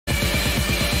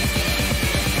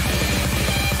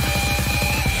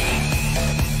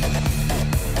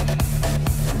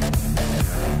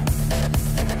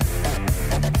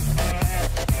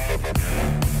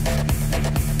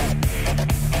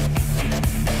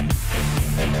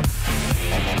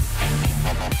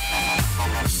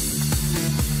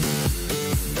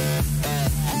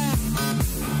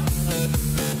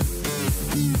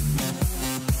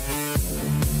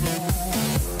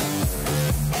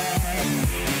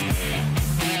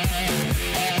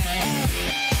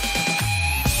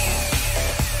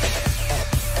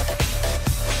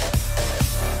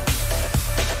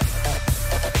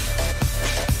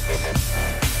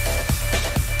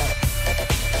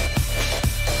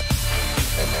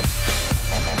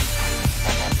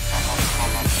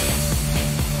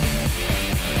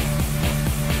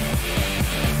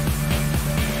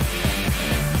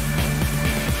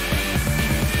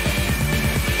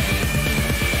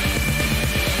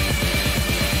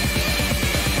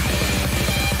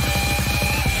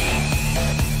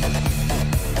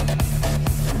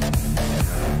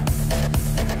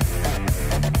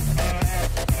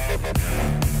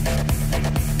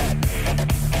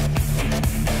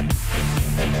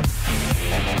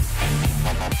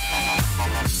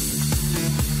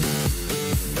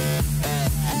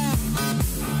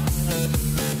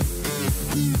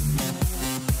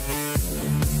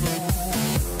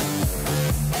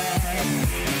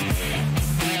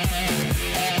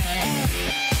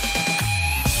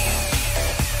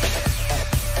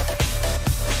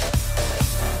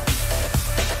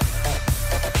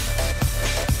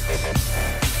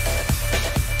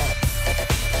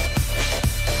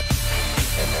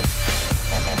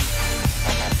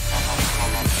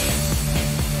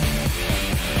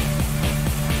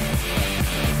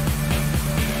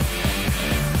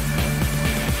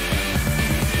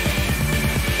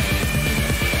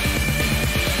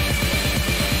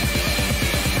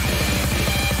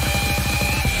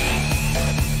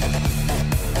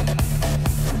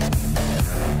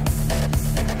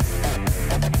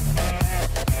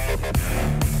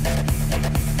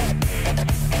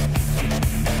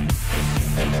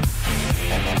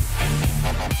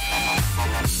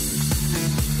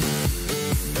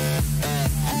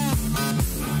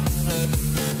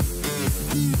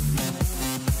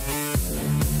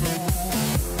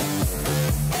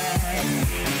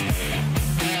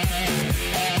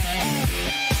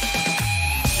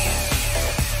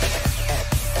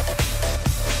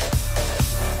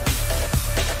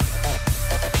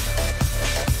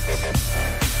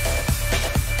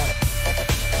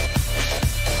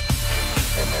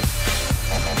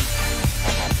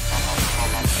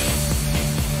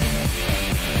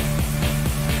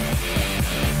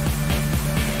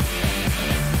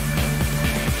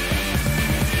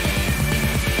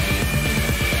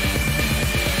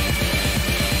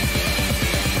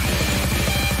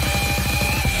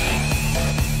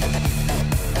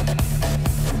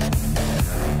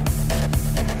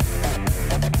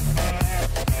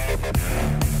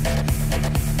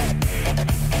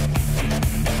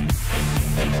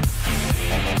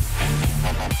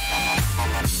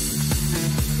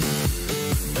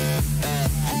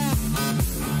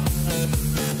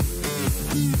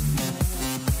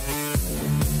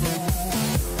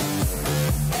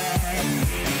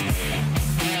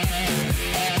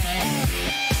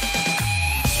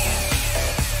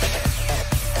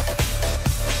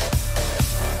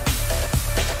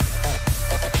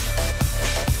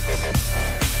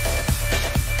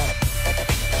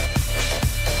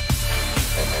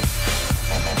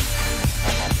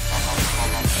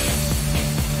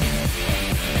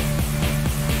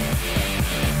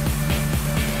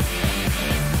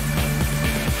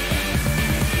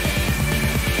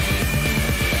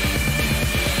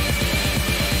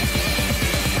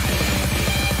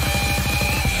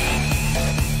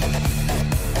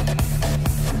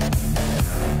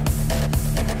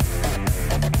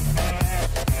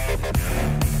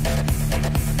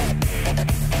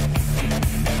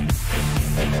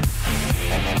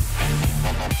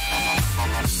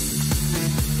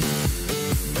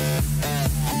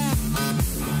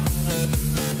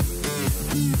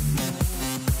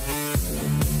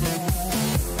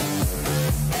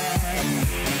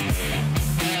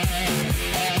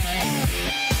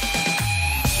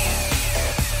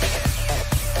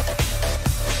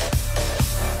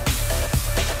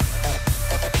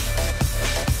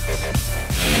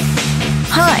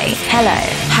Hello,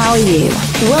 how are you?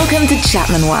 Welcome to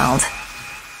Chapman World.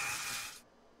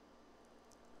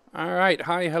 All right,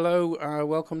 hi, hello,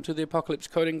 welcome to the Apocalypse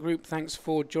Coding Group. Thanks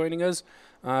for joining us.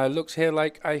 Looks here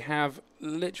like I have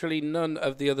literally none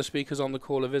of the other speakers on the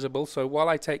call are visible, so while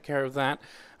I take care of that,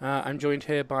 I'm joined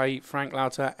here by Frank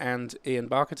Lauter and Ian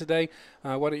Barker today.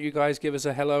 Why don't you guys give us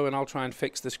a hello and I'll try and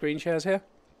fix the screen shares here.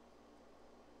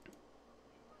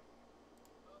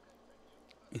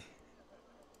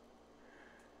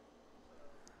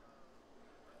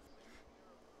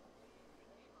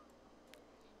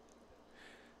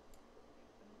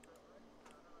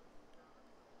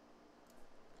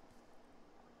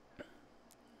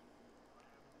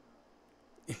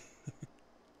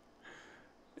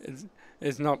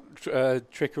 It's not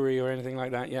trickery or anything like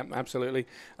that. Yeah, absolutely.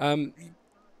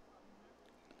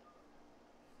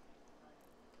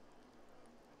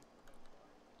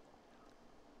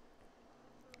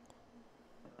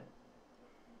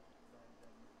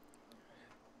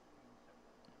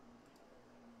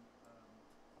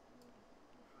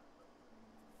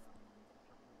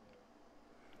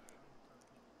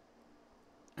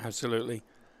 Absolutely.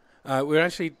 We're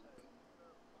actually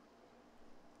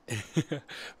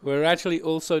we're actually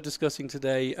also discussing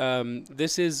today.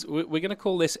 We're going to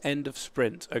call this end of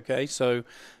sprint. Okay, so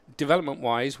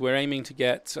development-wise, we're aiming to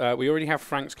get. We already have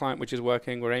Frank's client, which is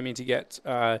working. We're aiming to get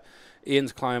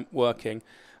Ian's client working.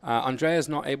 Andrea's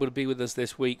not able to be with us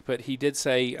this week, but he did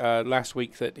say last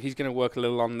week that he's going to work a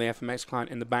little on the FMX client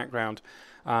in the background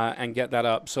and get that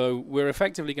up. So we're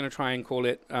effectively going to try and call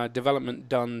it development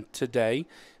done today.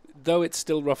 Though it's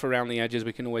still rough around the edges,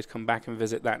 we can always come back and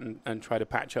visit that and try to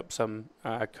patch up some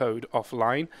code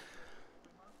offline.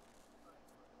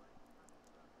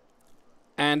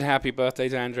 And happy birthday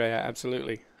to Andrea,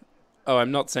 absolutely. Oh, I'm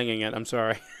not singing it, I'm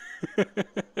sorry.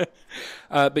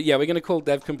 But yeah, we're going to call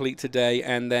dev complete today,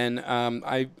 and then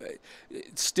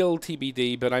it's still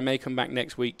TBD, but I may come back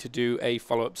next week to do a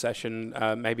follow-up session,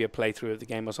 maybe a playthrough of the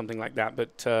game or something like that,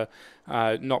 but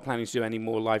not planning to do any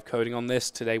more live coding on this.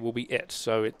 Today will be it,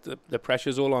 so the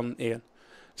pressure's all on Ian.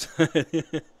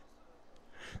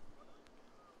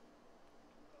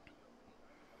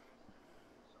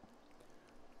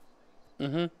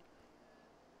 Mm-hmm.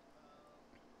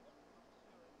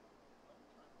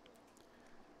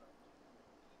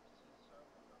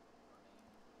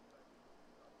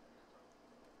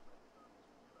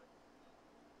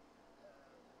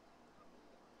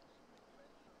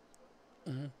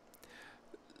 Mm-hmm.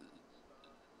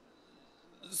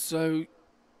 So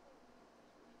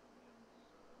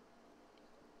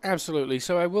absolutely.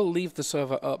 So I will leave the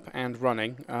server up and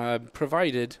running,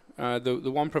 provided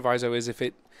the one proviso is if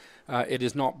it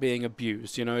is not being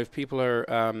abused. You know, if people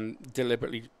are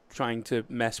deliberately trying to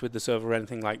mess with the server or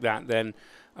anything like that, then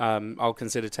I'll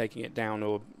consider taking it down,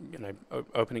 or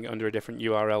opening it under a different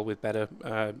URL with better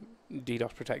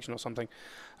DDoS protection or something.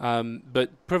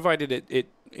 But provided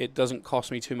it doesn't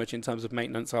cost me too much in terms of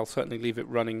maintenance, I'll certainly leave it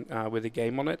running with a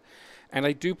game on it. And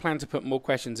I do plan to put more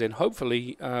questions in.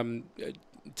 Hopefully, later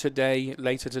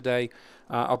today,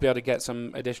 I'll be able to get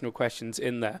some additional questions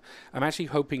in there. I'm actually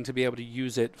hoping to be able to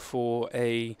use it for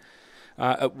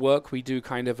at work we do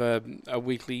kind of a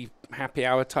weekly happy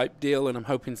hour type deal, and I'm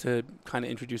hoping to kind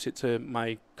of introduce it to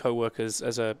my co-workers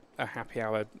as a happy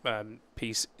hour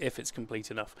piece if it's complete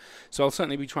enough. So I'll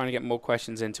certainly be trying to get more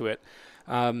questions into it.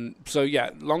 So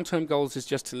yeah, long-term goals is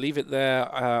just to leave it there.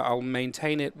 I'll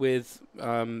maintain it with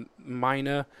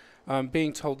minor.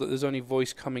 Being told that there's only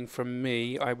voice coming from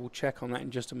me. I will check on that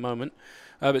in just a moment.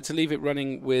 But to leave it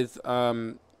running with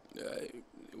minor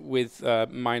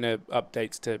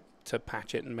updates to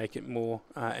patch it and make it more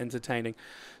entertaining.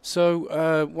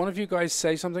 So one of you guys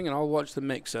say something and I'll watch the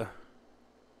mixer.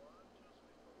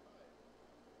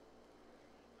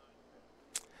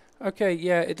 Okay,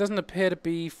 yeah, it doesn't appear to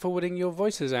be forwarding your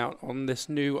voices out on this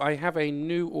new. I have a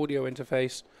new audio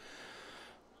interface.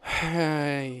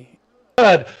 Hey.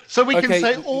 So we can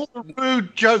say all the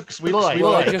rude jokes we like.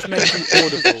 Well, I just made them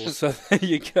audible, so there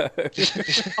you go.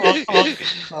 If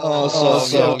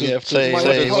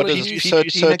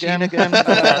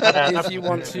you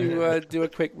want to do a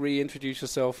quick reintroduce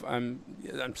yourself, I'm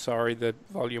sorry, the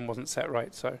volume wasn't set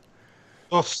right, so.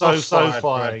 I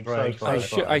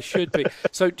should be.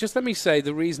 So just let me say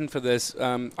the reason for this.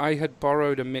 I had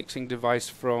borrowed a mixing device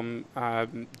from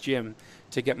Jim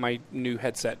to get my new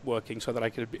headset working so that I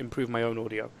could improve my own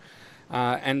audio.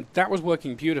 And that was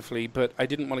working beautifully, but I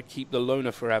didn't want to keep the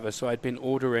loaner forever, so I'd been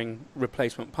ordering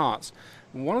replacement parts.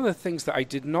 One of the things that I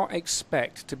did not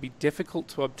expect to be difficult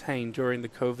to obtain during the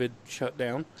COVID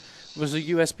shutdown was a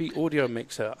USB audio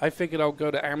mixer. I figured I'll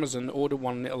go to Amazon, order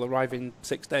one, and it'll arrive in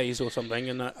 6 days or something,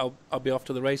 and I'll be off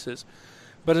to the races.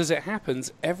 But as it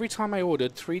happens, every time I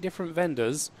ordered 3 different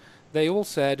vendors, they all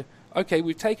said, okay,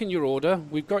 we've taken your order,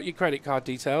 we've got your credit card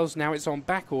details, now it's on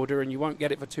back order and you won't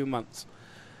get it for 2 months.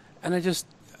 And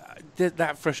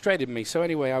that frustrated me. So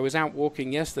anyway, I was out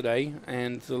walking yesterday,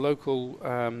 and the local,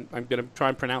 I'm going to try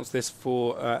and pronounce this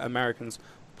for Americans,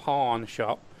 pawn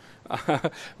shop,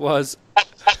 was,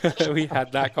 we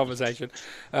had that conversation.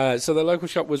 So the local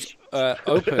shop was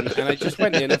open, and I just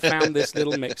went in and found this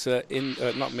little mixer,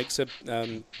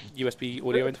 USB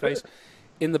audio interface,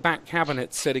 in the back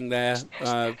cabinet sitting there,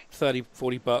 30,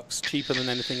 40 bucks, cheaper than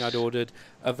anything I'd ordered,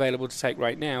 available to take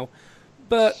right now.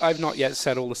 But I've not yet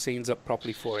set all the scenes up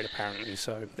properly for it, apparently,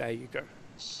 so there you go.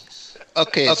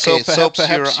 Okay, so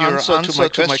perhaps your answer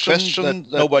to my question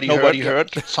that nobody heard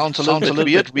sounds a little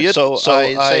bit weird. So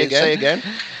I say again,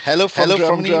 hello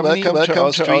from Germany, welcome to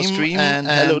our stream, and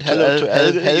hello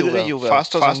to Helge, you were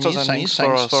faster than me, thanks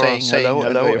for saying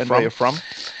hello and where you're from.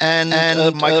 And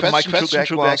my question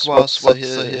to Greg was what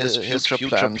his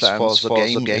future plans for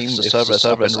the game, if the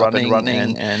server is up and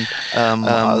running, and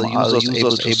are users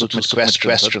able to submit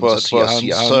questions. That was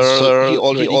the answer he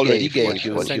already gave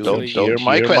you. You don't hear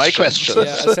my question.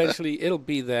 Yeah, essentially, it'll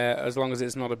be there as long as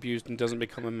it's not abused and doesn't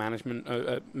become a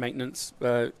maintenance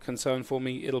concern for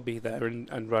me. It'll be there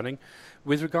and running.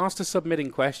 With regards to submitting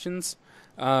questions,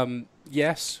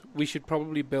 yes, we should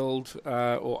probably build,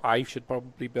 or I should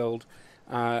probably build,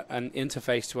 an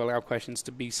interface to allow questions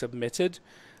to be submitted,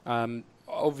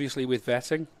 obviously with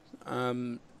vetting.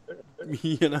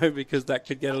 Because that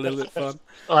could get a little bit fun.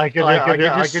 I can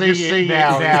just see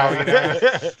now.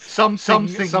 Some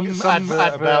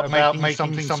advert about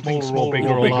making something small or bigger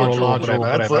or larger or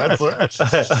whatever.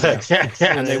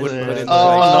 And they wouldn't put in the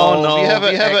no. We have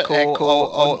an echo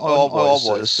on all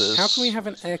voices. How can we have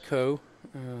an echo?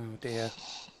 Oh dear.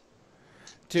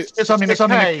 It's on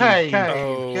a K.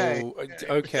 Oh,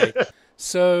 okay.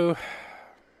 So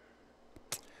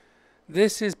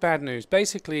this is bad news.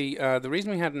 Basically, the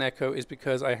reason we had an echo is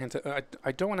because I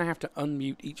don't want to have to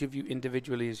unmute each of you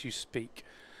individually as you speak,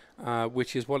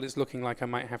 which is what it's looking like I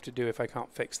might have to do if I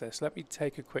can't fix this. Let me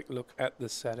take a quick look at the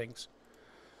settings.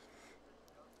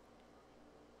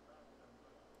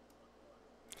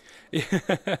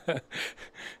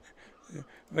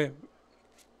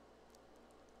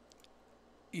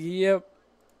 Yep.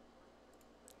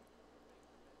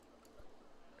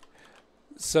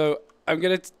 So I'm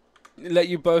going to let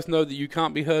you both know that you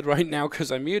can't be heard right now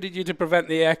because I muted you to prevent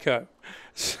the echo.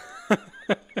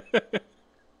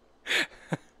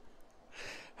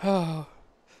 Oh,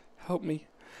 help me.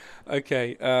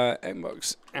 Okay,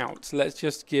 Xbox out. Let's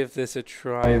just give this a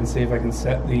try and see if I can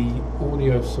set the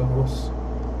audio source.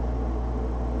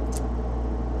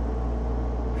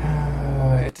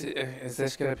 Is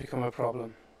this going to become a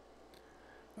problem?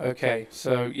 Okay,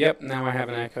 so, yep, now I have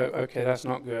an echo. Okay, that's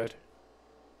not good.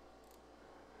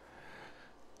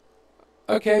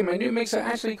 Okay, my new mixer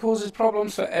actually causes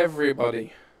problems for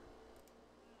everybody.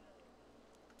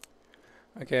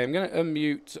 Okay, I'm going to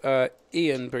unmute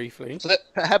Ian briefly. So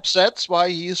perhaps that's why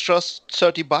he's just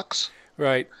 $30.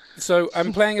 Right, so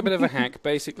I'm playing a bit of a hack.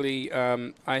 Basically,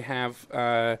 I have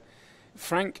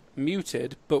Frank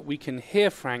muted, but we can hear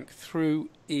Frank through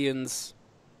Ian's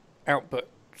output.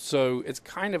 So it's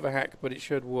kind of a hack, but it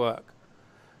should work.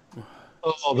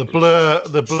 Oh,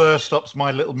 the blur stops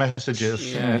my little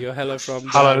messages. Yeah, your hello from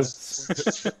hello.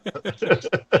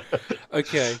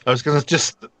 Okay. I was going to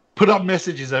just put up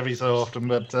messages every so often,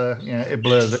 but it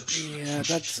blurs it. Yeah,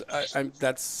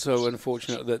 that's so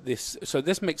unfortunate that this. So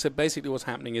this mixer, basically, what's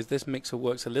happening is this mixer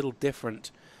works a little different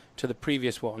to the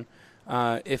previous one.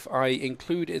 If I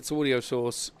include its audio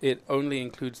source, it only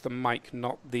includes the mic,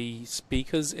 not the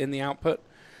speakers in the output.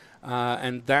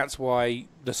 And that's why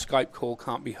the Skype call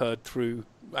can't be heard through.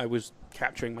 I was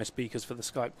capturing my speakers for the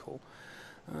Skype call.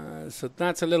 So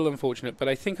that's a little unfortunate, but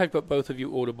I think I've got both of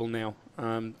you audible now.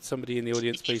 Somebody in the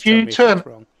audience, please tell me if that's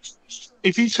wrong.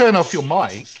 If you turn off your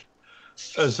mic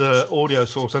as an audio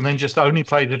source and then just only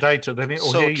play the data, then it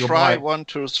will hear your mic. So try 1,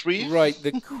 2, 3. Right,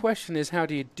 the question is, how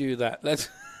do you do that? Let's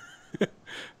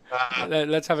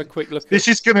have a quick look. This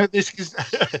is gonna be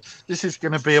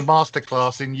a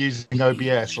masterclass in using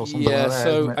OBS or something like that. Yeah,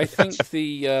 so I think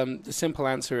the simple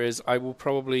answer is I will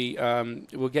probably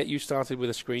will get you started with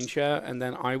a screen share, and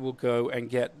then I will go and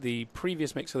get the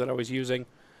previous mixer that I was using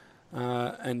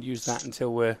and use that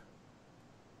until we're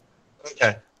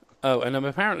okay. Oh, and I'm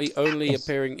apparently only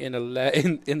appearing in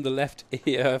in the left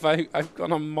ear. I've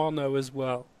gone on mono as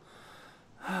well.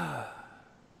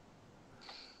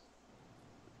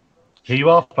 Here you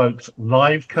are, folks.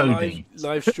 Live coding.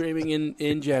 Live streaming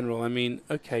in general. I mean,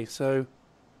 okay, so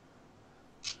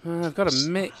I've got a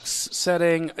mix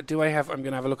setting. Do I have? I'm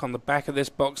going to have a look on the back of this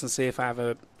box and see if I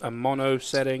have a mono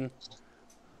setting.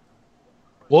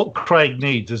 What Craig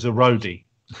needs is a roadie.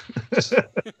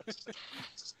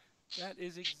 That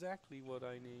is exactly what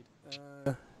I need.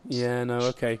 Yeah, no,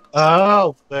 okay.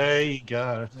 Oh, there you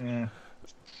go. Yeah.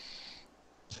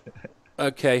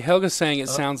 Okay, Helga's saying it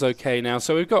sounds okay now.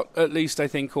 So we've got at least, I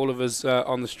think, all of us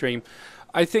on the stream.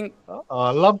 I think. Oh,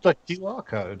 I love the QR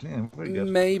code. Yeah, very good.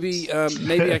 Maybe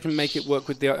I can make it work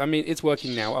with the. I mean, it's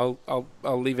working now.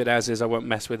 I'll leave it as is. I won't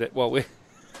mess with it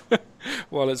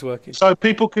while it's working. So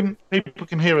people can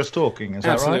hear us talking. Is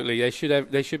Absolutely, that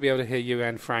right? they should be able to hear you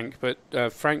and Frank. But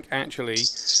Frank actually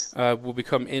will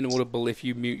become inaudible if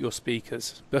you mute your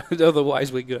speakers. But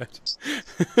otherwise, we're good.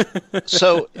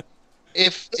 So,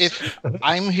 if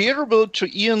I'm hearable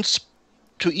to Ian's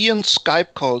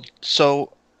Skype call,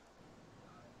 so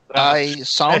I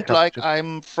sound like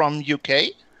I'm from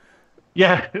UK.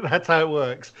 Yeah, that's how it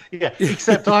works. Yeah,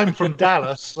 except I'm from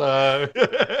Dallas, so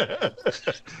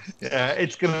yeah,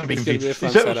 it's going to be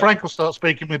confusing. Frank will start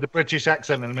speaking with the British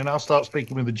accent, and then I'll start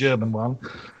speaking with the German one,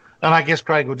 and I guess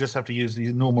Craig will just have to use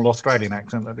the normal Australian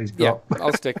accent that he's got. Yeah,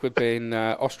 I'll stick with being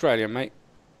Australian, mate.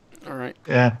 All right.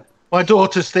 Yeah. My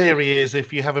daughter's theory is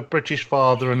if you have a British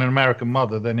father and an American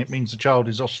mother, then it means the child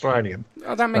is Australian.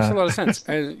 Oh, that makes a lot of sense.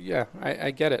 Yeah,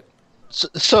 I get it.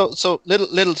 So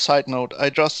little side note. I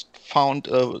just found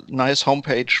a nice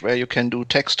homepage where you can do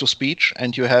text to speech,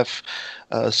 and you have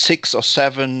 6 or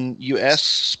 7 US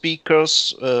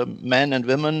speakers, men and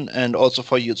women, and also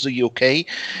for the UK.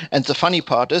 And the funny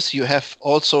part is you have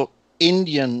also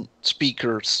Indian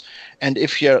speakers, and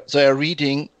if they're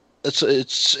reading,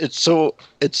 it's so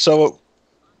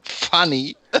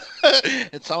funny.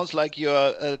 It sounds like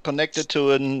you're connected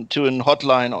to an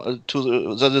hotline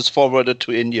that is forwarded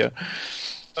to India.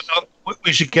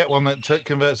 We should get one that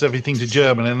converts everything to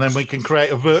German, and then we can create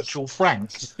a virtual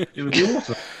Frank. It would be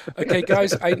awesome. Okay,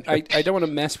 guys, I don't want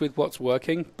to mess with what's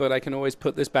working, but I can always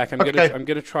put this back. I'm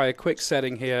gonna try a quick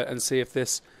setting here and see if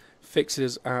this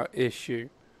fixes our issue.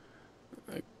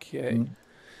 Okay.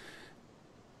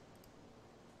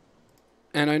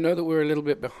 And I know that we're a little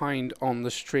bit behind on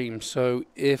the stream, so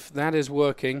if that is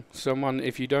working,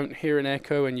 if you don't hear an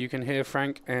echo and you can hear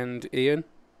Frank and Ian.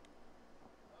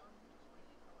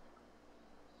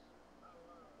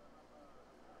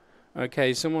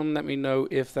 Okay, someone let me know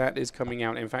if that is coming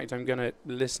out. In fact, I'm going to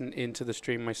listen into the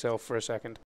stream myself for a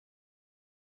second.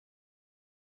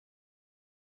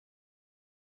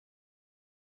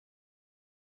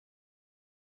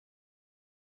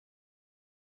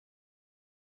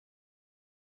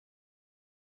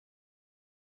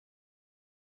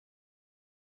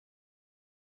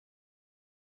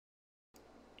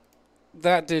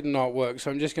 That did not work,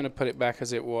 so I'm just going to put it back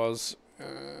as it was.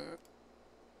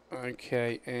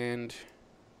 Okay, and...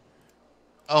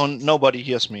 Oh, nobody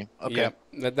hears me. Okay.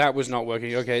 Yeah, that was not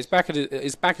working. Okay, it's back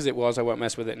as it was. I won't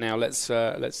mess with it now. Let's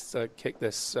kick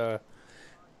this.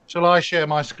 Shall I share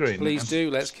my screen? Please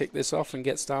do. Let's kick this off and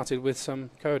get started with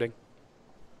some coding.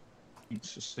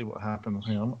 Let's just see what happens.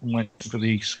 Hang on. I'm waiting for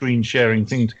the screen sharing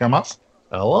thing to come up.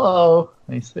 Hello.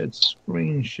 They said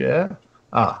screen share.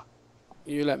 Ah.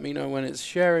 You let me know when it's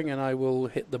sharing, and I will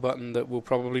hit the button that will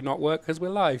probably not work because we're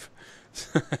live.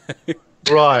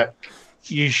 Right.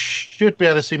 You should be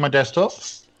able to see my desktop.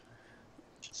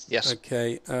 Yes.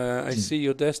 Okay. I see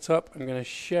your desktop. I'm going to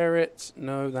share it.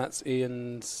 No, that's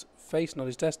Ian's face, not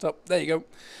his desktop. There you go.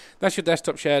 That's your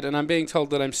desktop shared, and I'm being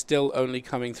told that I'm still only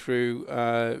coming through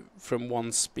from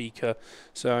one speaker.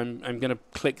 So I'm going to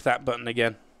click that button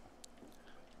again.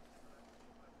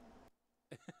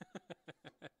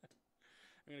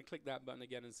 I'm going to click that button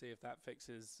again and see if that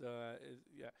fixes.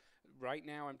 Yeah. Right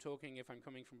now I'm talking. If I'm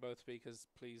coming from both speakers,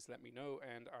 please let me know,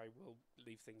 and I will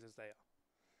leave things as they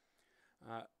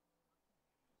are.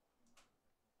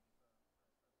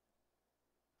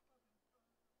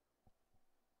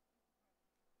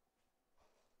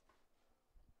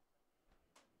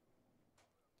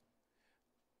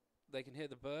 They can hear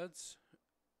the birds.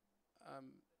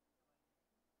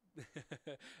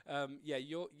 Yeah,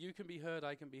 you can be heard.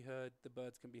 I can be heard. The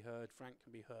birds can be heard. Frank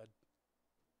can be heard.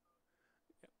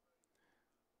 Yep.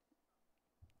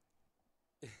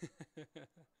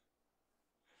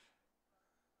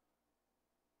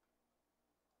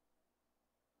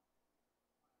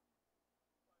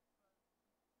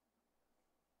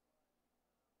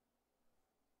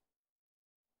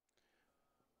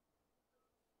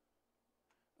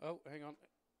 Oh, hang on.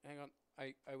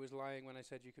 I was lying when I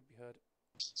said you could be heard.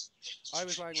 I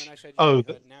was lying when I said you could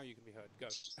be heard. Now you can be heard. Go.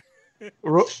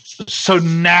 So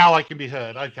now I can be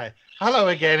heard. Okay. Hello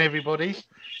again, everybody.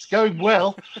 It's going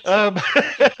well.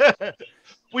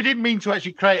 We didn't mean to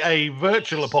actually create a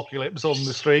virtual apocalypse on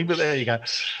the stream, but there you go.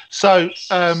 So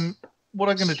what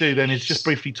I'm going to do then is just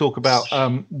briefly talk about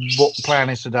what the plan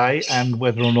is today and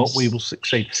whether or not we will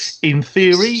succeed. In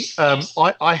theory,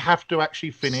 I have to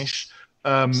actually finish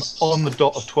on the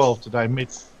dot of 12 today,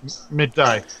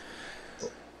 midday.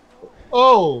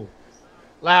 Oh,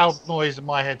 loud noise in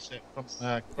my headset.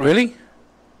 Really?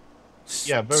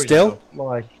 Yeah, very still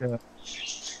loud.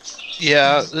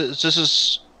 Yeah, this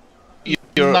is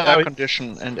your air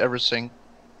condition and everything.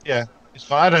 Yeah, it's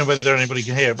fine. I don't know whether anybody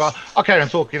can hear it, but I'll carry on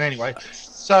talking anyway.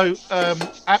 So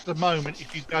at the moment,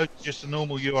 if you go to just a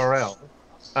normal URL,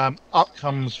 up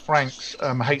comes Frank's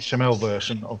HTML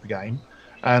version of the game,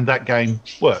 and that game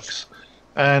works.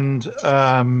 And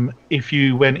if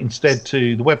you went instead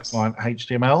to the web client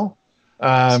HTML,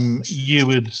 you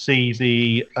would see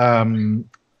the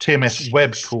TMS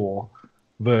web core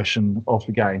version of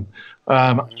the game.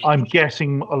 I'm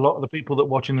guessing a lot of the people that are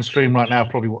watching the stream right now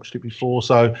probably watched it before,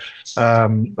 so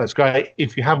that's great.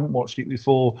 If you haven't watched it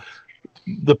before,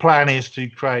 the plan is to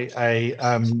create a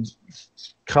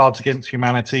Cards Against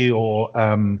Humanity or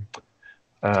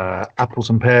Apples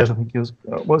and Pears, I think it was.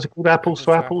 What's it called? Apples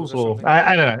to Apples, or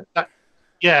I don't know.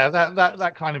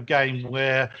 That kind of game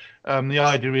where the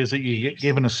idea is that you get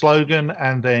given a slogan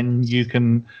and then you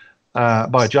can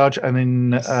by a judge and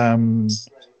then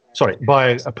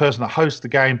by a person that hosts the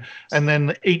game, and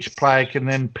then each player can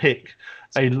then pick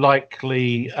a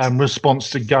likely response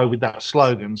to go with that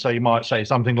slogan. So you might say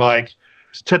something like,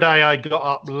 "Today I got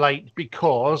up late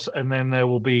because," and then there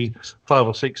will be 5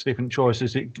 or 6 different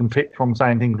choices that you can pick from,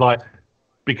 saying things like,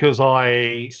 "Because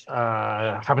I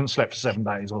haven't slept for 7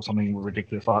 days," or something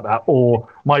ridiculous like that, or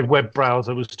 "My web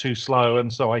browser was too slow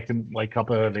and so I can wake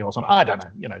up early," or something. I don't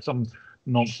know, some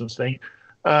nonsense thing.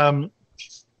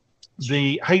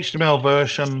 The HTML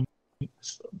version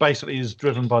basically is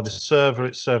driven by the server.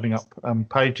 It's serving up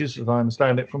pages, as I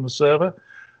understand it, from the server.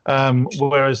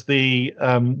 Whereas the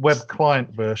web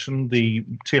client version, the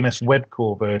TMS web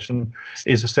core version,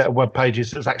 is a set of web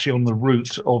pages that's actually on the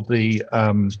root of the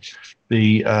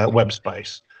web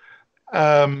space.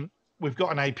 We've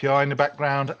got an API in the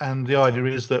background, and the idea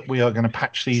is that we are going to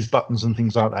patch these buttons and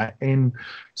things like that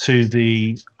into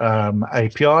the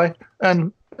API.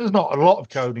 And there's not a lot of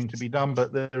coding to be done,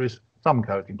 but there is some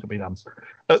coding to be done.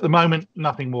 At the moment,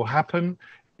 nothing will happen.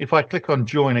 If I click on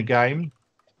Join a Game,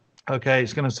 okay,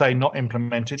 it's going to say not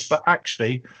implemented, but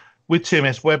actually with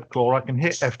TMS Web Core, I can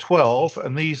hit F12,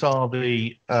 and these are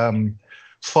the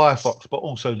Firefox, but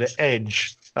also the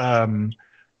Edge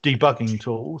debugging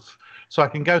tools. So I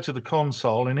can go to the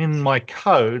console, and in my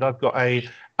code, I've got a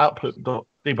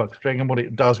output.debug string, and what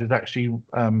it does is actually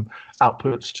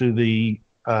outputs to the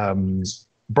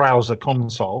browser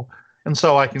console. And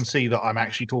so I can see that I'm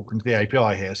actually talking to the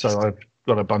API here. So I've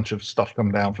got a bunch of stuff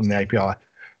come down from the API.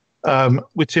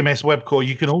 With TMS Web Core,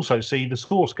 you can also see the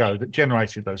source code that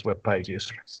generated those web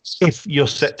pages if you're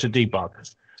set to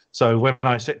debug. So when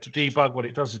I set to debug, what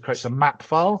it does is creates a map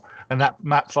file, and that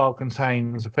map file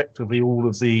contains effectively all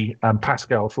of the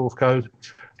Pascal source code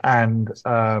and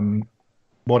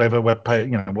whatever web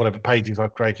page, whatever pages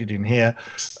I've created in here.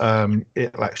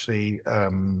 It'll actually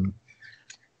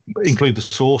include the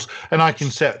source, and I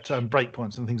can set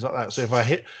breakpoints and things like that. So if I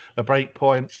hit a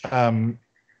breakpoint,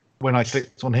 when I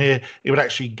clicked on here, it would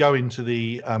actually go into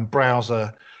the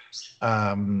browser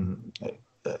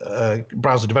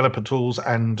developer tools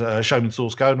and show me the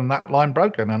source code, and that line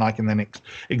broken, and I can then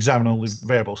examine all the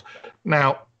variables.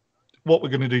 Now, what we're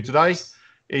going to do today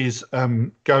is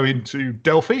go into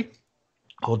Delphi,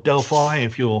 or Delphi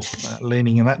if you're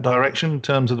leaning in that direction in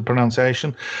terms of the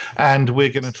pronunciation, and we're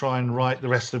going to try and write the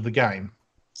rest of the game.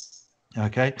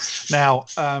 Okay, now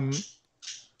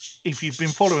if you've been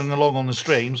following along on the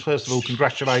streams, first of all,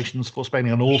 congratulations for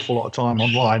spending an awful lot of time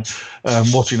online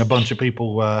watching a bunch of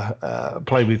people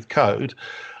play with code.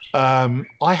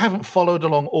 I haven't followed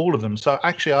along all of them, so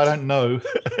actually I don't know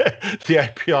the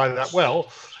API that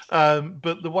well,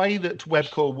 but the way that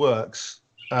WebCore works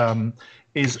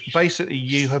is basically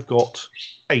you have got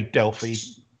a Delphi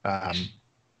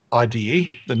IDE,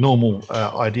 the normal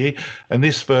IDE, and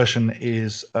this version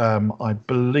is, I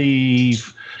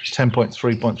believe,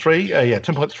 10.3.3. Yeah,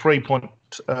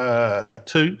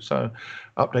 10.3.2. So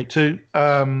update 2.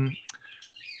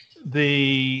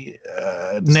 The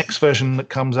next version that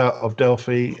comes out of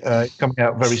Delphi coming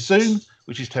out very soon,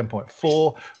 which is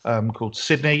 10.4, called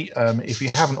Sydney. If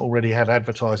you haven't already had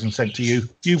advertising sent to you,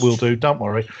 you will do. Don't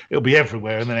worry. It'll be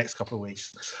everywhere in the next couple of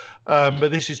weeks. But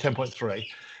this is 10.3.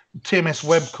 TMS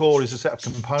Web Core is a set of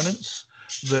components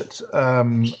that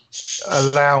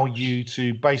allow you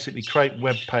to basically create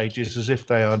web pages as if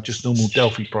they are just normal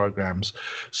Delphi programs.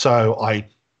 So I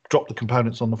drop the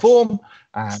components on the form,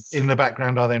 and in the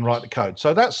background I then write the code.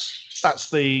 So that's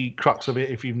the crux of it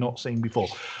if you've not seen before.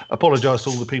 Apologise to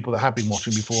all the people that have been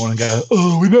watching before and go,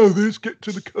 oh, we know this, get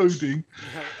to the coding.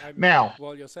 Now,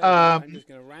 while you're saying that, I'm just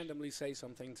going to randomly say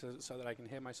something so that I can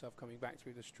hear myself coming back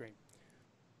through the stream.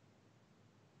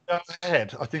 Go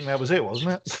ahead. I think that was it,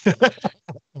 wasn't it?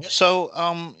 So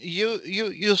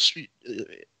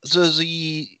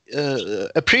the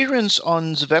appearance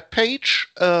on the web page,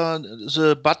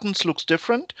 the buttons looks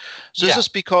different. This is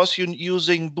because you're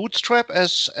using Bootstrap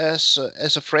as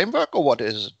a framework, or what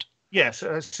is it? Yes,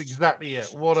 that's exactly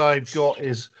it. What I've got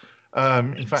is,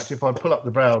 in fact, if I pull up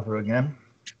the browser again,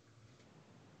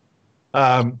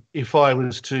 if I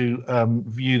was to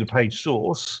view the page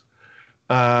source,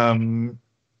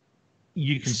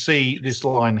 you can see this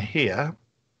line here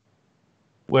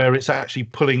where it's actually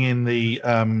pulling in the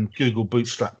Google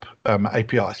Bootstrap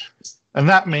API. And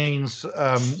that means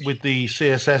with the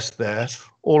CSS there,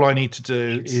 all I need to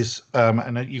do is,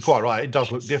 and you're quite right, it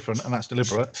does look different, and that's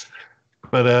deliberate,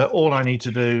 but all I need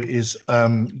to do is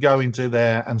go into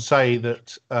there and say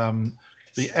that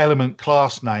the element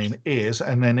class name is,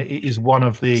 and then it is one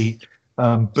of the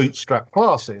Bootstrap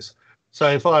classes. So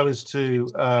if I was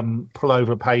to pull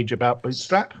over a page about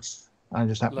Bootstrap, I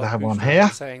just happen to have one here.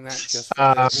 Saying that just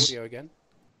for the audio again.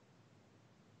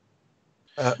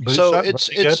 So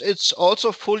it's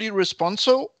also fully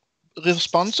responsive with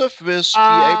be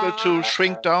able to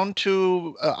shrink down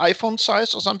to iPhone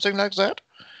size or something like that.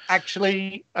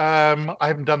 Actually, I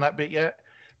haven't done that bit yet,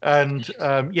 and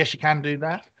yes, you can do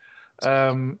that.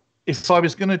 If I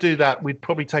was going to do that, we'd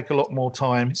probably take a lot more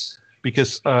time.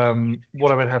 Because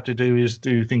what I would have to do is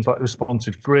do things like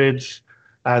responsive grids,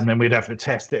 and then we'd have to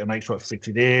test it and make sure it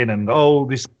fitted in, and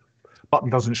this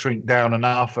button doesn't shrink down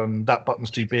enough, and that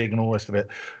button's too big, and all the rest of it.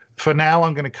 For now,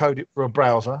 I'm going to code it for a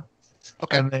browser,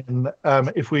 and then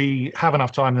if we have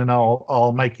enough time, then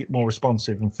I'll make it more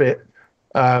responsive and fit.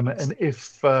 And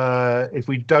if we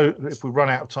run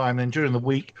out of time, then during the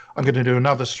week I'm going to do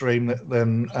another stream that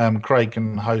then Craig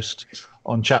can host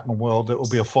on Chapman World. That will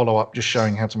be a follow-up just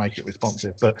showing how to make it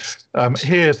responsive. But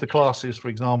here's the classes, for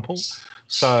example.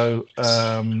 So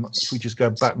if we just go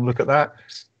back and look at that,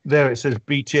 there it says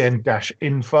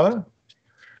btn-info.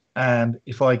 And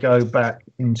if I go back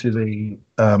into the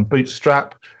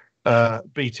Bootstrap,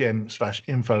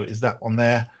 btn/info is that one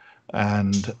there.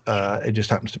 And it just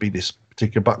happens to be this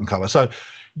particular button color. So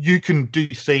you can do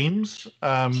themes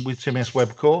with TMS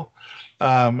Web Core.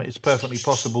 It's perfectly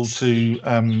possible to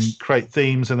create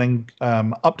themes and then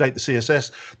update the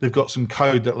CSS. They've got some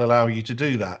code that will allow you to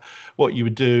do that. What you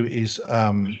would do is,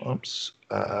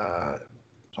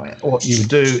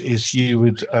 you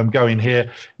would go in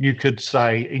here. You could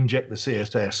say inject the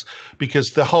CSS,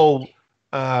 because the whole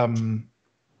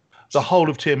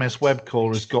of TMS Web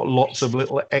Core has got lots of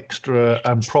little extra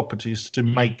properties to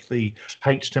make the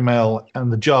HTML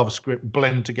and the JavaScript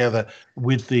blend together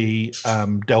with the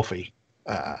Delphi.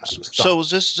 So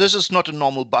this is not a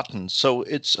normal button. So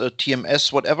it's a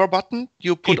TMS whatever button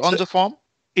you put on the form?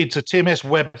 It's a TMS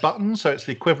web button, so it's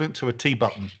the equivalent to a T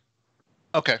button.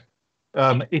 Okay.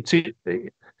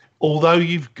 Although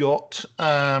you've got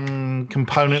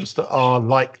components that are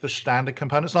like the standard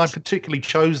components, and I particularly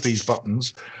chose these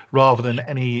buttons rather than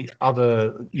any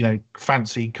other,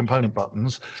 fancy component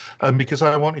buttons, because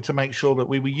I wanted to make sure that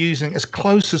we were using as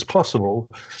close as possible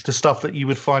to stuff that you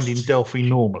would find in Delphi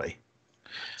normally.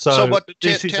 So what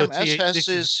TMS has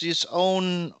is his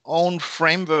own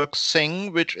framework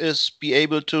thing, which is be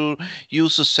able to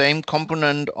use the same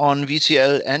component on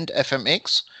VCL and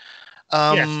FMX.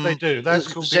 Yes, they do.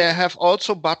 They have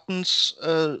also buttons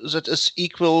that is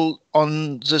equal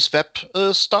on this web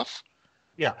stuff.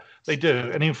 Yeah, they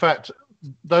do. And in fact,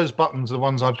 those buttons are the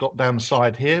ones I've got down the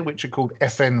side here, which are called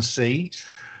FNC,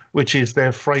 which is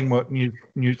their framework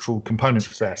neutral component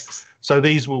set. So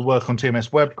these will work on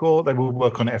TMS Web Core, they will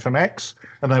work on FMX,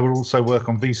 and they will also work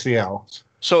on VCL.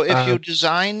 So if you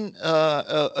design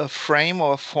a frame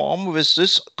or a form with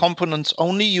this components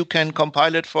only, you can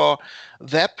compile it for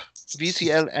web,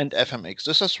 VCL, and FMX.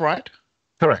 This is right?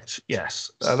 Correct.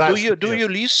 Yes. Do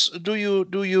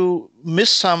you miss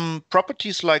some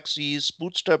properties like these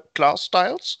Bootstrap class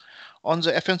styles on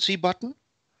the FNC button?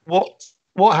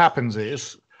 What happens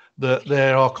is that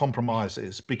there are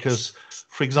compromises because,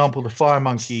 for example, the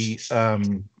FireMonkey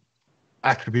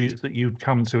attributes that you'd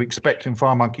come to expect in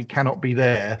FireMonkey cannot be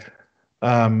there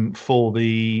for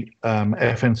the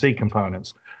FNC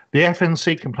components. The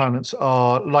FNC components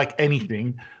are like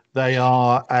anything; they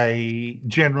are a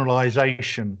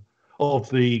generalization of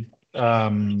the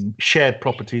shared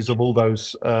properties of all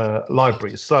those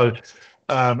libraries. So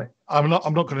I'm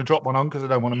not going to drop one on because I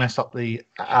don't want to mess up the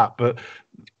app, but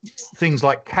things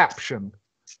like caption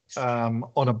on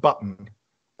a button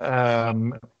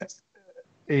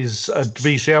is a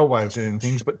VCL way of doing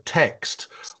things, but text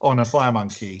on a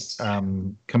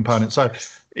FireMonkey component. So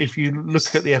if you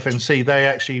look at the FNC, they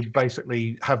actually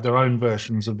basically have their own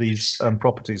versions of these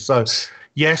properties. So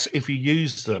yes, if you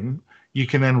use them, you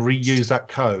can then reuse that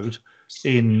code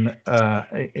in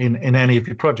any of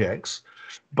your projects.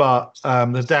 But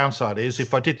the downside is,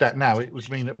 if I did that now, it would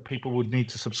mean that people would need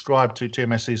to subscribe to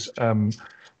TMS's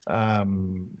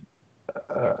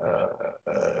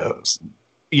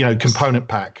component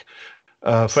pack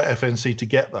for FNC to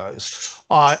get those.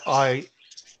 I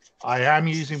am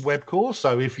using WebCore,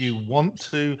 so if you want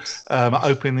to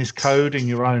open this code in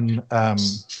your own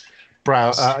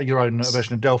your own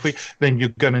version of Delphi, then you're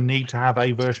going to need to have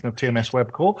a version of TMS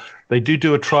WebCore. They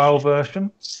do a trial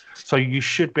version, so you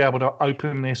should be able to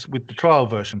open this with the trial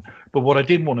version. But what I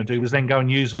didn't want to do was then go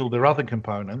and use all their other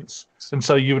components, and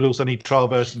so you would also need trial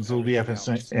versions of all the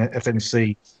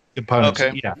FNC components.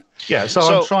 Okay. Yeah.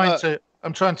 So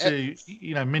I'm trying to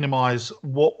minimize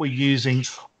what we're using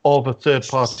of a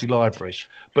third-party library,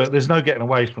 but there's no getting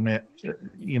away from it.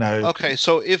 Okay,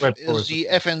 so if the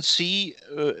FNC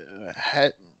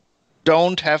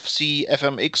don't have the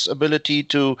FMX ability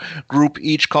to group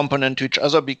each component to each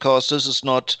other, because this is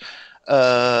not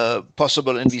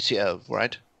possible in VCL,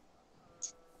 right?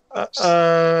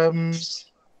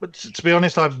 But to be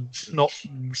honest, I've not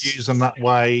used them that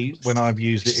way when I've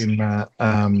used it in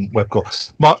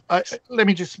WebCore. Let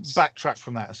me just backtrack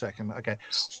from that a second. Okay,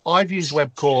 I've used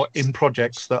WebCore in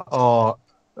projects that are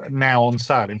now on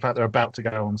sale. In fact, they're about to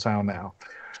go on sale now.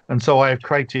 And so I have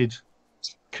created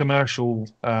commercially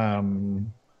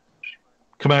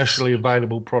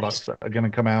available products that are going to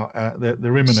come out.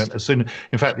 They're imminent as soon.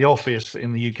 In fact, the office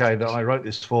in the UK that I wrote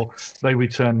this for, they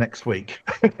return next week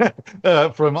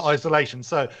from isolation.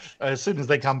 So as soon as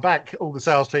they come back, all the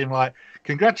sales team are like,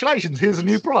 congratulations, here's a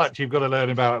new product you've got to learn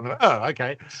about. And like, oh,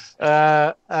 okay.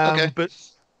 Okay.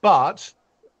 But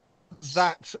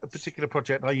that particular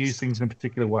project, I use things in a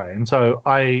particular way. And so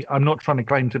I'm not trying to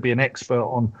claim to be an expert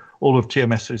on all of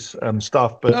TMS's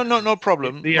stuff, but no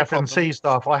problem. The FNC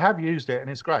stuff, I have used it and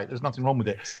it's great. There's nothing wrong with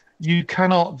it. You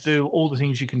cannot do all the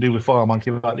things you can do with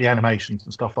FireMonkey, like the animations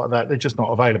and stuff like that. They're just not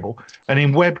available. And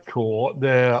in WebCore,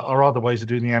 there are other ways of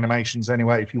doing the animations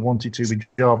anyway, if you wanted to with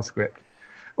JavaScript.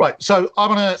 Right, so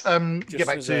I'm going to get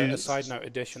back to a side note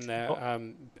addition there.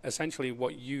 Essentially,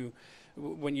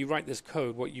 when you write this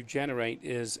code, what you generate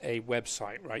is a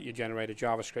website, right? You generate a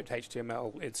JavaScript,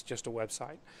 HTML. It's just a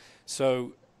website.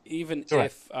 So even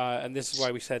if, and this is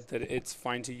why we said that it's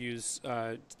fine to use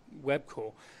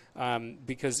WebCore,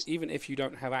 because even if you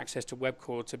don't have access to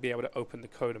WebCore to be able to open the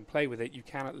code and play with it, you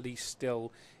can at least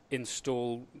still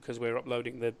install, because we're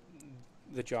uploading the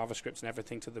JavaScripts and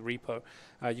everything to the repo,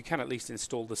 you can at least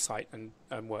install the site and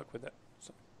work with it.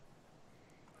 So.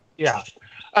 Yeah.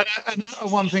 And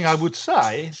one thing I would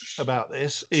say about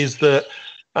this is that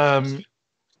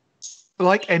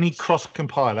like any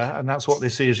cross-compiler, and that's what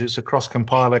this is, it's a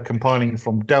cross-compiler compiling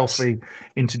from Delphi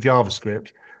into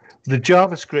JavaScript, the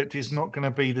JavaScript is not going to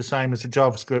be the same as the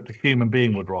JavaScript a human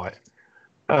being would write.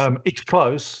 It's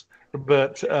close,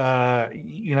 but a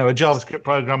JavaScript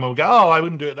programmer will go, oh, I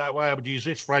wouldn't do it that way. I would use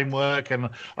this framework, and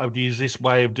I would use this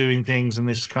way of doing things, and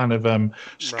this kind of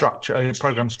structure,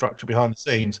 program structure behind the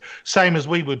scenes. Same as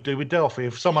we would do with Delphi.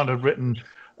 If someone had written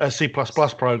a C++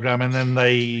 program and then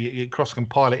they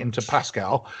cross-compile it into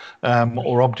Pascal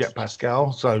or Object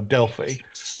Pascal, so Delphi,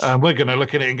 we're going to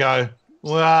look at it and go,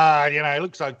 well, it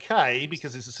looks okay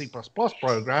because it's a C++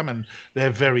 program and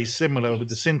they're very similar with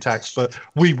the syntax, but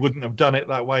we wouldn't have done it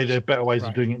that way. There are better ways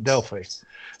of doing it in Delphi.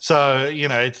 So,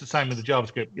 it's the same with the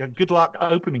JavaScript. Good luck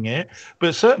opening it,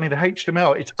 but certainly the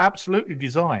HTML, it's absolutely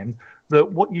designed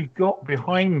that what you've got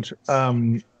behind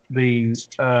the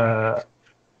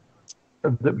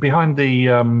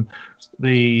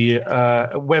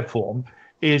web form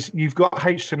is you've got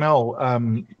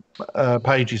HTML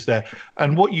pages there,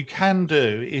 and what you can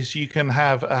do is you can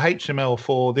have a HTML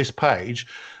for this page,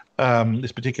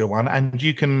 this particular one, and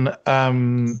you can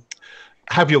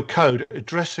have your code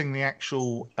addressing the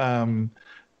actual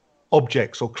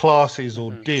objects or classes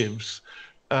or divs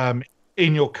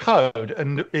in your code,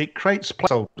 and it creates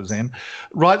placeholders in.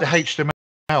 Write the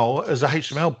HTML as a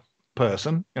HTML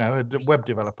person, a web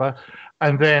developer,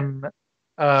 and then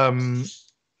write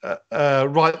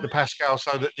the Pascal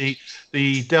so that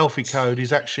the Delphi code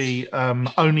is actually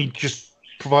only just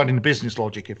providing the business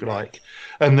logic, if you like,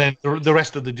 and then the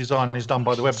rest of the design is done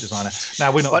by the web designer.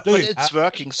 Now we're not doing but it's that.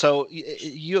 working. So but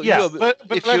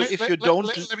if you don't,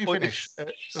 let me finish.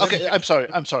 Okay, I'm sorry.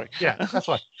 Yeah, that's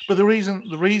right. But the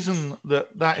reason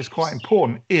that is quite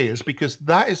important is because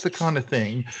that is the kind of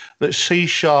thing that C#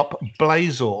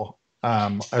 Blazor,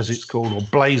 as it's called, or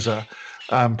Blazor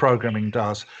programming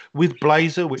does. With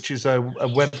Blazor, which is a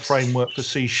web framework for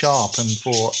C# and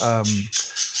for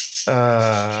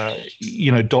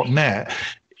 .NET,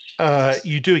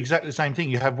 you do exactly the same thing.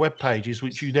 You have web pages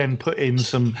which you then put in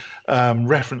some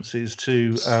references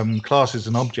to classes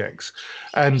and objects,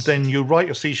 and then you write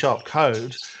your C#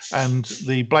 code, and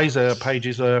the Blazor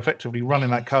pages are effectively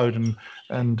running that code,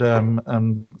 and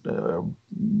the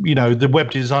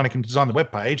web designer can design the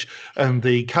web page, and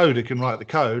the coder can write the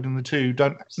code, and the two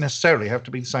don't necessarily have to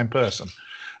be the same person.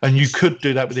 And you could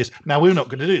do that with this. Now, we're not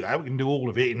going to do that. We can do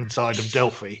all of it inside of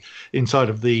Delphi, inside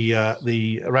of the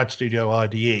Rad Studio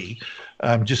IDE,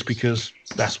 just because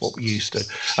that's what we're used to.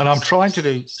 And I'm trying to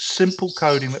do simple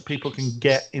coding that people can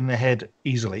get in their head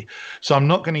easily. So I'm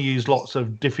not going to use lots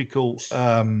of difficult,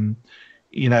 abstraction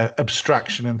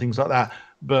and things like that.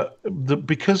 But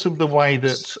because of the way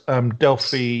that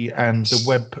Delphi and the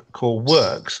web call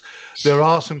works, there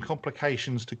are some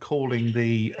complications to calling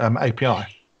the API.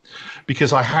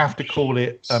 Because I have to call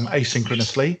it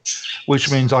asynchronously,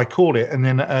 which means I call it, and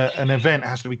then an event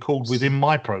has to be called within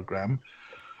my program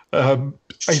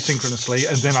asynchronously,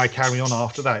 and then I carry on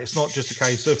after that. It's not just a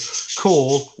case of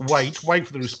call, wait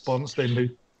for the response,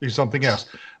 then do something else.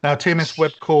 Now, TMS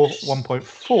Web Core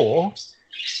 1.4,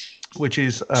 which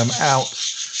is out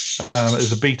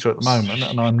as a beta at the moment,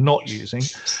 and I'm not using,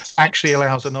 actually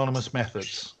allows anonymous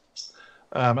methods.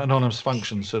 Anonymous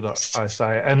functions, so that I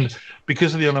say, and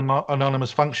because of the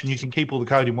anonymous function, you can keep all the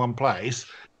code in one place,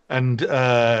 and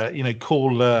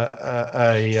call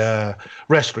a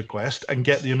REST request and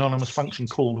get the anonymous function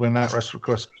called when that REST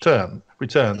request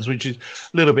returns, which is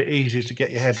a little bit easier to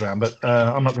get your head around. But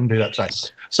I'm not going to do that today.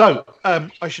 So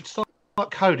I should start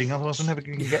coding, otherwise I'm never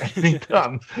going to get anything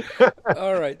done.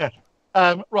 All right.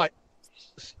 Right.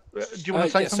 Do you want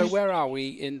to say something? So where are we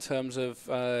in terms of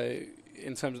the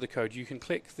code? You can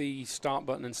click the start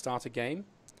button and start a game.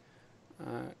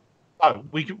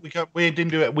 We didn't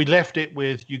do it. We left it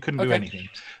with you couldn't do anything.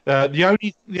 The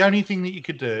only thing that you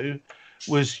could do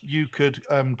was you could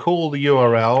call the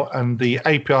URL and the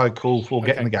API call for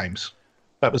getting the games.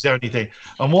 That was the only thing.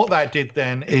 And what that did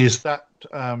then is that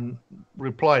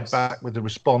replied back with the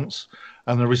response,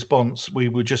 and the response we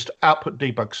would just output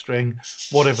debug string,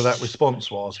 whatever that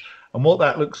response was. And what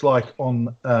that looks like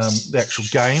on the actual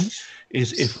game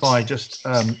is if I just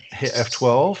hit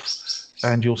F12,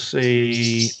 and you'll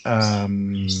see, this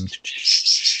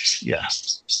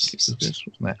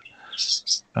wasn't it?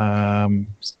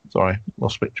 Sorry,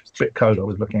 lost bit code I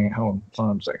was looking at. Hold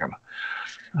on a second.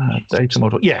 Data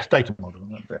model. Yes, data model.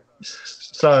 That's it.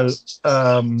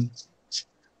 So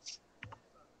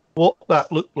what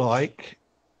that looked like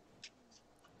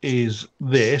is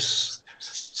this.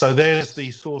 So there's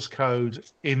the source code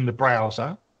in the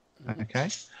browser. Okay.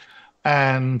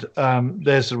 And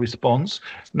there's the response.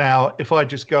 Now, if I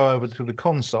just go over to the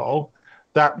console,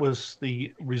 that was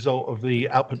the result of the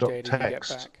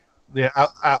output.txt. The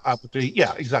output,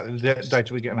 exactly, the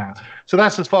data we're getting out. So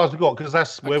that's as far as we got, because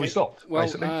that's where we stopped,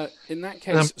 basically. In that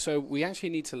case, so we actually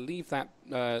need to leave that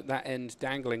that end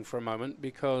dangling for a moment,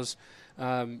 because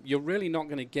you're really not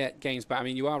going to get games back. I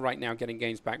mean, you are right now getting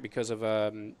games back because of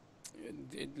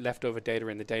leftover data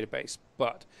in the database,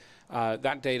 but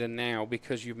that data now,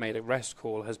 because you've made a REST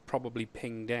call, has probably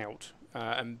pinged out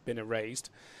and been erased.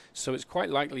 So it's quite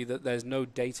likely that there's no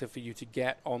data for you to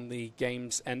get on the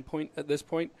game's endpoint at this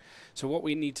point. So what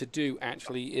we need to do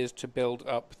actually is to build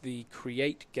up the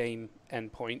create game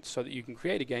endpoint so that you can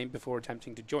create a game before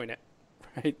attempting to join it,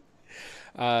 right?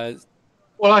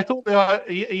 Well, I thought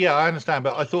I understand,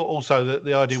 but I thought also that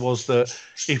the idea was that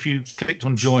if you clicked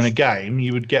on join a game,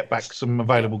 you would get back some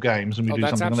available games, and we do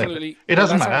something on it. It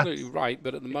doesn't matter. That's absolutely right,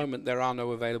 but at the moment there are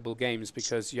no available games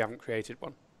because you haven't created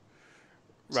one.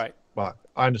 Right. Right.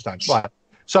 I understand. Right.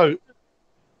 So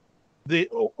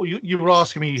you were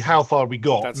asking me how far we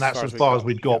got, and that's as far as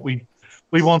we'd got.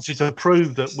 we wanted to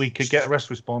prove that we could get a REST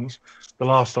response the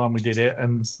last time we did it,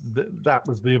 and that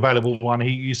was the available one.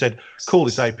 You said, call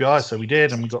this API, so we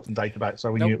did, and we got some data back,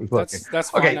 so we knew it was working.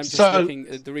 That's fine. Okay, I'm just looking.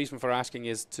 The reason for asking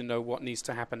is to know what needs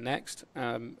to happen next,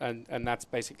 and that's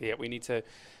basically it. We need to,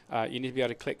 you need to be able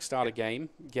to click Start a Game,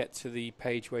 get to the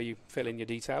page where you fill in your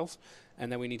details,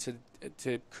 and then we need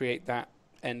to create that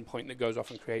endpoint that goes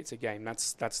off and creates a game.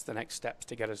 That's the next steps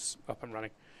to get us up and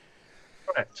running.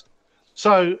 Correct.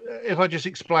 So if I just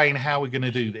explain how we're going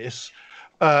to do this,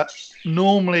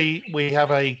 normally we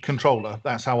have a controller.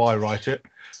 That's how I write it.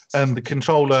 And the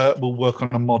controller will work on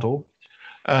a model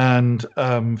and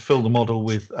fill the model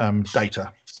with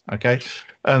data. Okay.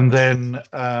 And then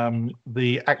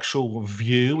the actual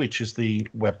view, which is the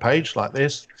web page like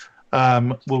this,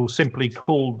 will simply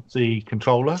call the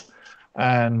controller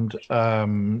and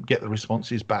get the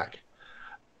responses back.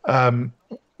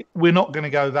 We're not going to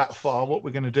go that far. What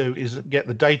we're going to do is get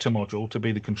the data module to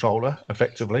be the controller,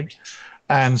 effectively.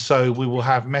 And so we will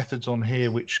have methods on here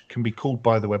which can be called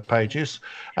by the web pages,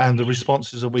 and the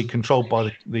responses will be controlled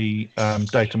by the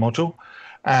data module.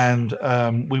 And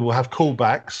we will have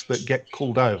callbacks that get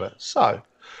called over. So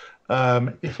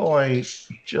if I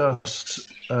just...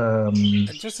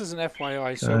 just as an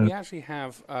FYI, so we actually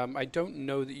have... I don't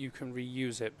know that you can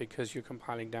reuse it because you're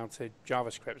compiling down to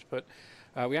JavaScript, but...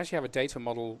 we actually have a data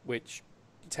model which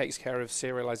takes care of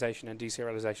serialization and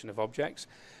deserialization of objects,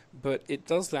 but it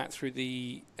does that through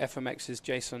the FMX's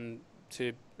JSON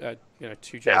to to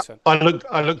JSON. I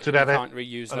looked at it. We can't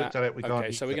reuse that.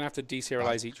 Okay, so we're gonna have to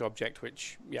deserialize each object,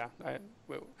 which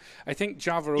I think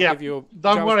Java will give you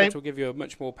JavaScript will give you a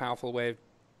much more powerful way of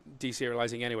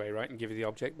deserializing anyway, right, and give you the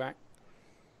object back.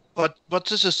 But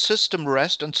this is system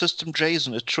REST and system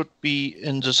JSON. It should be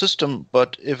in the system,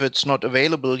 but if it's not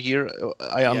available here,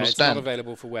 I understand. It's not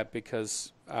available for web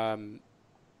because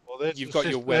you've got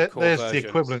your web core version. There's the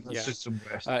equivalent of system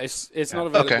REST. It's not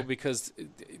available because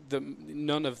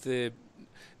none of the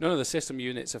system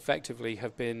units effectively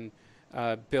have been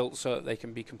built so that they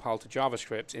can be compiled to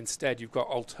JavaScript. Instead, you've got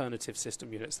alternative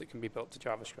system units that can be built to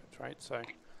JavaScript, right? So.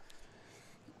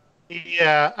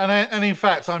 Yeah, and in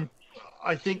fact,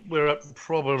 I think we're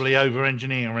probably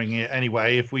over-engineering it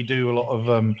anyway. If we do a lot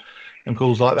of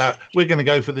calls like that, we're going to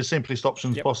go for the simplest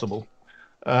options possible.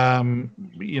 I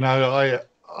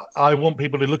want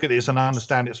people to look at this and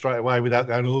understand it straight away without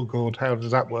going, "Oh God, how does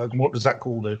that work? And what does that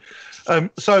call do?"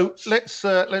 So let's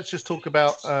just talk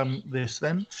about this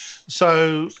then.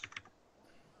 So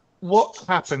what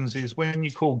happens is when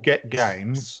you call get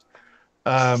games,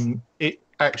 it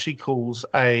actually calls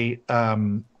a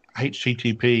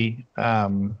HTTP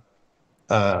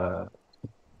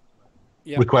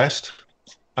request,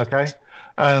 okay,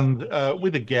 and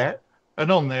with a get,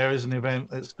 and on there is an event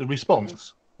that's the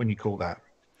response when you call that.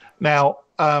 Now,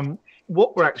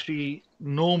 what we're actually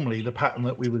normally the pattern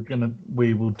that we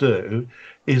will do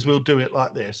is we'll do it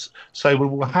like this. So we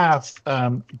will have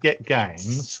get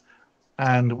games,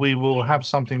 and we will have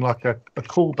something like a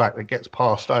callback that gets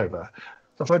passed over.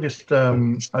 So if I just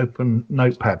open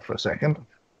Notepad for a second.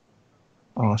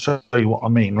 I'll show you what I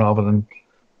mean rather than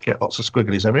get lots of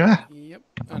squigglies everywhere. Yep,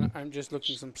 and I'm just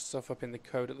looking some stuff up in the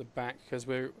code at the back because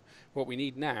what we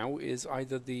need now is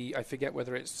either I forget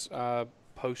whether it's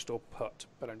post or put,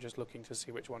 but I'm just looking to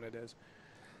see which one it is.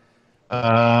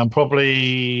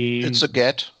 Probably... It's a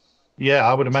get. Yeah,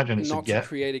 I would imagine it's a get. Not to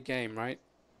create a game, right?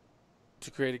 To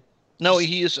create a... No,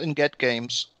 he is in get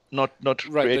games, not to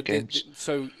create games.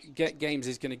 So get games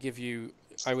is going to give you...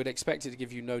 I would expect it to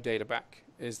give you no data back.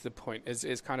 Is the point?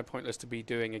 It's kind of pointless to be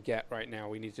doing a get right now.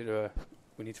 We need to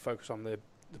focus on the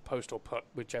post or put,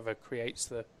 whichever creates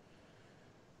the.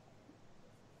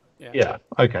 Yeah.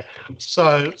 Okay.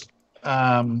 So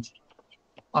I'm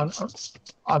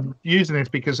using this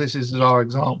because this is our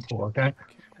example. Okay.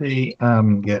 The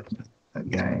get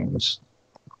games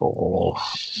for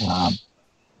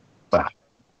that.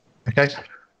 Okay.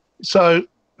 So.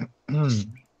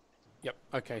 Yep.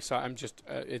 Okay. So I'm just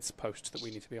it's post that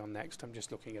we need to be on next. I'm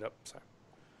just looking it up.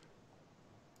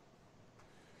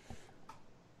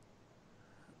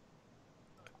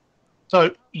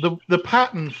 So the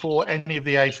pattern for any of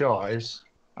the APIs,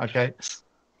 okay.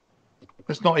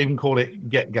 Let's not even call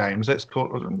it get games. Let's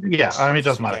call it it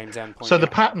doesn't matter. So the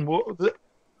pattern will the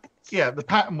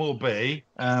pattern will be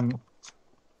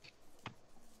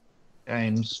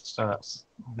games.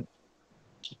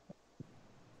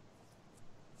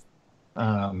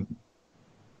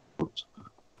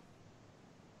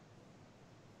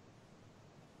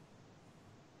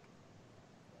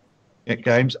 Get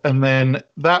games, and then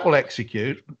that will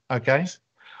execute, okay?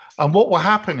 And what will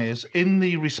happen is in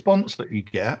the response that you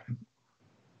get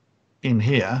in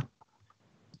here,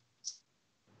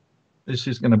 this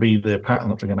is going to be the pattern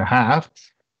that we're going to have.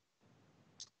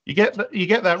 You get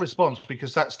that response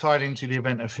because that's tied into the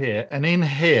event of here, and in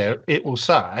here it will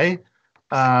say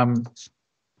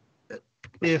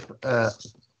if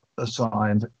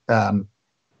assigned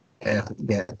f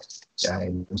get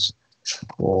games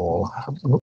or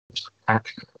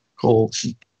call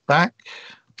back,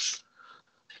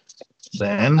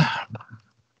 then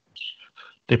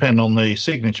depending on the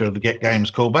signature of the get games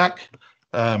callback,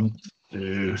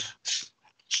 do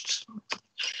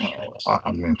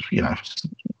I mean, you know,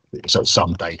 so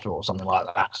some data or something like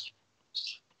that.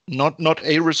 Not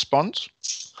a response.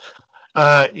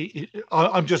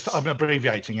 I'm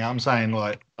abbreviating it. I'm saying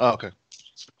like, okay,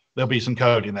 there'll be some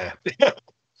code in there.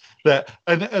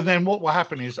 And then what will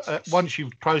happen is once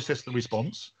you've processed the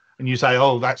response and you say,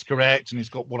 oh, that's correct, and it's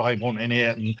got what I want in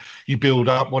it, and you build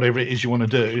up whatever it is you want to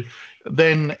do,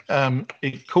 then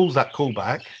it calls that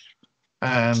callback,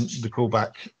 and the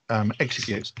callback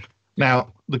executes.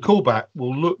 Now, the callback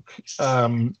will look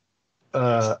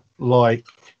like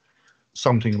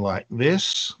something like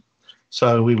this.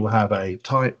 So we will have a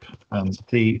type and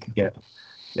t get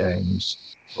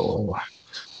games or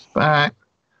back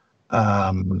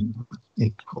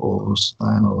equals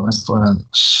final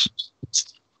reference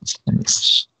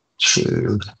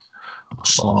to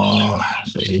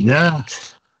data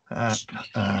at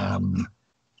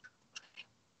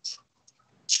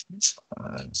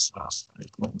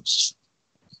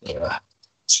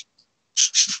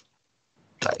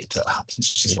data,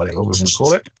 whatever we're going to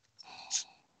call it.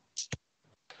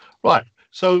 Right,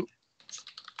 so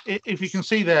if you can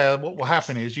see there, what will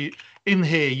happen is in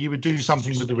here you would do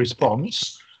something with the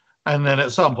response, and then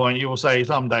at some point you will say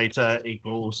some data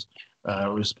equals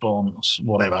response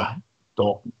whatever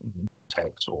dot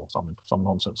text or some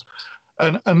nonsense,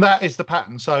 and that is the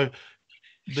pattern. So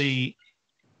the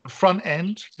front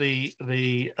end, the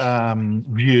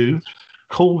view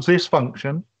calls this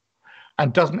function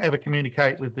and doesn't ever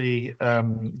communicate with the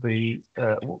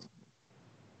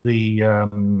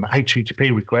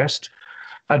HTTP request,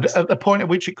 and at the point at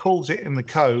which it calls it in the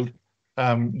code,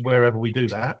 wherever we do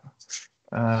that,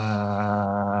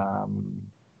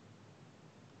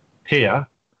 here,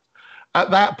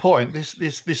 at that point,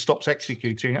 this stops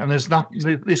executing, and there's nothing.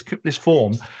 This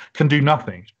form can do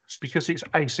nothing because it's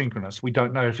asynchronous. We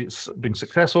don't know if it's been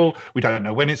successful. We don't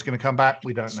know when it's going to come back.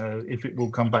 We don't know if it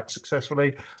will come back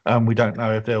successfully. We don't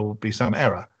know if there will be some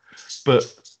error.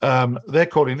 But they're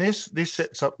calling this. This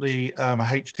sets up the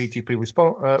HTTP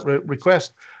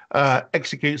request,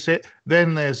 executes it.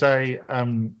 Then there's a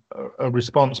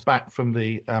response back from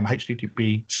the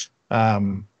HTTP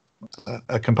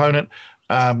component.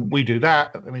 We do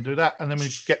that, and we do that, and then we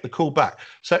get the call back.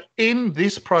 So in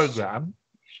this program,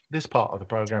 this part of the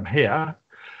program here,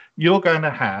 you're going to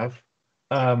have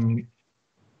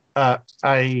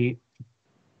a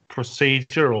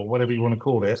procedure, or whatever you want to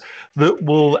call it, that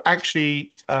will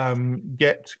actually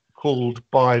get called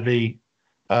by the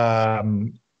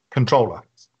controller,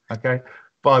 okay,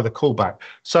 by the callback.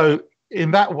 So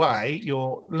in that way,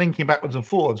 you're linking backwards and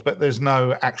forwards, but there's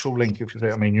no actual link. If you see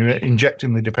what I mean, you're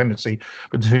injecting the dependency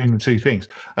between the two things.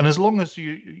 And as long as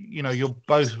you're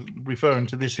both referring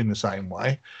to this in the same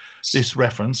way, this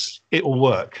reference, it will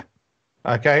work,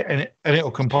 okay, and it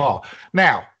will compile.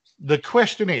 Now, the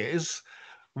question is,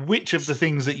 which of the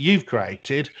things that you've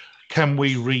created can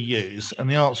we reuse? And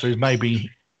the answer is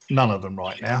maybe none of them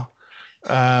right now.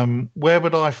 Where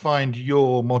would I find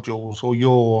your modules or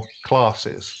your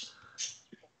classes?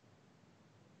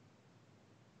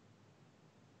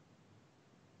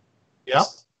 Yeah.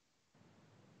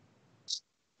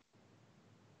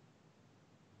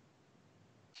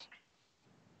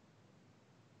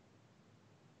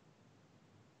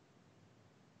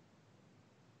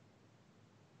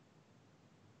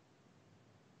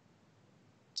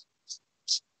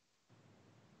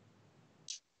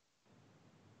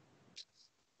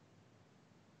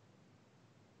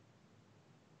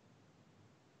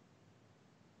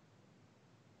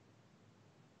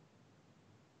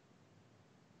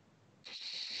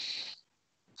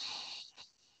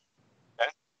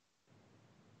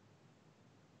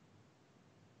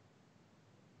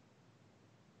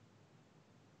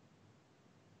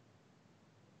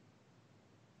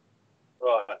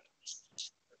 Right.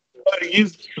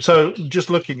 So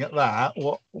just looking at that,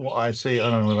 what I see, I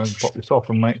don't know if I can pop this off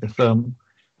and make this. I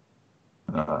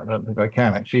don't think I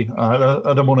can actually.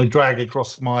 I don't want to drag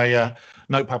across my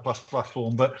Notepad++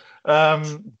 form, but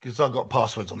because I've got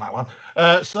passwords on that one.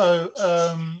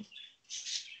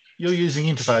 You're using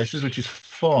interfaces, which is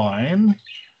fine.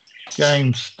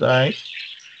 Game state.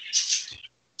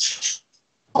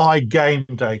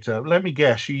 iGame data. Let me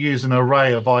guess, you use an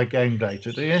array of iGame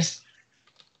data, do you?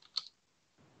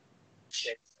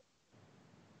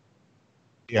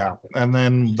 Yeah, and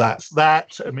then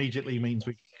that immediately means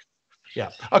we. Yeah.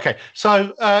 Okay.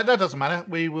 So that doesn't matter.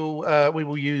 We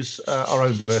will use our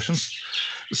own version.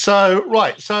 So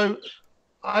right. So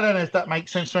I don't know if that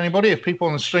makes sense to anybody. If people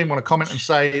on the stream want to comment and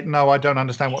say, no, I don't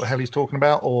understand what the hell he's talking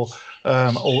about, or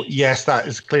yes, that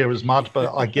is clear as mud,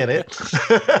 but I get it.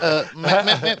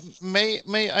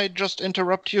 May I just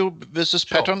interrupt you with this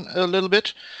pattern a little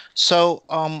bit? So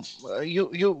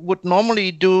you would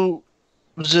normally do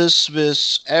this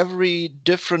with every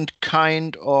different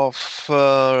kind of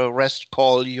REST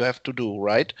call you have to do,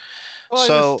 right? Well,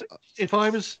 so if I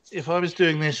was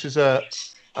doing this as a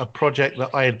project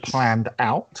that I had planned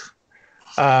out,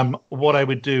 what I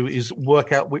would do is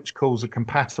work out which calls are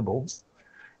compatible,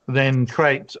 then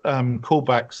create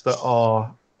callbacks that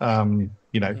are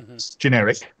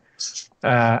generic,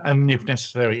 and if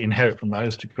necessary inherit from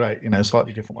those to create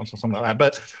slightly different ones or something like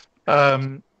that.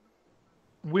 But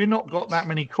we're not got that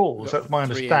many calls. That's my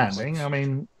understanding. I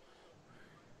mean,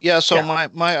 yeah. So my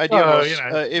idea was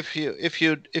if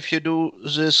you do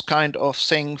this kind of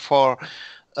thing for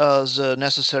the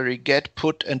necessary get,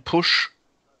 put, and push,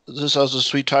 these are the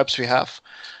three types we have.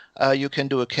 You can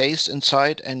do a case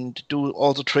inside and do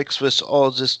all the tricks with all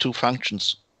these two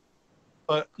functions.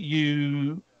 But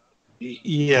okay.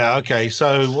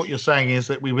 So what you're saying is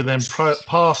that we would then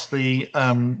pass the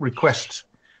request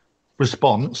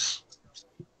response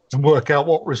and work out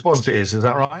what response it is. Is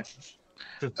that right?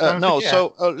 No.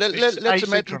 So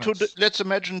let's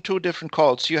imagine two different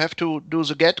calls. You have to do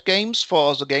the get games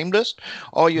for the game list,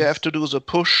 or you have to do the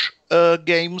push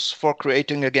games for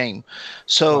creating a game.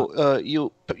 So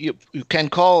you can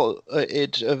call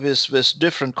it with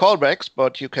different callbacks,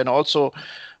 but you can also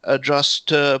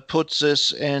just put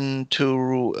this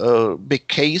into a big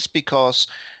case, because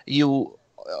you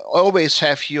always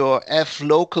have your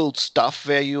f-local stuff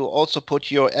where you also put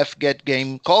your f-get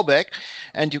game callback,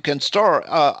 and you can store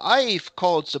I've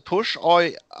called the push, or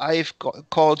I've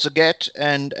called the get,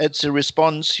 and at the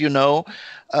response,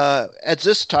 at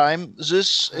this time,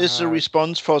 this is the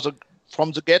response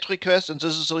from the get request, and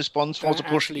this is the response for the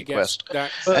push request.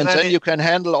 And then you can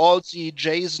handle all the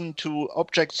JSON to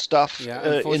object stuff in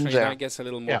there. That gets a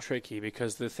little more tricky,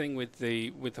 because the thing with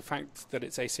the fact that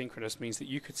it's asynchronous means that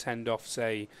you could send off,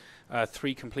 say,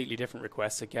 3 completely different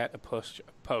requests: a get, a push, a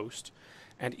post.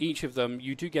 And each of them,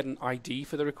 you do get an ID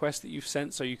for the request that you've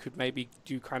sent, so you could maybe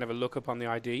do kind of a lookup on the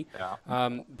ID. Yeah.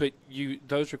 But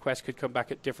those requests could come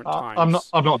back at different times.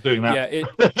 I'm not doing that. Yeah,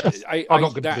 I'm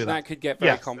not going to do that. That could get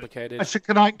very complicated. So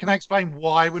can I explain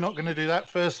why we're not going to do that?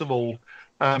 First of all,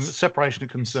 separation of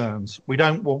concerns. We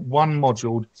don't want one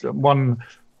module, one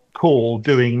call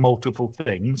doing multiple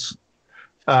things,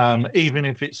 even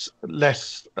if it's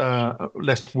less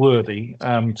worthy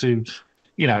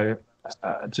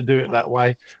to do it that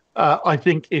way. I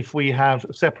think if we have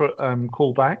separate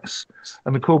callbacks,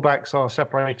 and the callbacks are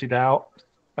separated out,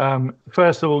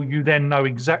 first of all, you then know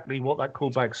exactly what that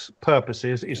callback's purpose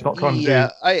is. It's not trying to do...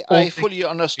 I fully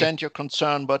understand your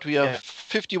concern, but we are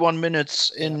 51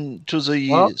 minutes into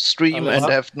the stream and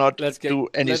have not do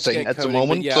anything at the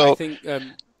moment. I think...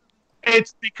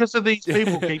 it's because of these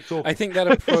people keep talking. I think that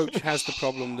approach has the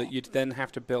problem that you'd then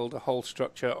have to build a whole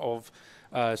structure of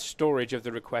storage of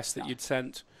the requests that you'd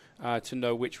sent to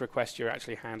know which request you're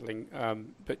actually handling.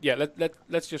 But yeah,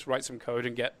 let's just write some code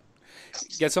and get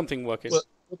something working. Well,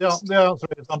 the answer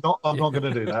is I'm not going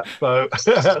to do that. So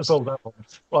that's all that one.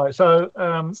 Right. So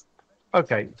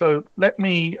okay. So let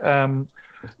me.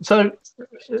 So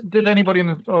did anybody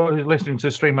who's listening to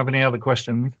the stream have any other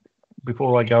questions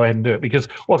before I go ahead and do it? Because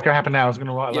what's going to happen now is going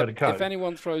to write a load of code. If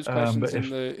anyone throws questions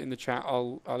in the chat,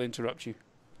 I'll interrupt you.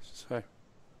 So.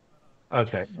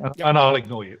 Okay, and I'll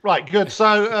ignore you. Right, good.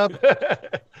 So,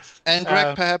 and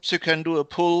Greg, perhaps you can do a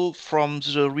pull from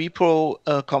the repo,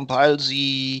 compile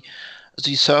the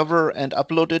server, and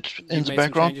upload it in the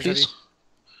background, please.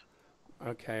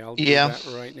 Okay, I'll do that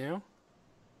right now.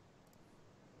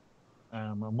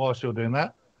 And whilst you're doing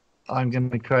that, I'm going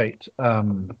to create.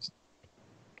 Let's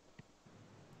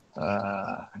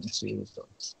see.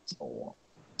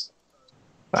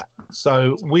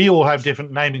 So we all have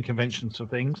different naming conventions for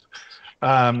things.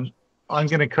 I'm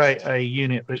going to create a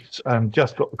unit that's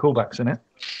just got the callbacks in it,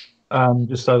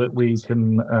 just so that we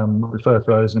can refer to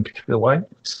those in a particular way.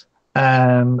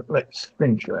 And let's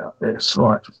think about this.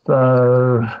 Right.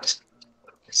 So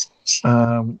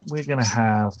we're going to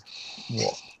have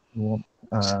what?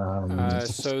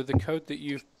 So the code that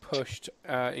you've pushed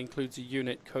includes a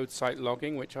unit code site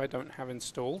logging, which I don't have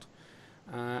installed.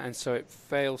 and so it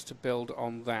fails to build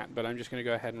on that. But I'm just going to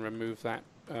go ahead and remove that.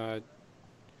 Sorry,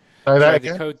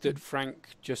 the code that Frank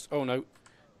just... Oh, no.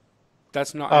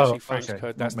 That's not actually Frank's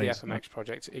code. That's the FMX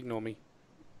project. Ignore me.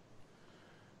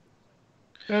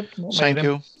 Good. Thank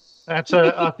you. That's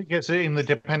I think it's in the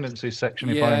dependencies section,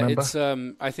 if I remember. It's,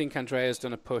 I think Andrea's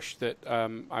done a push that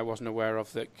I wasn't aware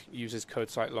of that uses code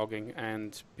site logging,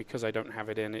 and because I don't have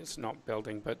it in, it's not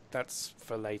building, but that's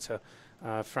for later.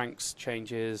 Frank's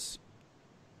changes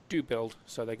do build,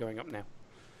 so they're going up now.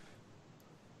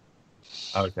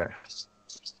 Okay.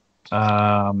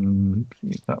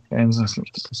 That ends the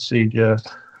procedure.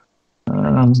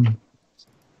 You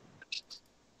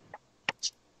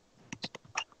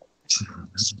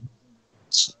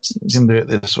can do it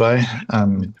this way.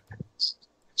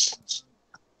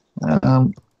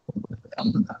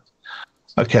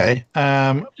 Okay.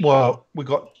 Well, we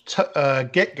got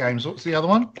get games. What's the other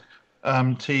one?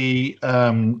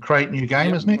 Create new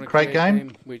game, isn't it? Create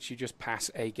game, which you just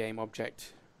pass a game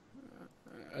object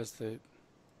as the.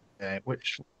 Yeah,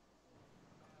 which.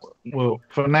 Well,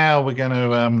 for now we're going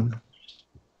to.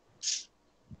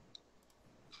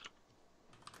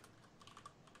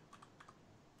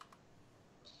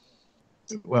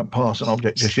 We won't pass an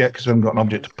object just yet because we haven't got an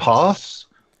object to pass.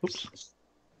 Oops.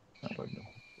 That won't be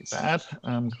bad.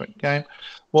 Quick game.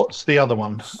 What's the other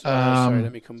one? Sorry,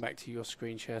 let me come back to your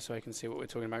screen share so I can see what we're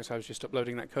talking about. So I was just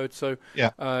uploading that code. So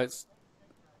yeah.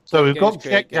 So we've got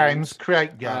get games,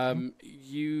 create game.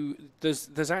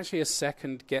 There's actually a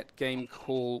second get game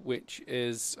call, which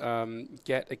is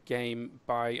get a game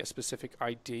by a specific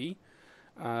ID,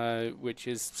 which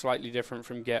is slightly different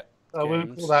from get games. We'll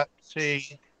call that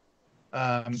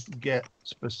get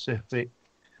specific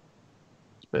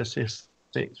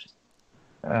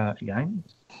game.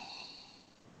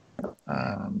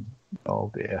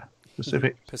 Oh dear,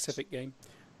 Pacific game.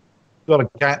 Got a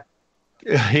cat.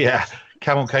 Yeah,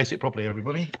 camel case it properly,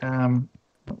 everybody. And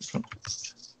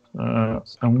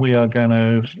we are going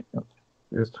to.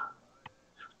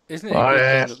 Isn't it a good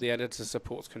thing that the editor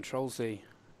supports Control-Z?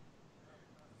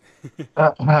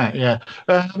 Right, yeah,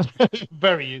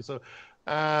 very useful.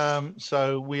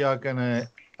 So we are going to.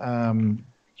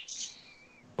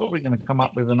 What we're going to come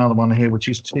up with another one here, which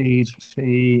is T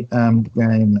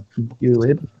game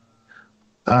GUID.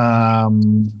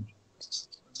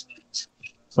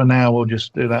 For now, we'll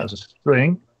just do that as a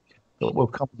string, but we'll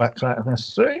come back to that if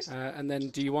necessary. And then,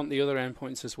 do you want the other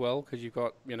endpoints as well? Because you've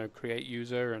got, create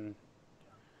user and.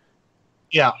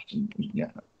 Yeah.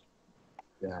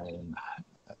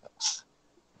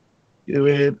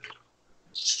 GUID.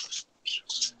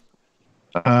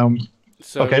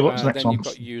 So, okay, what's the next then one? You've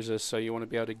got users, so you want to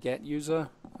be able to get user,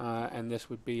 and this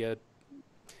would be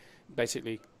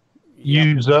basically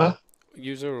user,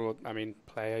 or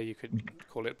player. You could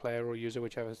call it player or user,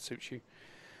 whichever suits you.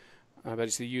 But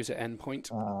it's the user endpoint.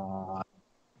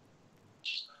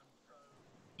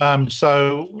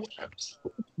 So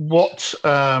what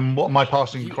am I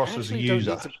passing across as a user? You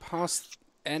don't need to pass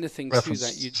anything to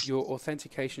that. Your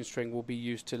authentication string will be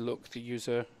used to look the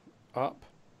user up.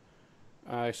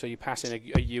 So you pass in a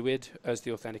UID as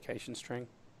the authentication string.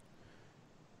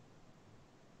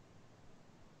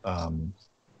 Yeah.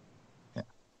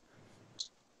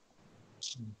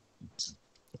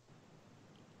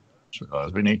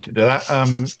 We need to do that.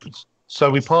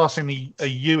 So we pass in a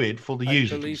UID for the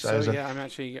user. I believe so. Yeah, I'm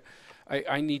actually.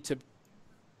 I need to.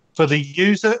 For the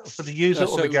user or the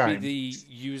game. It would be the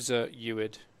user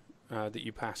UID that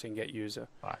you pass in get user.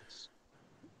 Right.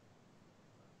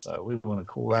 So we want to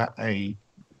call that a.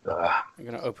 I'm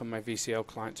going to open my VCL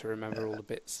client to remember all the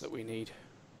bits that we need.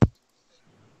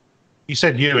 You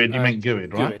said UID, you meant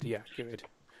GUID, right? GUID, yeah, GUID.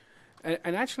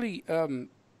 And actually,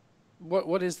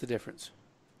 what is the difference?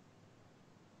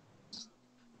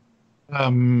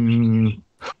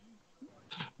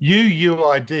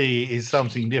 UUID is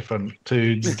something different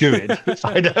to GUID.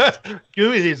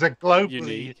 GUID is a globally.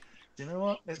 Unique. You know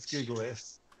what? Let's Google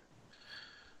this.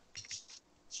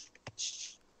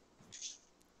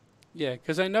 Yeah,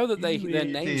 because I know that their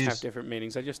names have different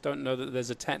meanings. I just don't know that there's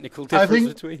a technical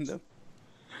difference between them.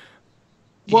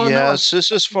 Well, yes, this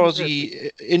is for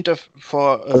the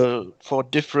for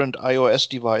different iOS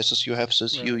devices. You have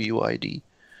this UUID,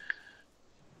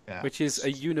 which is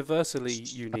a universally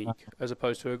unique as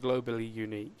opposed to a globally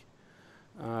unique.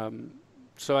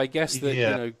 So I guess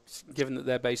that given that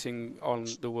they're basing on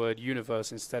the word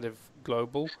universe instead of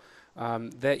global,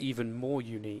 they're even more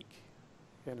unique.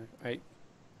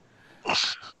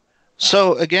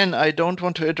 So again, I don't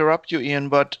want to interrupt you, Ian,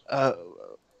 but I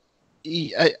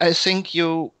think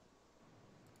to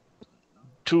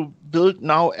build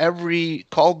now every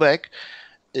callback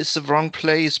is the wrong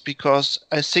place, because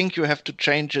I think you have to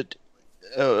change it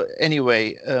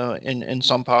anyway in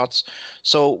some parts.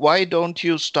 So why don't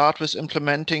you start with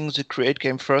implementing the create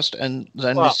game first, and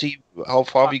then we see how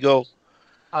far we go?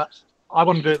 I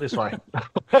want to do it this way.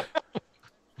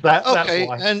 That's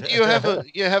why. And you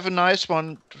have a nice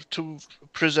one to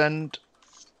present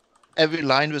every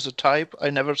line with a type. I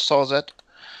never saw that,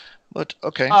 but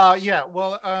okay. Yeah.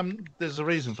 Well, there's a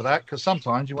reason for that, because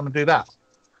sometimes you want to do that,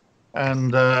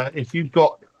 and if you've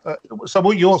got so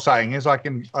what you're saying is I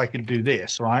can do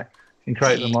this, right, and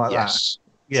create them like that.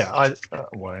 Yeah.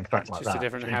 Well, in fact, like just that. Just a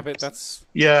different habit. That's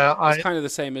it's kind of the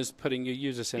same as putting your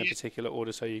users in a particular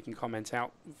order so you can comment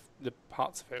out the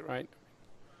parts of it, right?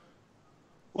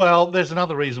 Well, there's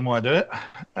another reason why I do it,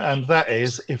 and that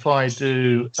is if I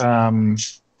do.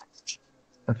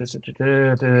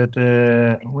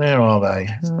 Where are they?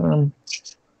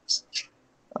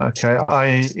 Okay,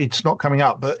 it's not coming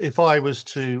up. But if I was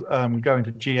to go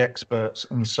into GExperts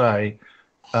and say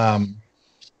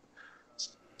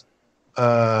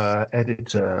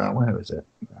editor, where is it?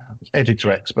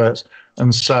 Editor experts,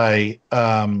 and say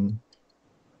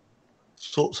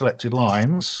sort selected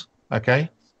lines. Okay.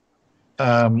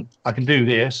 I can do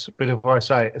this, but if I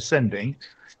say ascending,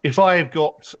 if I've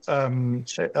got,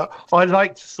 I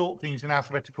like to sort things in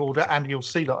alphabetical order, and you'll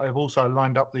see that I've also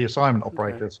lined up the assignment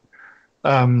operators.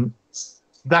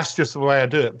 That's just the way I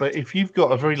do it. But if you've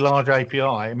got a very large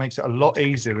API, it makes it a lot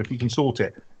easier if you can sort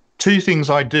it. Two things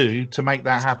I do to make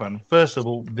that happen. First of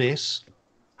all,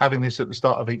 having this at the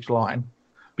start of each line,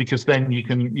 because then you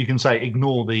can say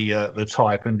ignore the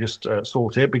type and just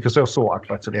sort it, because they'll sort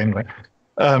alphabetically anyway.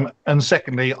 And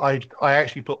secondly, I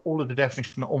actually put all of the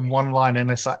definition on one line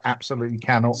unless I absolutely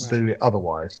cannot do it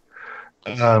otherwise.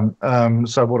 So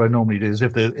what I normally do is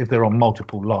if they're on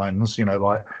multiple lines,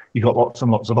 like you got lots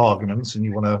and lots of arguments and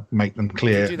you want to make them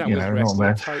clear, not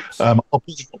there.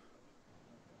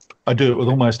 I do it with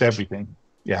almost everything.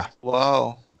 Yeah.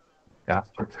 Wow. Yeah.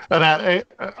 And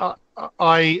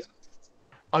I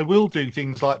will do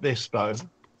things like this though.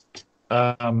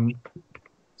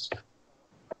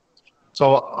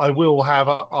 So I will have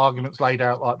arguments laid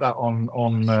out like that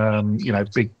on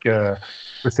big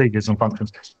procedures and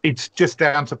functions. It's just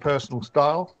down to personal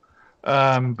style.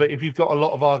 But if you've got a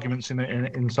lot of arguments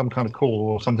in some kind of call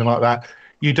or something like that,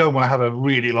 you don't want to have a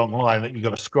really long line that you've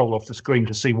got to scroll off the screen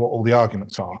to see what all the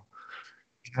arguments are.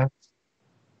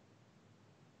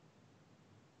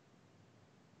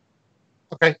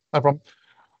 Okay, no problem.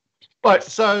 Right,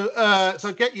 so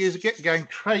get user, get game,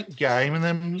 create game, and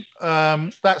then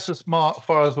that's as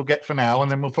far as we'll get for now,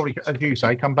 and then we'll probably, as you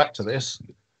say, come back to this.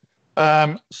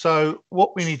 So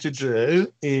what we need to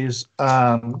do is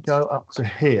go up to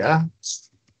here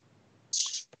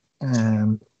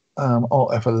and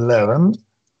Alt F11,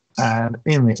 and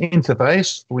in the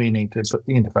interface we need to put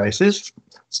the interfaces,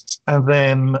 and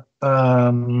then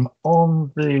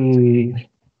on the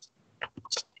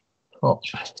top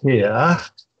here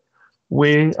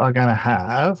we are going to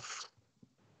have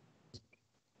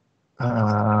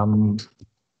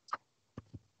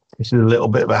this is a little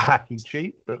bit of a hacky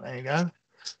cheat, but there you go.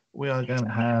 We are going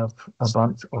to have a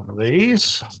bunch of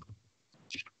these.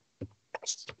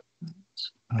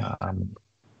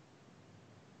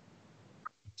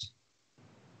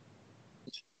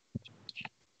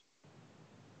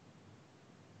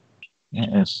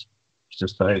 Yes,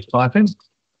 just those typing.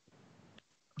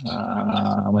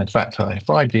 In fact, if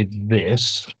I did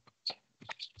this,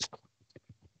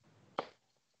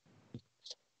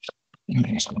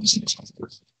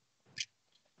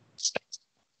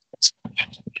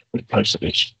 close to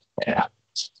this, yeah.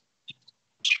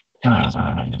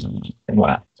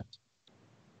 Wow.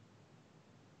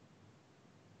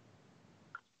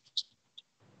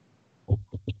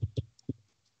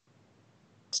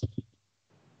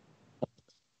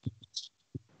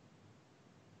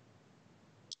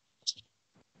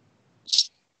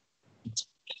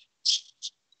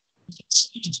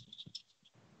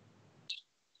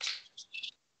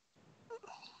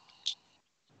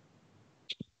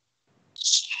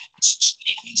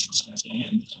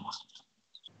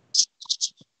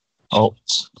 Oh.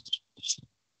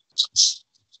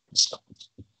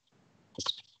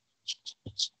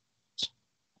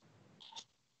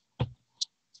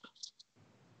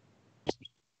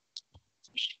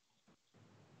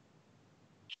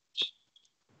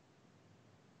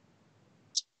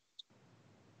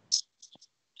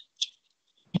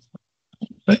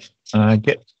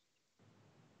 Get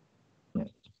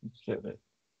it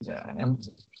down.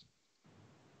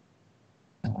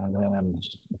 And then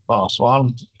the fast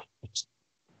one.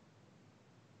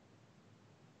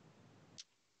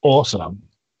 Awesome.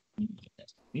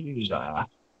 User.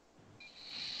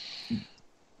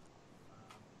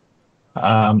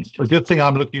 The good thing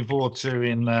I'm looking forward to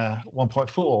in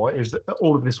 1.4 is that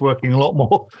all of this working a lot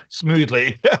more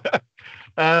smoothly.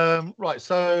 Right,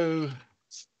 so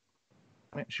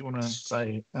I actually want to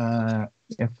say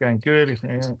if going good, if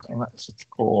let's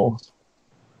call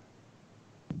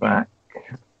back.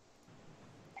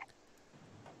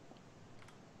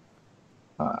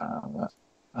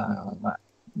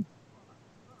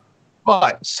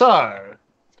 Right, so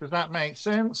does that make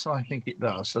sense? I think it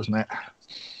does, doesn't it?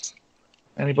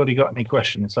 Anybody got any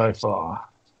questions so far?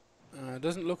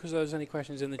 Doesn't look as though there's any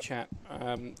questions in the chat.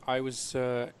 I was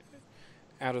out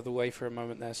of the way for a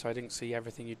moment there, so I didn't see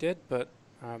everything you did, but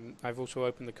I've also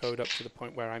opened the code up to the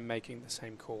point where I'm making the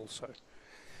same call.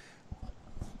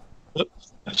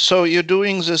 So you're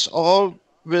doing this all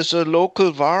with a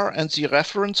local var and the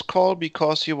reference call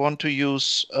because you want to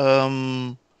use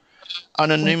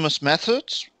anonymous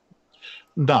methods?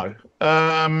 No.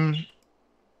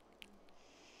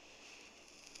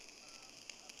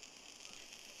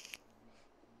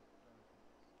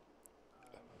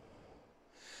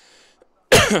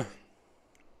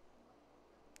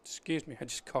 Excuse me, I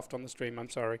just coughed on the stream. I'm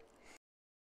sorry.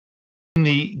 In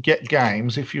the get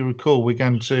games, if you recall, we're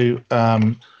going to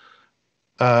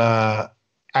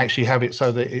actually have it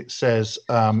so that it says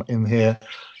in here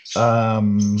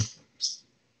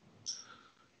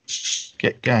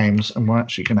get games, and we're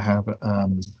actually going to have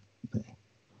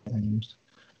games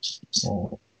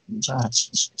or that.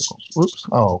 Whoops!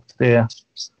 Oh dear.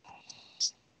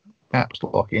 Caps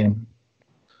lock in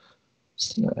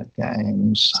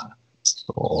games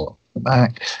or the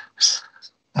back. It's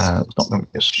not going to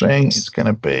be a string. It's going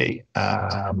to be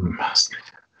let's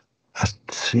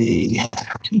see,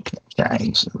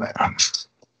 games there.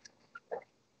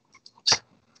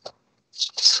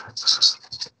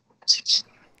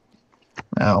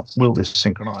 Now, will this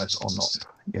synchronize or not?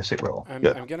 Yes, it will. I'm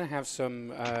going to have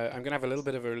some. I'm going to have a little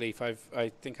bit of a relief. I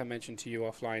think I mentioned to you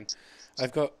offline.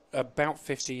 I've got about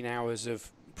 15 hours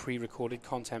of pre-recorded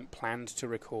content planned to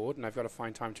record, and I've got to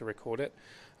find time to record it.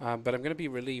 But I'm going to be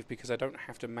relieved because I don't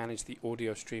have to manage the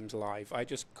audio streams live. I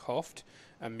just coughed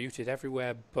and muted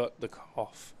everywhere but the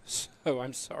cough. So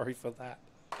I'm sorry for that.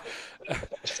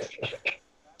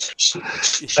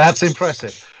 That's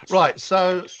impressive. Right,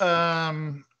 so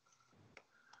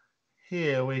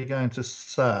here we're going to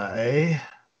say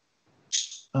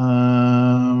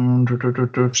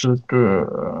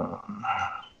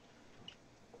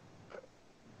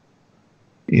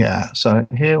yeah, so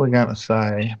here we're going to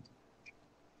say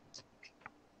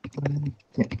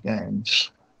get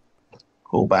games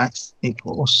callback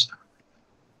equals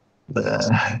the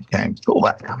game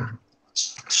callback,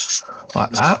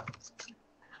 like that.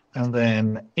 And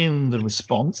then in the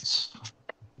response,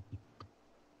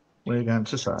 we're going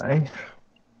to say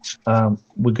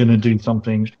we're going to do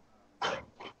something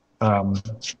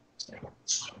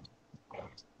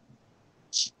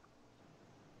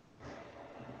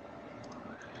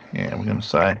yeah, we're going to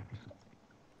say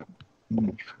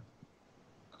and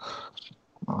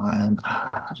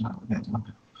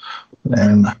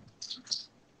then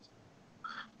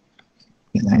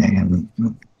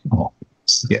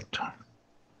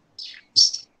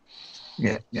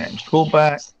get games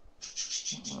callback.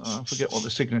 I forget what the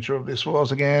signature of this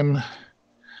was again.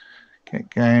 Get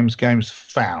games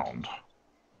found.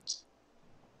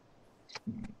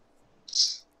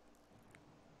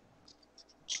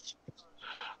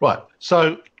 Right.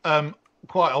 So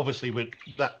quite obviously,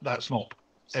 that's not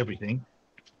everything.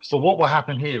 But what will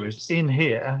happen here is in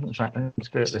here. In fact, let's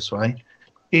do it this way.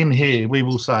 In here, we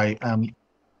will say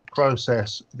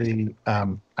process the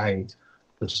a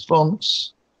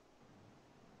response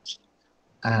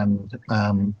and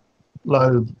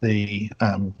load the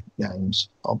games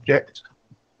object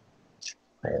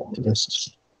or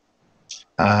list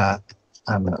and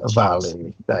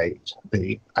validate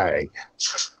the a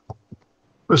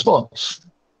response.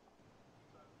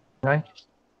 Okay,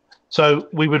 so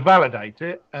we would validate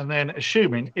it, and then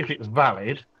assuming if it's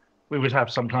valid, we would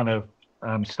have some kind of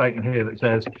statement here that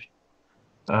says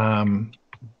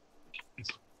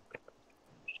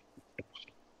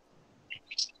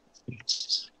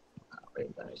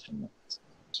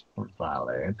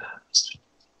valid,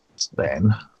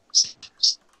 then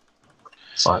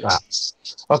like that.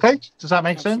 Okay, does that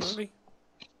make sense?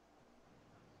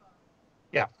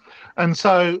 Yeah, and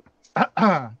so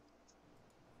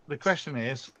the question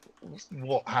is,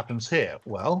 what happens here?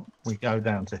 Well, we go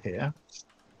down to here,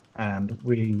 and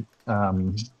we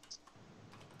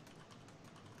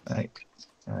make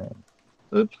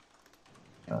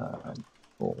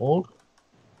board.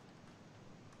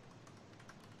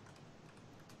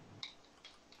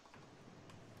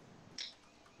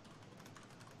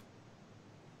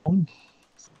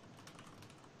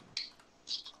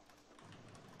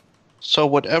 So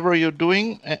whatever you're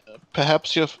doing,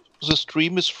 perhaps the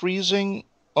stream is freezing,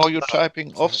 or you're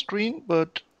typing off screen,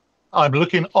 but I'm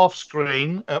looking off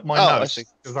screen at my notes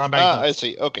because I'm able. I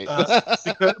see. Okay.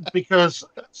 because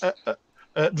at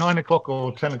 9 o'clock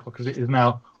or 10 o'clock as it is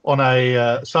now on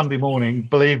a Sunday morning,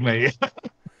 believe me,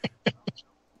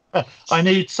 I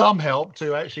need some help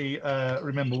to actually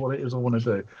remember what it is I want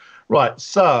to do. Right.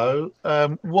 So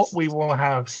what we will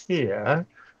have here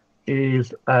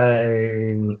is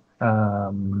a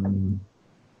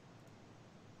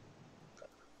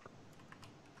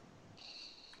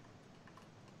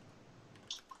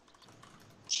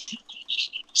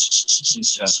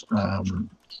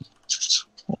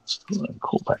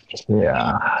call back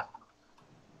here.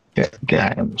 Get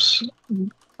games.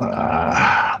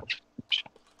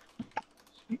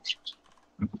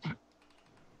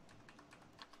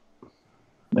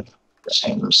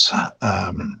 Games.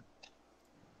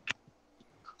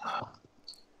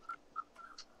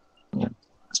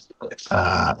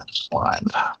 Fine.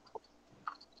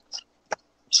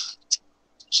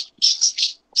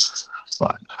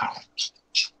 Right.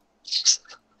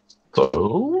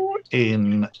 So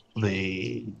in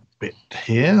the bit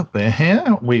here,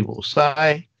 we will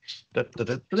say can't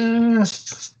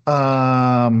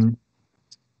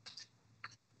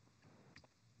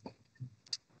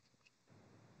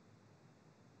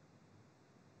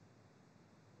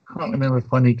remember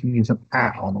if I need to use an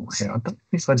at on here. I don't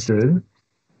think I do.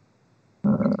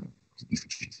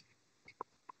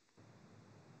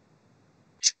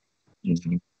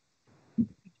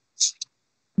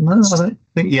 No, I don't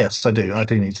think. Yes, I do. I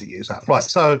do need to use that. Right.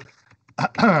 So,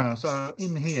 so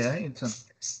in here, it's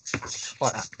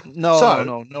like that.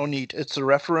 No need. It's a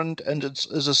referent, and it's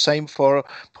the same for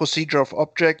procedure of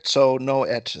object. So no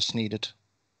add is needed.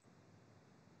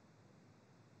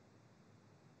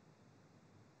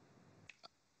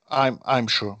 I'm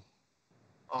sure.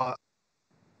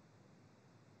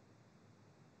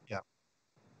 Yeah.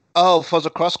 Oh, for the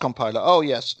cross compiler. Oh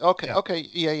yes. Okay. Yeah. Okay.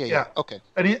 Yeah. Okay.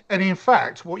 And in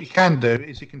fact, what you can do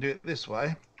is you can do it this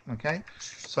way. Okay.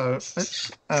 So let's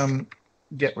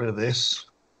get rid of this.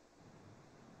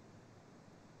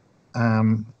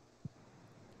 I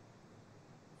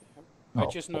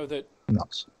just know that.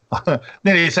 Nuts.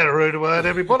 Nearly said a rude word,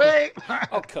 everybody.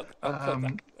 I'll cut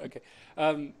that. Okay.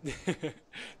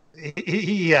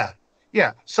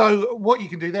 Yeah. So what you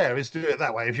can do there is do it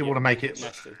that way if you want to make it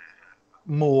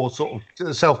more sort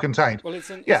of self-contained. Well, it's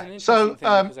an interesting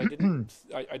thing because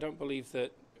I don't believe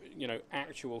that,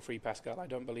 actual Free Pascal, I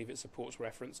don't believe it supports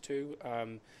reference to.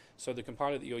 So the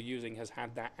compiler that you're using has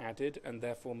had that added and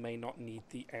therefore may not need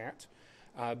the at.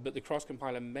 But the cross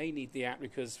compiler may need the at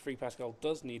because Free Pascal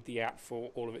does need the at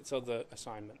for all of its other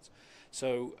assignments.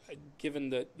 So given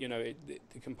that, the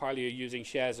compiler you're using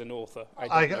shares an author,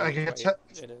 I can tell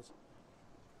it is.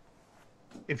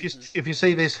 If you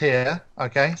see this here,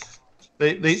 okay,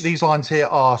 these lines here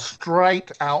are straight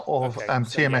out of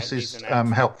TMS's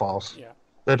help files. Yeah.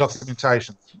 Their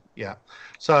documentation. Yeah.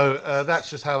 So that's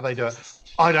just how they do it.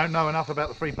 I don't know enough about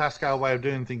the Free Pascal way of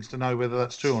doing things to know whether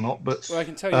that's true or not, but I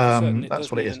can tell you for certain that's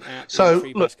what it is. So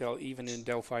Free Pascal, even in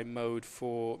Delphi mode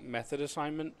for method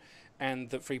assignment, and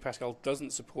that Free Pascal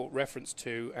doesn't support reference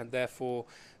to, and therefore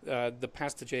the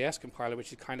Pasta.js compiler,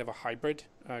 which is kind of a hybrid,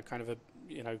 kind of a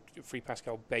Free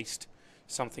Pascal based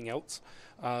something else,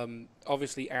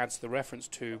 obviously adds the reference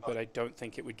to, but I don't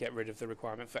think it would get rid of the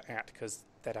requirement for at because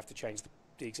they'd have to change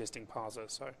the existing parser.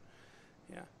 So,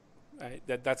 yeah,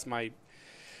 that's my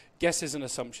guesses and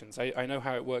assumptions. I know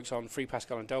how it works on Free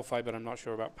Pascal and Delphi, but I'm not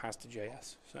sure about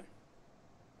Pasta.js. So.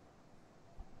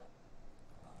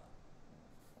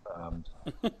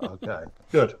 Okay,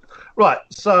 good. Right,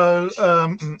 so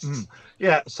so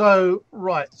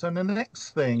the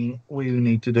next thing we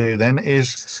need to do then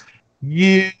is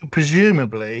you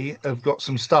presumably have got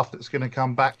some stuff that's going to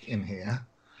come back in here.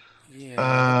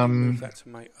 Yeah, move that to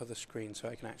my other screen so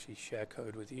I can actually share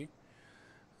code with you.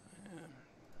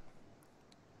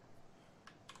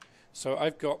 So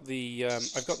I've got the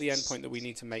endpoint that we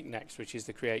need to make next, which is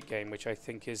the create game, which I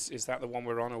think is that the one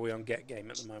we're on, or are we on get game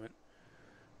at the moment?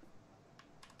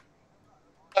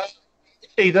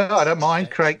 Either, I don't mind.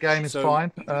 Create game is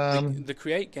fine. The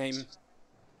create game.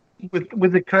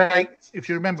 With the create, if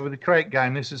you remember, with the create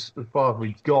game, this is as far as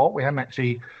we got. We haven't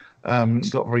actually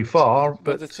got very far.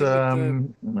 But let's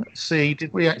see,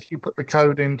 did we actually put the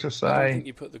code in to say? I don't think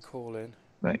you put the call in.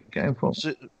 Right, game for.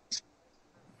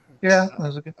 Yeah,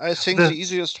 that's okay. I think the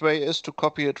easiest way is to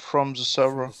copy it from the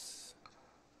server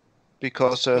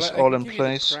because there's all in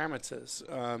place. Parameters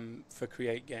for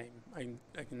create game. I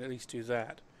can at least do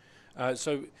that.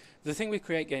 So the thing with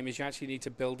create game is you actually need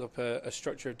to build up a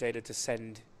structure of data to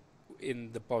send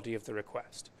in the body of the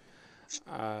request.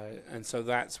 And so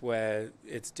that's where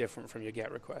it's different from your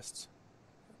GET requests.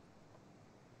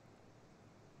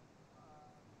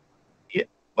 Yeah.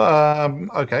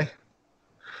 Okay.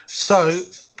 So,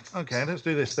 okay, let's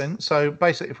do this then. So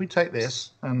basically, if we take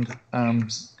this and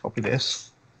copy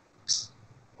this,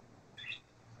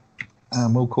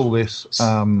 and we'll call this,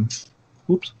 call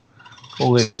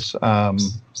this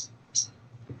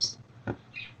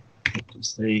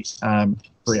the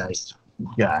create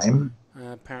game.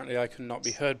 Apparently, I cannot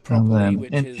be heard properly,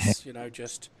 which is,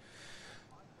 just.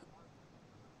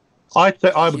 I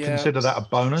would consider that a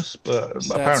bonus, but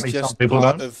apparently some people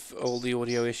don't. That's just part of all the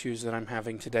audio issues that I'm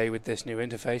having today with this new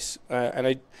interface. And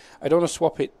I don't want to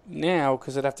swap it now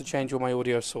because I'd have to change all my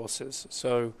audio sources.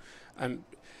 So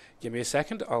give me a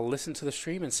second. I'll listen to the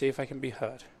stream and see if I can be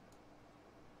heard.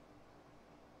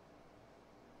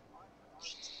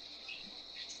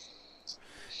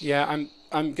 Yeah,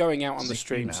 I'm going out on the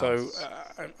stream, so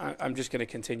I'm just going to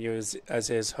continue as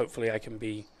is. Hopefully I can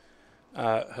be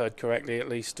heard correctly at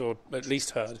least, or at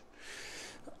least heard.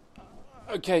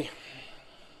 Okay.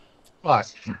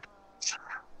 Right.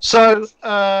 So,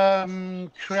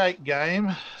 create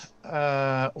game.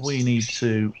 We need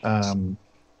to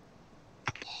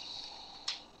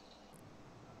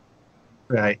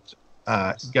create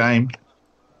game.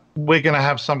 We're going to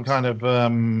have some kind of...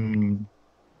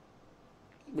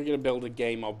 we're going to build a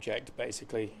game object,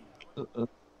 basically.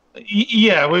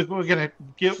 Yeah, we're going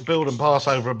to build and pass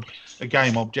over a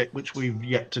game object, which we've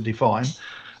yet to define.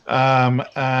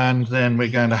 And then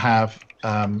we're going to have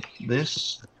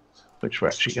this, which we're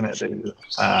actually going to do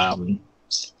that.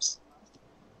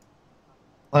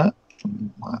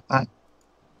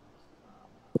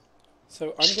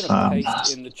 So I'm going to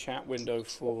paste in the chat window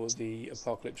for the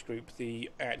Apocalypse group the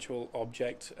actual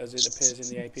object as it appears in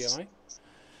the API.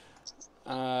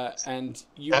 And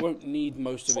you won't need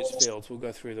most of its fields. We'll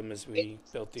go through them as we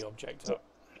build the object up.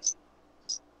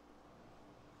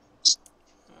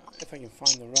 If I can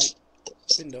find the right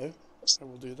window, I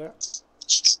will do that.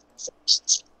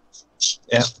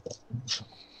 Yeah.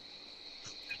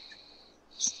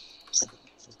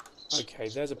 Okay,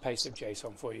 there's a paste of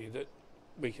JSON for you that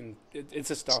we can...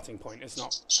 It's a starting point. It's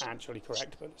not actually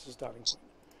correct, but it's a starting point.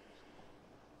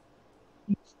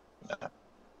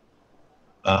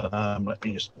 Let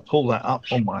me just pull that up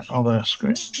on my other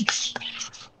screen.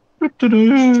 Where did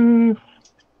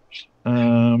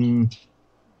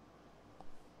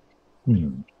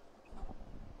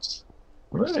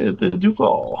you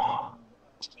go?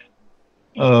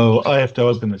 Oh, I have to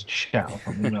open this chat.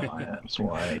 That's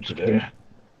what I need to do.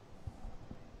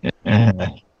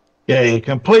 Yeah, you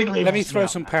completely... Let me throw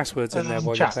some passwords in there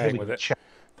while you're playing with it.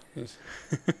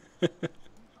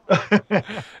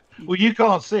 Well, you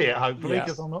can't see it, hopefully,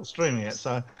 because I'm not streaming it.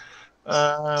 So,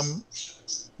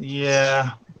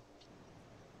 yeah.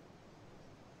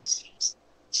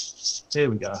 Here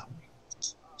we go.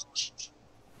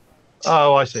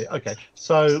 Oh, I see. Okay,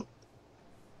 so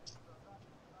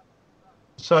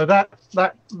that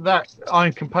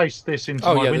I can paste this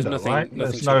into my window, right?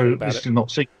 There's no, this is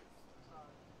not secret.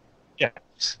 Yeah.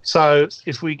 So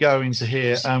if we go into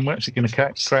here, we're actually going to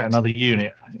create another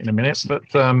unit in a minute, but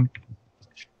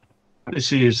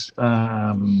this is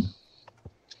like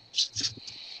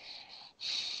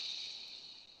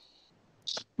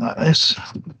this.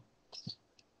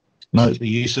 Note the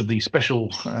use of the special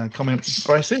comment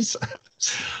braces.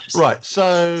 Right,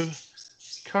 so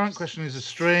current question is a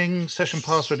string, session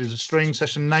password is a string,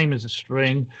 session name is a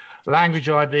string, language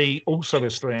ID also a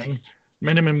string,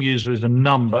 minimum user is a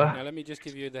number. Now let me just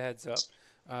give you the heads up.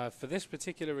 For this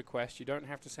particular request, you don't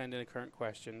have to send in a current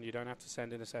question, you don't have to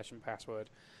send in a session password.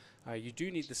 You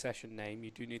do need the session name,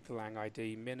 you do need the lang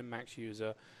ID, min and max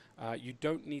user. You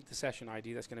don't need the session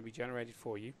ID, that's going to be generated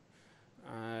for you.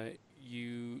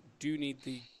 You do need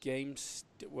the game,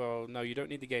 well, no, you don't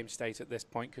need the game state at this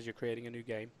point because you're creating a new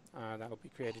game. That'll be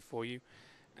created for you.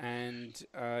 And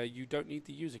you don't need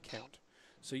the user count.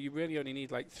 So you really only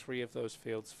need like 3 of those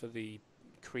fields for the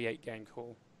create game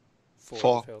call.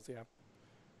 4 fields, yeah.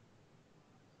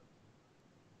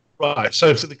 Right,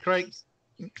 so for the create,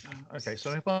 okay,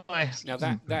 so if I... Now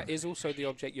that is also the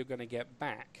object you're going to get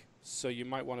back. So you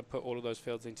might want to put all of those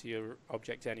fields into your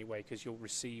object anyway, because you'll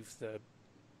receive the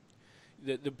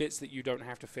bits that you don't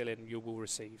have to fill in, you will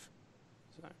receive.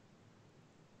 So.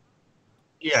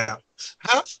 Yeah.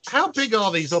 How big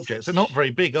are these objects? They're not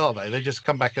very big, are they? They just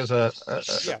come back as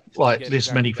like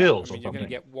this many fields or something. You're going to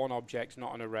get one object,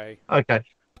 not an array. Okay.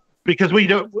 because we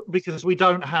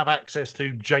don't have access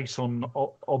to JSON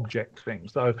object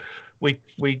things, so we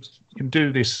can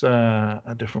do this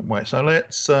a different way. So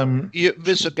let's with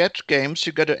the get games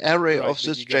you get an array of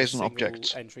this JSON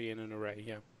objects. Entry in an array.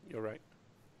 Yeah, you're right.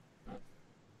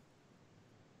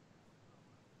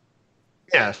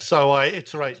 Yeah, so I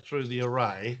iterate through the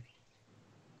array,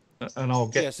 and I'll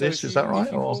get this. Is that right?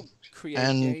 If you call create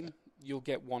game, you'll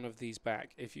get one of these back.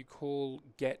 If you call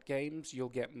get games, you'll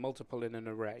get multiple in an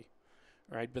array,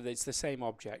 right? But it's the same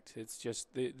object. It's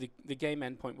just the game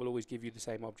endpoint will always give you the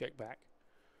same object back.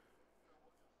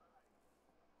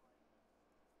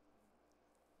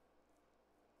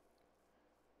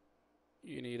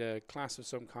 You need a class of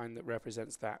some kind that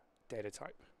represents that data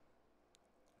type.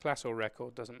 Class or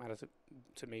record, doesn't matter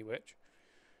to me which.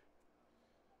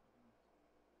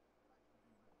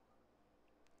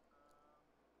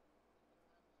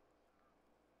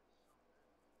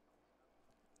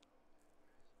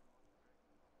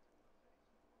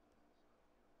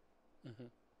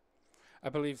 I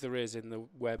believe there is in the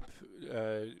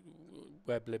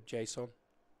weblib.json.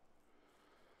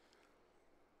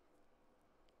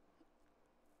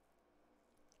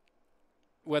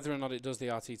 Whether or not it does the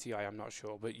RTTI, I'm not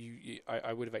sure, but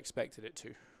I would have expected it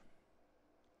to.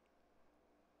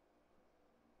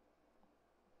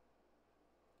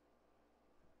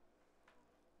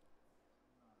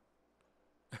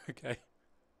 Okay.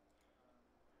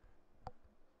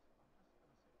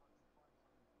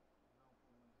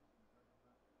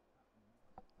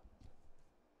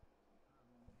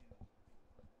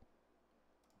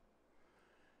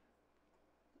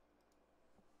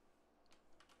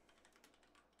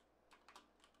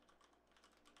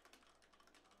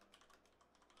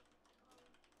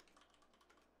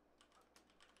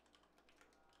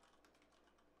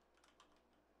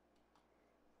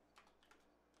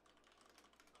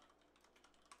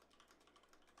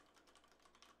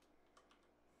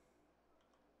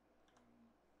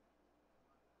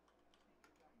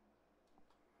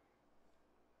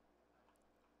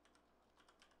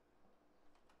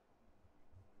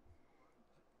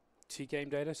 T-game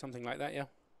data, something like that, yeah.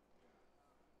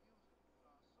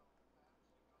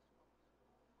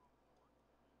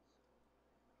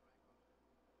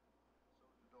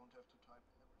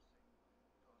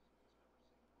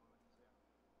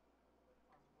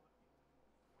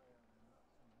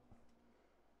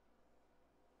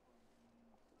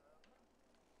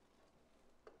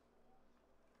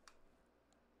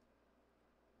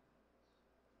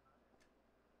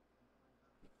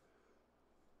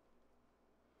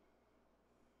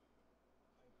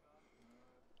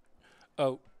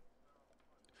 Oh,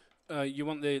 you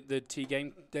want the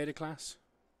T-game data class?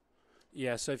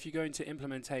 Yeah, so if you go into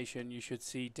implementation, you should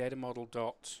see data model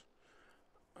dot.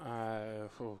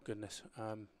 Oh goodness,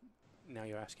 now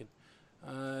you're asking.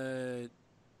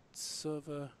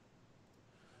 Server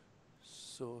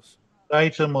source.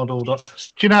 Data model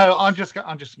dot. Do you know? I'm just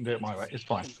gonna do it my way. It's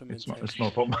fine. It's not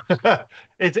a problem.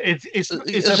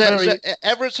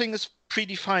 Everything is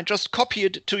predefined. Just copy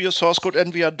it to your source code,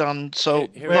 and we are done. So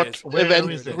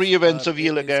re-event the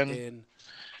wheel again. In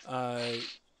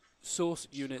source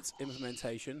units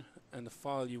implementation, and the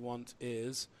file you want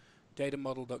is data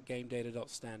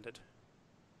model.gamedata.standard.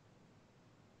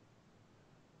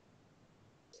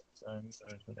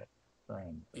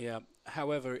 Yeah.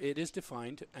 However, it is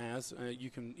defined as you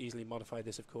can easily modify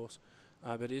this, of course,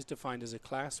 but it is defined as a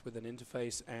class with an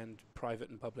interface and private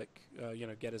and public,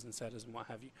 getters and setters and what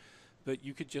have you. But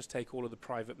you could just take all of the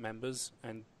private members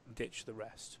and ditch the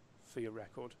rest for your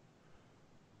record.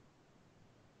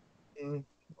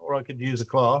 Or I could use a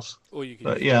class. Or you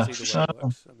could use either way it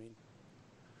works. I mean,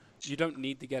 you don't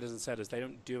need the getters and setters. They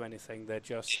don't do anything. They're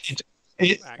just.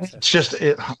 It's just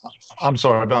it. I'm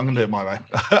sorry, but I'm going to do it my way.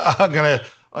 I'm going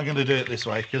to do it this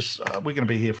way because we're going to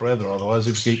be here forever. Otherwise,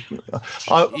 if we keep,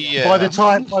 by the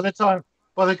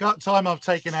time I've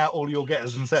taken out all your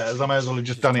getters and setters, I may as well have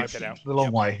just done it the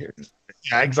long way.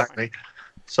 Yeah, exactly.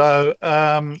 So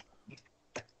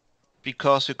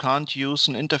because you can't use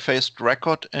an interfaced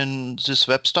record in this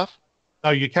web stuff.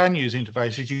 No, you can use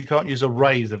interfaces. You can't use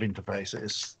arrays of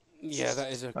interfaces. Yeah,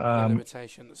 that is a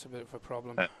limitation. That's a bit of a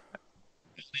problem.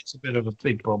 It's a bit of a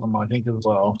big problem, I think, as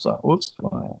well. So, whoops.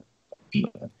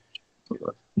 And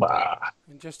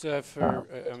just for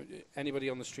anybody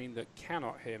on the stream that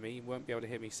cannot hear me, won't be able to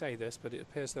hear me say this, but it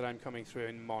appears that I'm coming through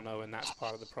in mono, and that's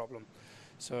part of the problem.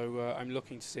 So I'm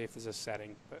looking to see if there's a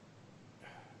setting, but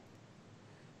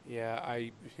yeah,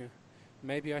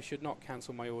 maybe I should not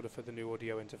cancel my order for the new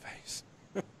audio interface.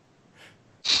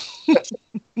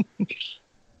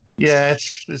 Yeah,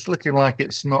 it's looking like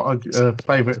it's not a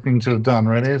favourite thing to have done,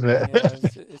 really, is it? Yeah,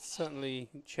 it's certainly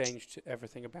changed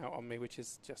everything about on me, which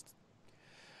is just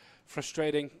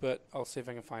frustrating, but I'll see if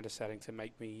I can find a setting to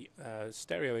make me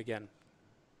stereo again.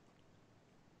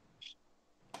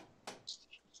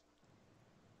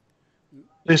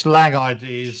 This lang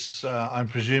ID is, I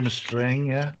presume, a string,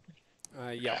 yeah?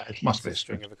 Yeah, it must be a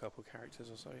string of a couple of characters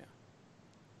or so, yeah.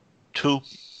 2.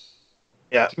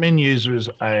 Yeah, min user is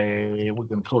we're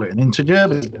going to call it an integer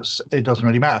because it doesn't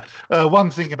really matter. One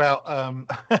thing about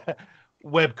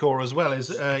WebCore as well is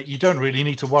you don't really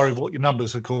need to worry what your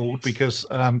numbers are called because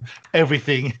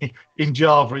everything in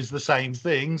Java is the same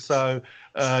thing. So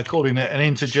calling it an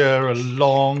integer, a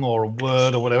long, or a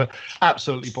word or whatever,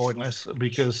 absolutely pointless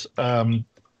because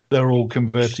they're all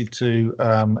converted to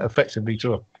effectively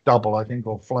to a double, I think,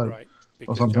 or float, right,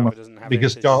 or something. Java doesn't have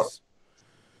because JavaScript,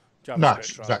 no,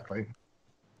 exactly.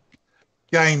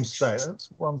 Game state, that's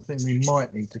one thing we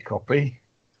might need to copy.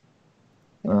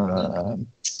 And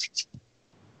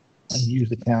use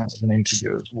the count as an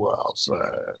integer as well.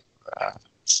 So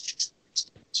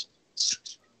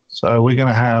we're going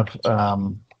to have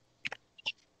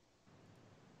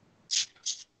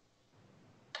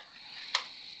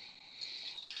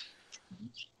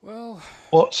well,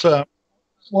 what's a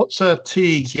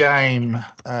T game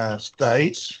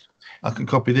state? I can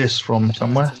copy this from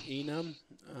somewhere. It's an enum.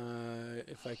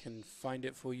 If I can find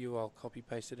it for you, I'll copy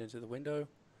paste it into the window.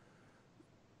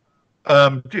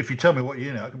 If you tell me what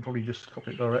unit, I can probably just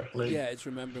copy it directly. Yeah, it's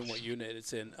remembering what unit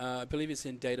it's in. I believe it's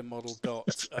in data model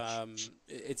dot.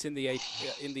 It's in the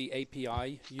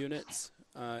API units.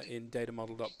 In data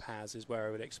model dot PAS is where I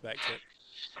would expect it.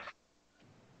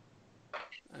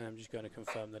 And I'm just going to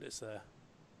confirm that it's there.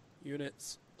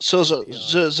 Units. So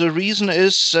the reason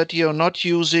is that you're not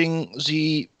using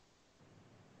the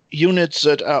units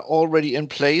that are already in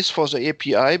place for the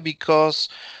API because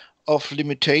of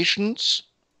limitations.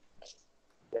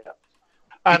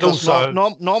 And because also,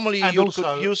 normally you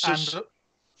could use this.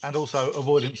 And also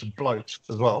avoidance of bloat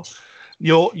as well.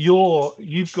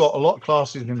 You've got a lot of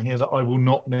classes in here that I will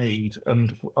not need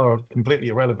and are completely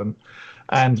irrelevant.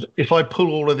 And if I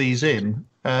pull all of these in,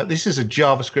 this is a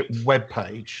JavaScript web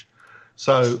page,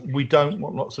 so we don't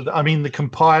want lots of. I mean, the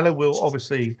compiler will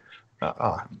obviously.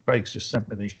 Greg's just sent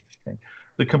me the thing.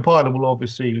 The compiler will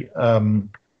obviously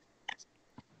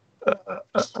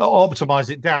optimize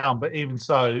it down, but even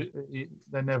so,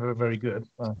 they're never very good.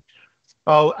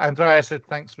 Oh, Andrea said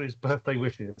thanks for his birthday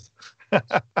wishes.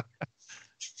 Happy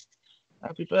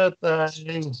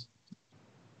birthday.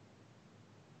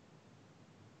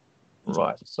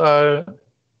 Right, so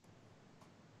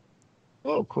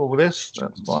we'll call this.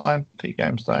 That's fine.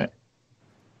 T-game state.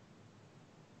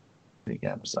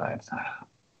 T-game state.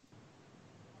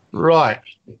 Right.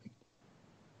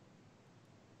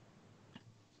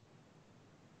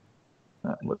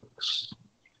 That looks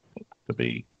to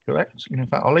be correct. In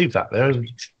fact, I'll leave that there as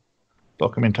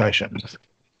documentation.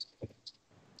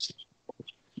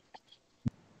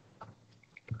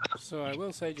 So I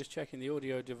will say, just checking the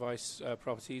audio device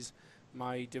properties,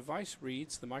 my device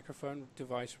reads, the microphone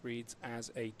device reads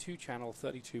as a 2-channel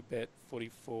 32-bit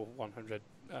 44/100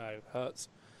 hertz.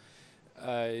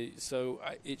 So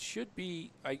it should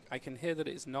be, I can hear that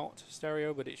it's not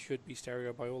stereo, but it should be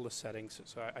stereo by all the settings,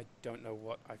 so I don't know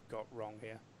what I've got wrong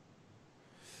here.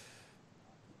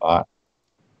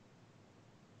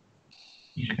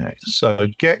 Okay, so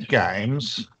get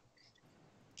games,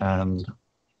 and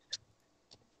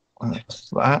that's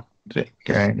that.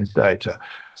 Game is data.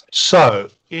 So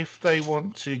if they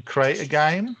want to create a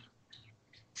game,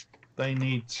 they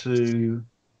need to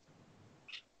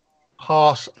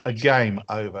pass a game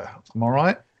over. Am I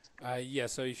right? Yeah,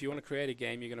 so if you want to create a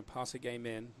game, you're going to pass a game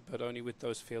in, but only with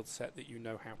those fields set that you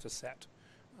know how to set.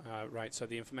 Right, so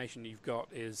the information you've got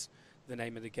is the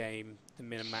name of the game, the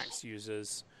min and max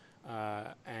users,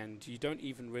 and you don't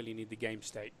even really need the game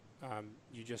state.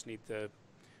 You just need the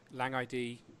lang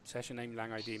ID, session name,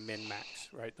 lang ID, min, max,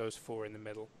 right? Those 4 in the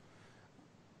middle.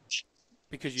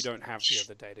 Because you don't have the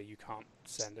other data, you can't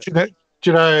send it. Do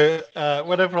you know,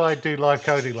 whenever I do live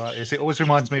coding like this, it always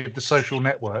reminds me of The Social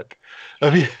Network.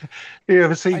 Have you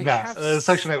ever seen that? The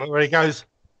Social Network, where he goes,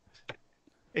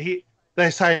 they're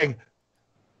saying,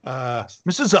 Mr.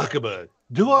 Zuckerberg,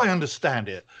 do I understand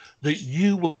it that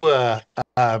you were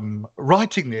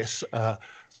writing this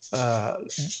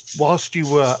whilst you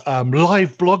were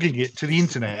live blogging it to the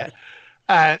internet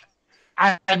and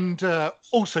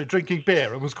also drinking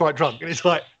beer and was quite drunk? And it's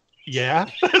like, yeah.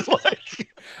 It's like,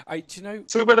 do you know?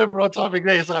 So whenever I'm typing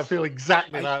this, I feel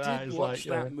exactly like that. I did watch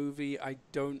that movie. I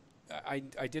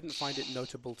didn't find it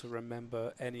notable to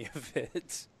remember any of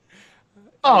it.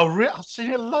 Oh, I've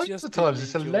seen it loads of times.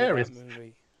 It's hilarious.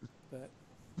 Movie, but...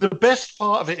 The best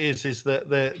part of it is that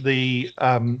the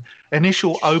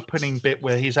initial opening bit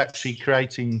where he's actually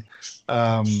creating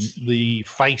the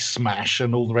face smash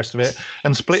and all the rest of it,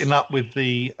 and splitting up with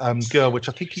the girl, which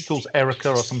I think he calls Erica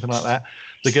or something like that,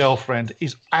 the girlfriend,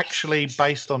 is actually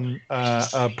based on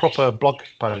a proper blog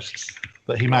post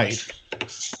that he made,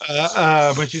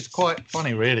 which is quite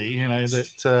funny, really. You know,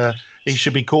 that he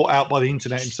should be caught out by the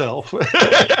internet himself.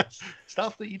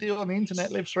 Stuff that you do on the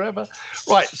internet lives forever.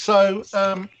 Right, so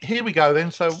here we go then.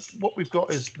 So what we've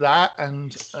got is that,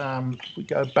 and we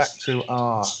go back to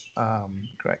our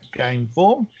correct game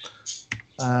form.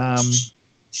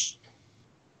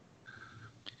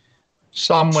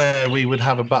 Somewhere we would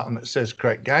have a button that says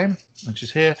correct game, which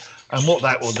is here. And what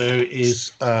that will do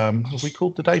is, have we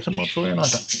called the data module in? I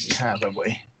don't think we have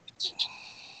we?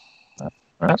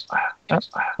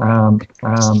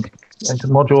 Data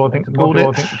module, I think we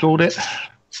called it.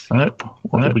 Nope.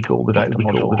 What did we call the data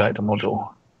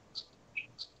module?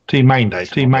 Main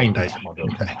data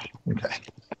module. Okay.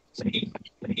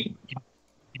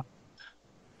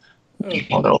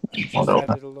 Model.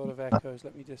 Added a lot of echoes.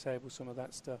 Let me disable some of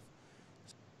that stuff.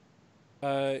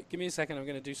 Give me a second. I'm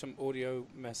going to do some audio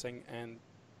messing and.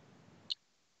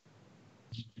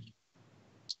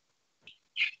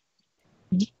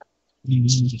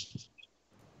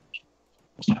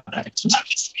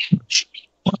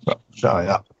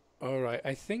 All right.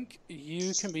 I think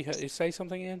you can be heard. Say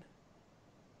something, Ian.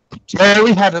 Yeah,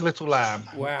 we had a little lamb.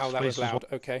 Wow, that was loud.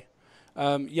 Okay.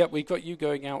 Yep, we've got you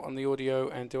going out on the audio,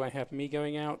 and do I have me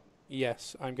going out?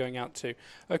 Yes, I'm going out too.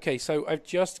 Okay, so I've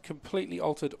just completely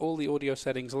altered all the audio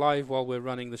settings live while we're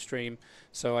running the stream,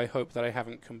 so I hope that I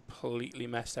haven't completely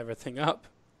messed everything up.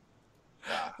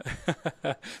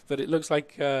 But it looks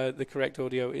like the correct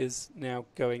audio is now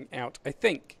going out, I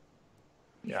think.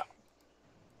 Yeah.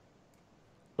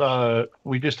 So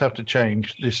we just have to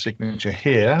change this signature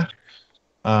here.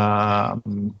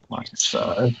 Like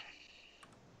so.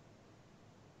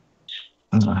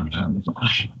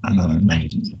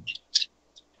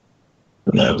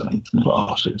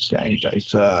 Classes game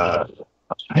data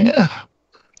up here,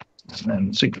 and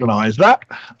then synchronize that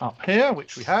up here,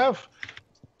 which we have.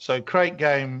 So create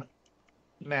game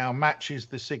now matches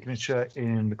the signature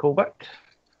in the callback.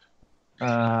 Is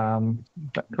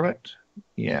that correct?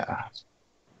 Yeah.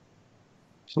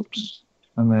 Oops.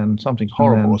 And then something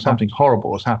horrible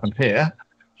has happened here.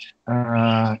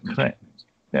 Create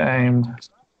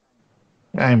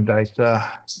game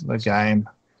data, the game.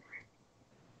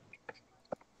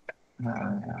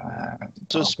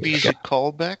 So be the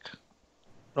callback,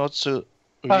 not the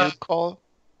real call.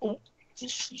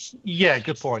 Yeah,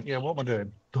 good point. Yeah, what am I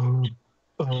doing? Hang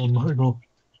on.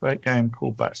 Great game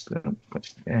callback.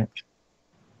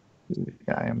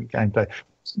 Game data.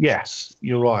 Yes,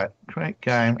 you're right. Create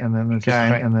game, and then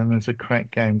there's a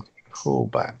create game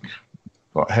callback.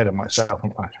 Got ahead of myself.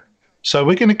 So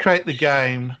we're going to create the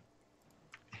game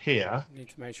here. Need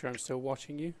to make sure I'm still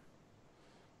watching you.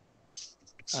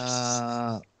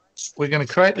 We're going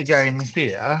to create the game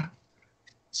here,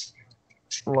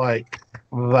 like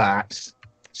that.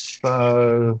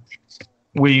 So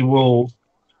we will.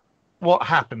 What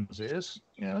happens is,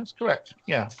 yeah, that's correct.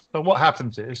 Yeah. So what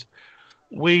happens is,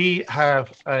 we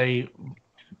have a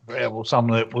variable, some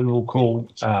that we will call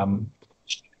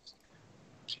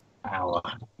our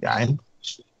game.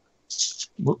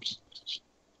 Whoops.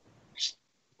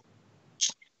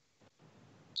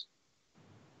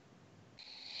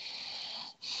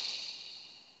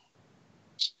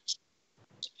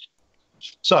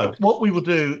 So what we will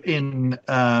do in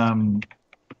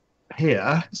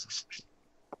here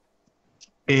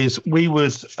is we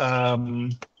would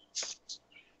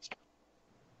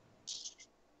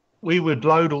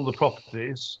load all the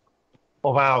properties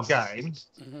of our game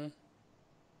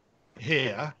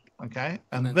here, okay,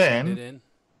 and then send it in.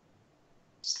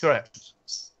 Correct.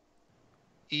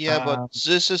 Yeah, but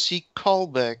this is the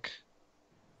callback,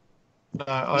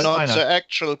 not the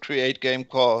actual create game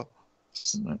call.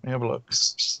 Let me have a look.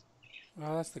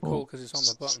 Well, that's the call because it's on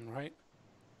the button, right?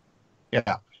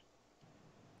 Yeah.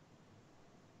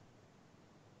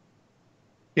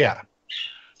 Yeah.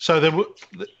 So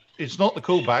it's not the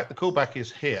callback. The callback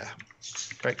is here.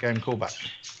 Create game callback.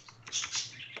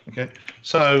 Okay.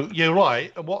 So you're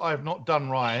right. What I've not done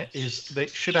right is that it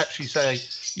should actually say,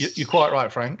 you're quite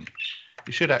right, Frank.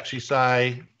 You should actually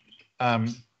say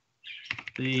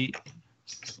the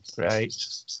create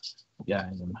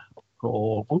game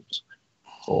call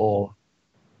or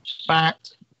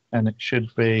fact, and it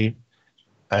should be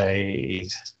a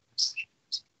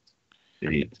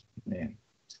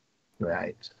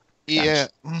right. Yeah.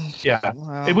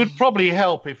 Yeah. It would probably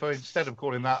help if instead of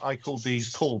calling that, I called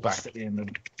these callback at the end of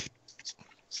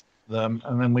them,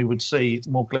 and then we would see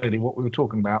more clearly what we were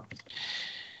talking about.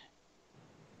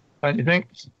 Don't you think?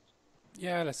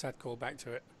 Yeah, let's add callback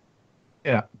to it.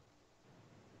 Yeah.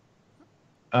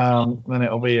 Then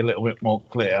it'll be a little bit more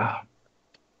clear.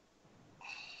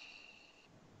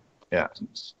 Yeah.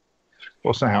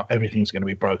 Well, so now everything's going to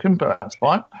be broken, but that's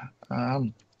fine.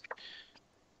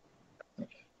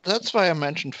 That's why I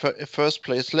mentioned first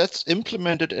place. Let's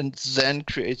implement it and then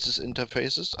create these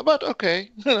interfaces. But okay,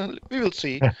 we will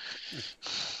see.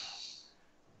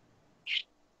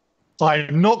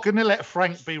 I'm not going to let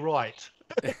Frank be right.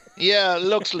 Yeah,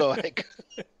 looks like.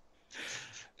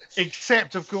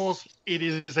 Except, of course, it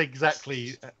is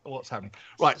exactly what's happening.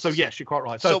 Right. So yes, you're quite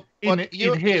right. So in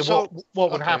here,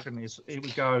 what would happen is it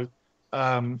would go.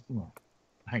 Hang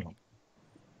on.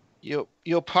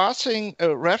 You're passing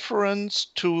a reference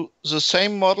to the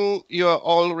same model you're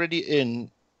already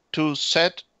in to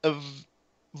set a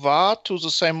var to the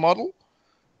same model.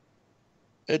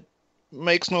 It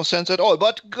makes no sense at all.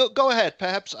 But go ahead.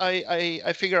 Perhaps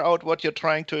I figure out what you're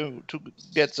trying to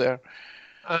get there.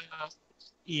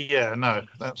 Yeah, no,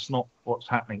 that's not what's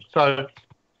happening. So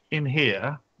in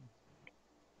here,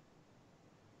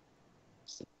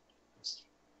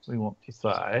 we want to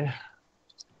say.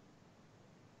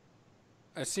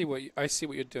 I see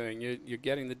what you're doing. You're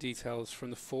getting the details from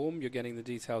the form. You're getting the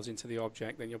details into the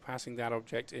object. Then you're passing that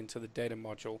object into the data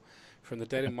module. From the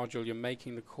data module, you're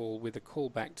making the call with a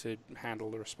callback to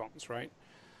handle the response, right?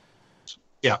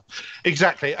 Yeah,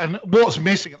 exactly. And what's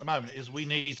missing at the moment is we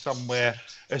need somewhere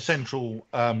a central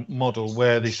model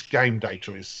where this game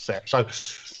data is set. So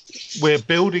we're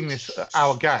building this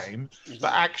our game,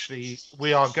 but actually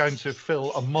we are going to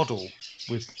fill a model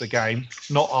with the game,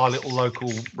 not our little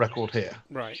local record here.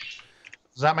 Right.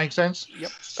 Does that make sense? Yep.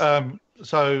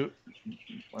 So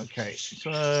let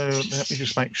me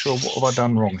just make sure, what have I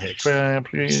done wrong here?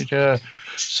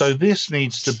 So this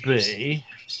needs to be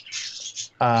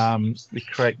the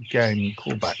correct game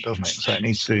callback, doesn't it? So it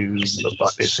needs to look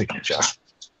like this signature.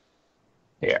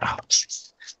 Yeah.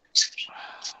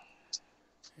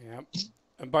 Yep.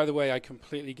 And by the way, I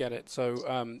completely get it. So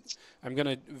I'm going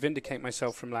to vindicate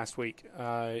myself from last week.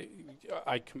 I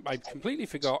completely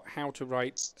forgot how to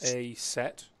write a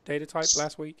set data type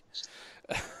last week.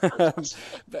 But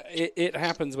it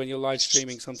happens when you're live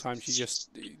streaming. Sometimes you just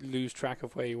lose track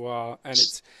of where you are, and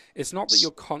it's not that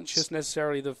you're conscious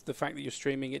necessarily the fact that you're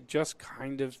streaming. It just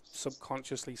kind of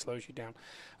subconsciously slows you down.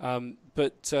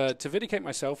 But to vindicate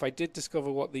myself, I did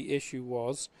discover what the issue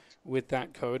was with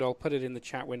that code. I'll put it in the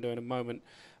chat window in a moment.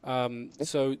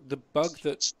 So the bug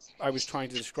that I was trying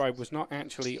to describe was not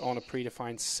actually on a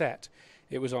predefined set.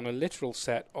 It was on a literal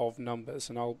set of numbers,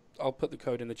 and I'll put the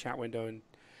code in the chat window, and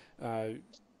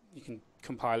you can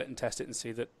compile it and test it and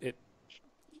see that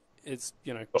it's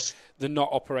the not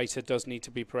operator does need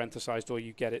to be parenthesized, or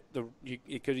you get it.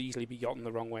 It could easily be gotten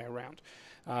the wrong way around.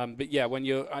 But yeah, when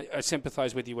I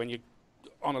sympathize with you when you're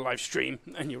on a live stream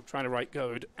and you're trying to write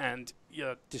code and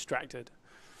you're distracted.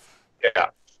 Yeah.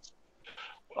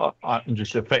 I'm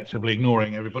just effectively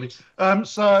ignoring everybody.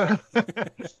 So,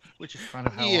 which is kind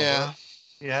of how I work.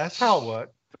 Yeah, that's how it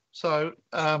works. So,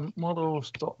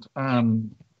 models dot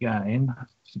gain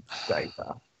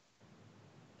data.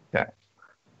 Okay,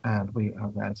 and we are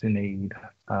going to need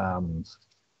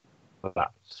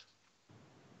that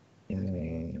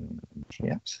in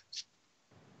here,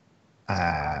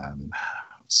 and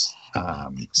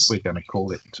we're going to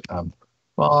call it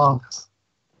bar.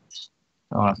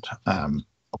 All right,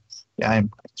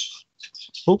 game.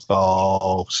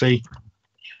 Oh, see,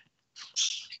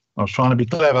 I was trying to be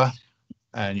clever,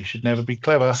 and you should never be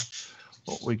clever.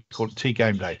 What we call T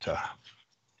game data.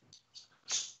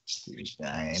 T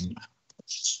game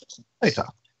data.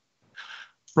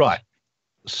 Right.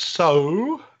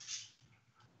 So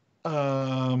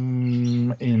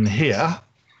in here,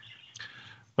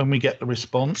 when we get the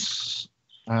response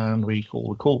and we call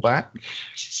the callback,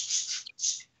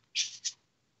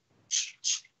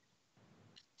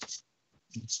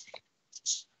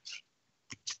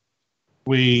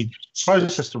 we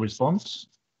process the response.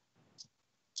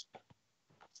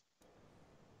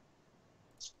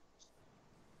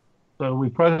 So we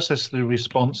process the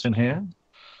response in here,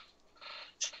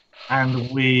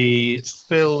 and we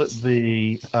fill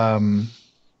the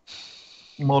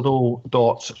model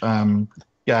dot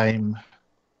game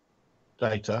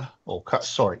data, or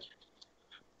current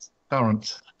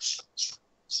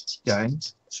game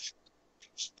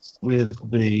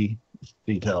with the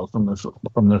details from the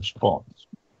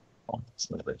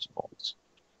response.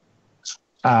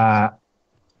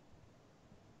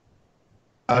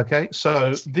 Okay,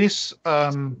 so this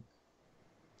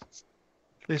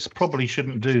this probably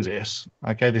shouldn't do this.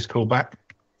 Okay, this callback.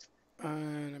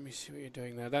 Let me see what you're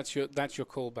doing there. That's your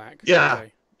callback. Yeah,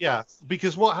 okay. Yeah.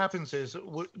 Because what happens is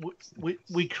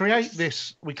we create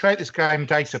this game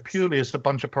data purely as a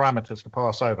bunch of parameters to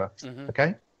pass over.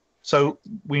 Okay, so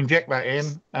we inject that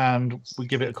in and we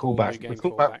give it a callback. The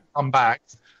callback come back,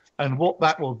 and what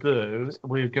that will do,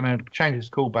 we're going to change this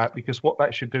callback because what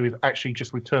that should do is actually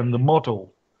just return the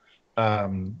model.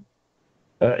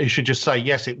 It should just say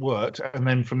yes, it worked, and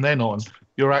then from then on,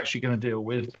 you're actually going to deal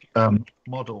with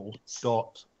model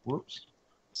dot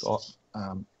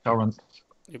current.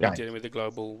 You'll be dealing with the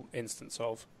global instance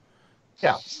of.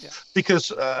 Yeah.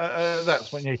 Because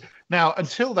that's when you. Now,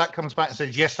 until that comes back and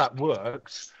says yes, that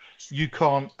works, you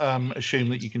can't assume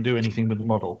that you can do anything with the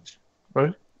model,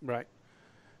 right? Right.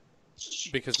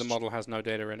 Because the model has no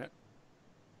data in it.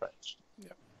 Right.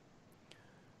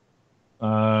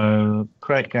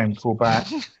 Create game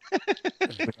callback.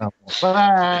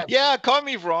 Yeah, call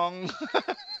me wrong.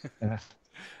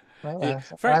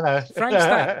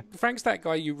 Frank's that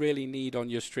guy you really need on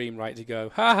your stream, right? To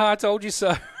go, I told you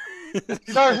so. You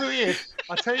know who he is?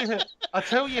 I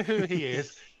tell you who he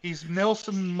is. He's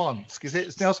Nelson Muntz. Is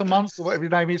it Nelson Muntz or whatever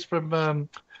his name is from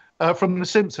The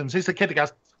Simpsons? He's the kid that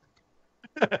goes.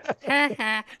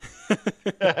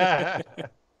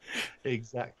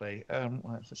 Exactly.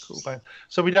 That's a callback.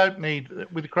 So we don't need,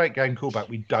 with the create game callback,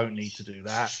 we don't need to do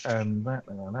that. And create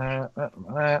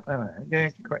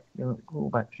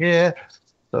callback here.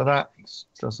 So that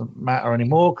doesn't matter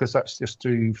anymore because that's just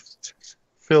to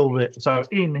fill it. So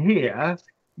in here,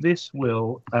 this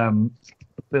will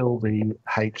fill the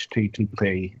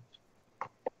HTTP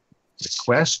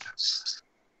request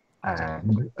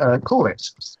and call it.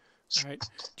 All right.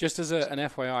 Just as an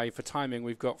FYI for timing,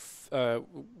 we've got 3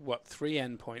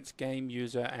 endpoints: game,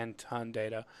 user, and turn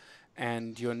data,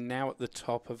 and you're now at the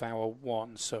top of hour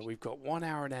 1. So we've got 1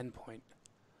 hour an endpoint.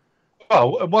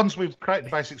 Well, once we've created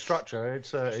the basic structure,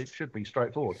 it should be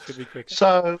straightforward. Should be quicker.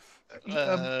 So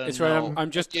it's right.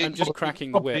 I'm just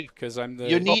cracking the whip because I'm the.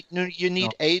 You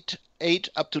need 8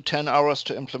 up to 10 hours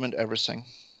to implement everything.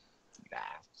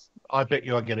 I bet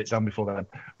you I'll get it done before then.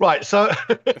 Right. So.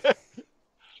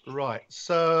 Right,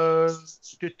 so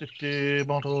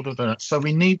model. So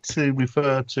we need to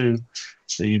refer to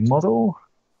the model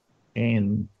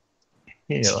in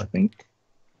here, I think,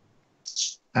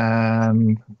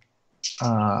 and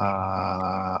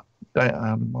data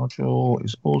module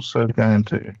is also going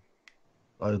to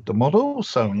load the model.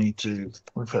 So we need to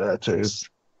refer to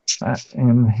that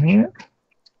in here.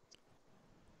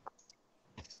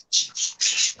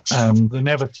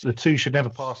 The two should never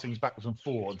pass things backwards and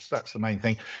forwards. That's the main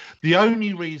thing. The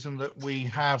only reason that we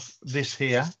have this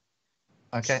here,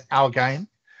 okay, our game,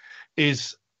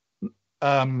 is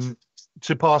to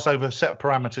pass over a set of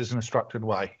parameters in a structured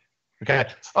way. Okay.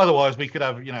 Otherwise, we could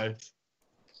have, a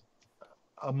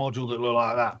module that looked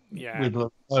like that with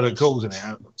a load of calls in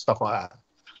it, stuff like that.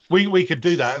 We could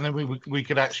do that, and then we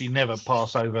could actually never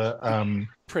pass over.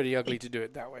 Pretty ugly to do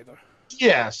it that way, though.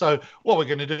 Yeah, so what we're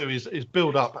going to do is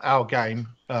build up our game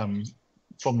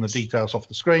from the details off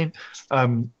the screen,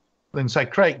 then say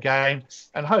create game,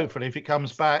 and hopefully if it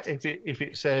comes back, if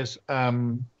it says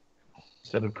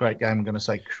instead of create game, I'm going to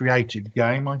say created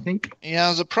game, I think.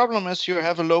 Yeah, the problem is you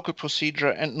have a local procedure,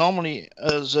 and normally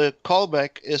the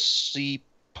callback is the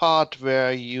part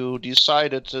where you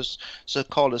decided the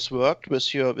call is worked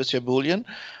with your Boolean.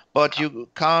 But you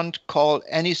can't call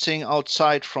anything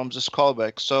outside from this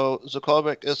callback. So the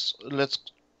callback is, let's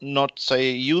not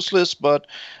say useless, but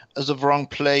the wrong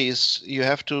place. You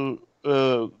have to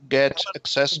get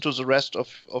access to the rest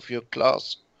of your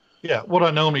class. Yeah, what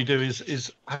I normally do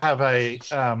is have a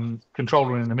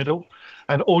controller in the middle,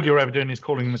 and all you're ever doing is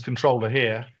calling the controller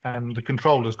here, and the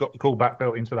controller's got the callback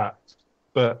built into that.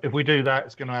 But if we do that,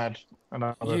 it's going to add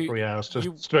another 3 hours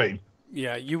to stream.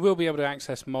 Yeah, you will be able to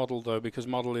access model, though, because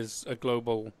model is a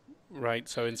global, right?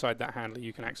 So inside that handler,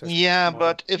 you can access model.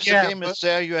 But if the game is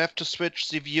there, you have to switch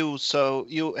the view. So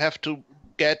you have to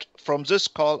get from this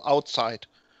call outside.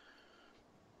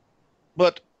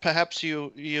 But perhaps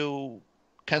you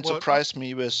can surprise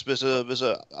me with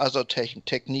a other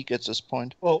technique at this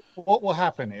point. Well, what will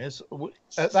happen is,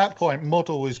 at that point,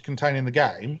 model is containing the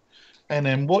game, and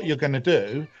then what you're going to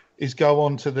do is go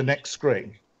on to the next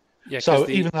screen. Yeah, so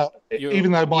even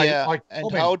though my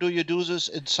and how do you do this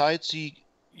inside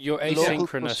your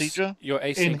asynchronous procedure? You're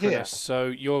asynchronous. So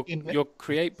your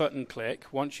create button click,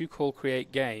 once you call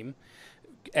create game,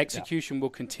 execution will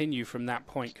continue from that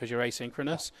point because you're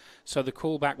asynchronous. So the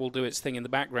callback will do its thing in the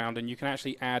background, and you can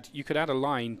actually add a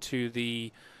line to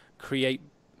the create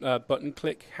button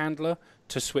click handler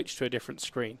to switch to a different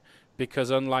screen, because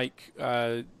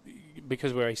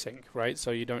because we're async, right?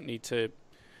 So you don't need to.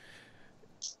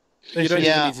 You don't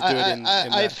even need to do it in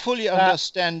I fully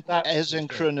understand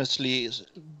asynchronously,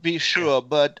 be sure,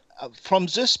 but from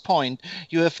this point,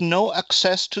 you have no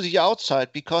access to the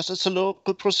outside because it's a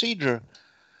local procedure.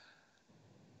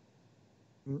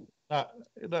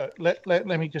 Let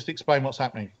me just explain what's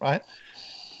happening, right?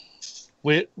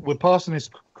 We're passing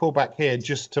this call back here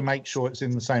just to make sure it's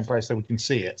in the same place so we can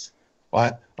see it,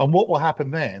 right? And what will happen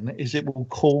then is it will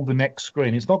call the next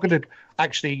screen. It's not going to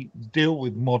actually deal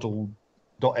with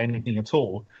model.anything at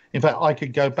all. In fact, I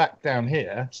could go back down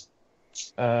here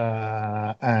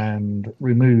and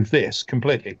remove this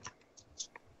completely.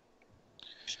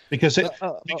 Because we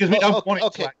don't want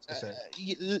it to access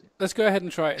it. Let's go ahead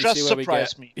and try it and see where we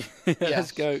get. Me.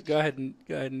 Let's go ahead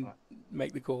and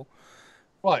make the call.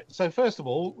 Right. So first of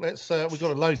all, let's we've got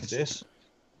to load this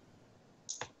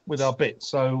with our bits.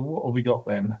 So what have we got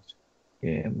then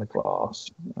in the class?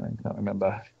 I can't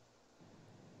remember.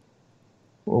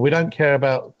 Well, we don't care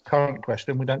about current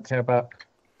question. We don't care about.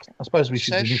 I suppose we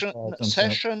should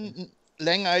session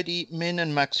lang ID min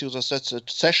and max users. That's it.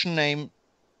 Session name.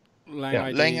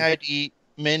 Lang ID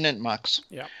min and max.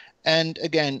 Yeah. And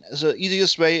again, the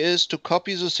easiest way is to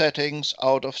copy the settings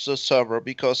out of the server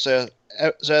because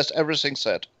there's everything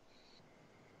set.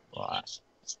 Right.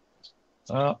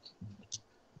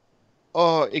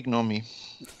 Or ignore me.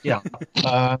 Yeah.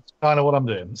 That's kind of what I'm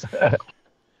doing.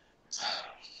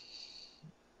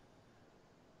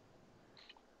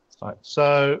 Right.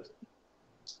 So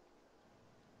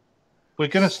we're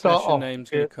going to start off. Session name's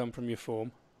going to come from your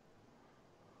form.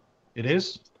 It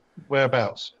is?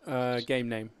 Whereabouts? Game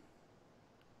name.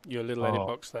 Your little edit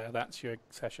box there. That's your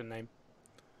session name.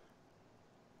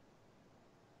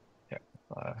 Yeah.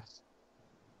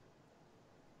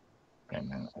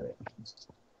 And then edit.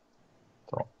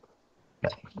 Stop. Yeah.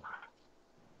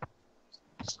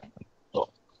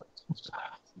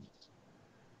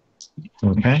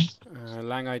 Okay.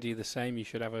 Lang ID the same. You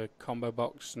should have a combo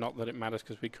box. Not that it matters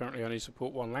because we currently only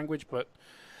support one language, but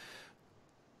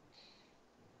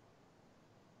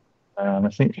I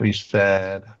think we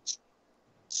said.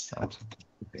 That's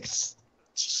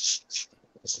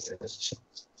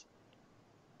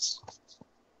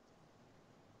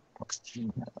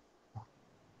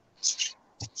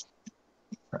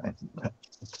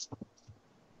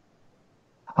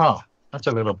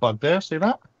a little bug there. See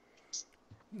that?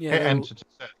 Yeah.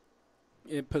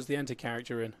 It puts the enter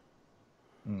character in.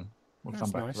 We'll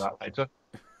come back to that later.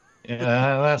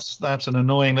 Yeah, that's an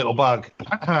annoying little bug.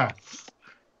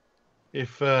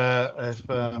 If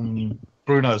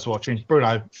Bruno's watching,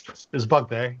 Bruno, there's a bug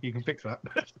there. You can fix that.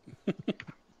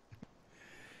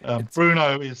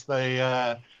 Bruno is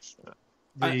the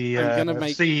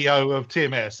CEO of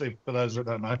TMS. For those that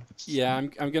don't know. Yeah, I'm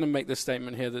going to make this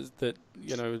statement here that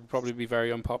would probably be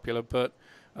very unpopular, but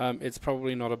it's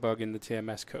probably not a bug in the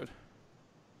TMS code.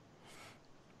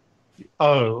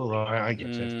 Oh, right, I get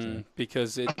it.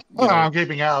 Because I'm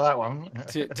keeping out of that one.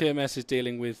 TMS is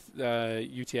dealing with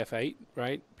UTF-8,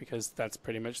 right? Because that's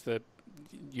pretty much the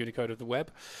Unicode of the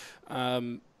web.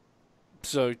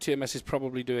 So TMS is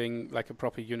probably doing like a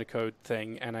proper Unicode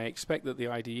thing, and I expect that the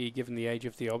IDE, given the age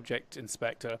of the object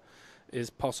inspector, is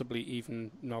possibly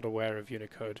even not aware of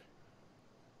Unicode.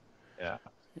 Yeah.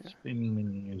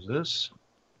 Spinning users.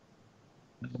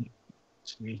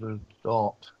 User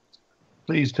dot.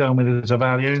 Please tell me there's a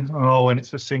value. Oh, and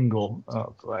it's a single.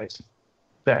 Oh, great.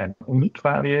 Then unique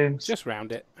value. Just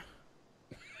round it.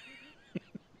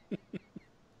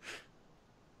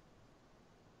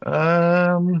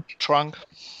 Trunk.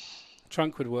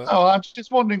 Trunk would work. Oh, I'm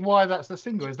just wondering why that's the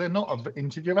single. Is there not an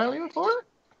integer value for it?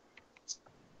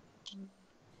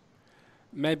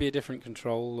 Maybe a different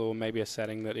control, or maybe a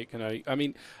setting that it can only. I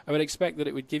mean, I would expect that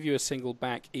it would give you a single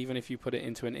back even if you put it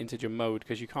into an integer mode,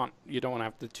 because you don't want to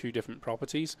have the two different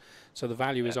properties. So the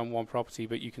value is on one property,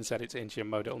 but you can set it to integer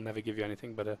mode. It'll never give you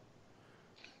anything but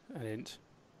an int.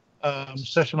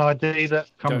 Session ID that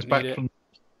comes back from.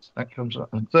 That comes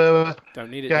up on server.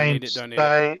 Don't need it. Don't need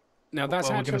it. Now that's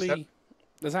actually an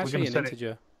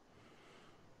integer.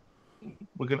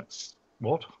 We're gonna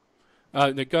what?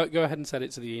 No, go ahead and set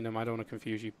it to the enum. I don't want to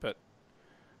confuse you, but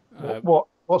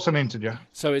what's an integer?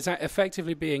 So it's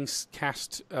effectively being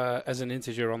cast as an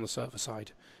integer on the server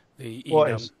side. The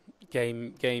enum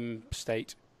game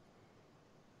state.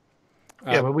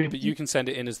 Yeah, but you can send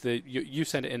it in as the you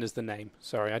send it in as the name.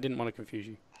 Sorry, I didn't want to confuse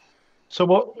you. So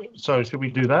what? So should we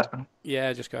do that?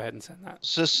 Yeah, just go ahead and send that.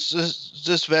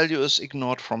 This value is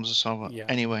ignored from the server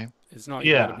anyway. It's not.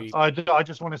 Yeah, I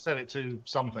just want to set it to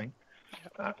something.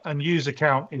 and user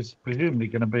count is presumably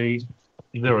going to be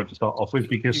 0 to start off with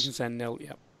because you can send nil.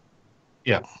 Yeah.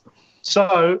 Yeah.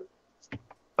 So.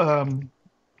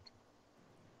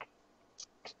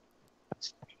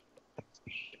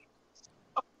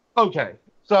 Okay.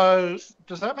 So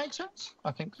does that make sense?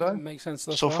 I think so. Makes sense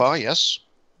so far. Yes.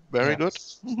 Very good.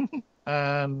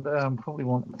 And probably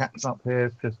want cats up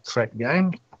here to create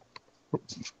game.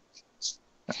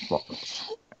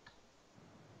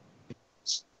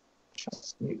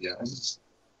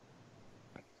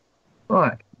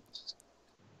 Right.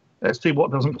 Let's see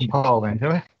what doesn't compile then,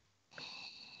 shall we?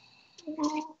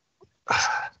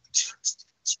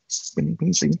 Bing,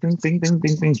 bing, bing, bing, bing, bing,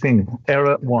 bing, bing, bing.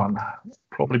 Error 1.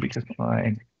 Probably because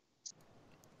I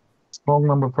wrong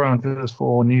number of parameters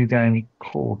for new game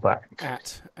callback.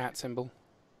 At symbol.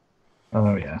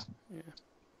 Oh yeah.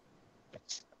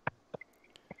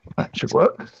 That should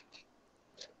work.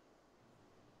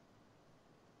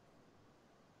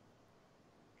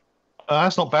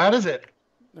 That's not bad, is it?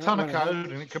 Ton of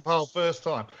code and it compiled first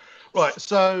time. Right,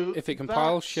 so if it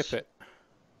compiles, ship it.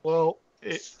 Well,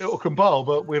 it'll compile,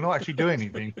 but we're not actually doing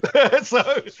anything.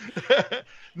 So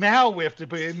now we have to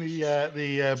put in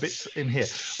the bits in here.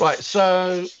 Right,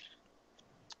 so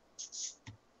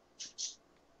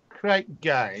create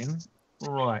game.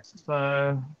 Right,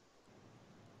 so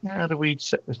how do we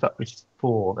set this up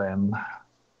before then?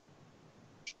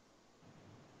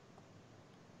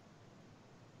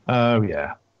 Oh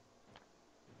yeah.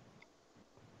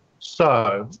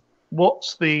 So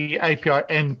what's the API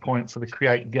endpoint for the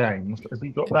create games? Have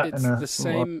you got that? It's the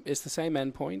same. It's the same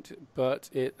endpoint, but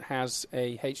it has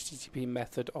a HTTP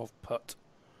method of put.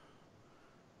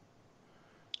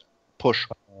 Push.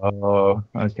 Oh,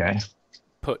 okay.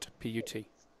 Put. P-U-T.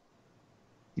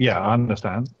 Yeah, I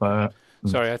understand.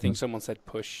 Sorry, I think someone said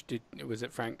push. Was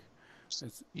it Frank?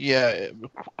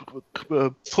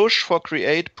 Push for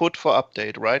create, put for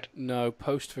update, right? No,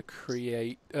 post for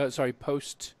create.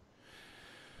 Post.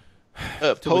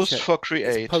 Post for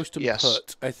create. It's post and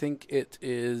put. I think it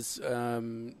is.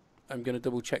 I'm going to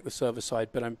double check the server side,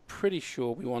 but I'm pretty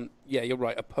sure we want. Yeah, you're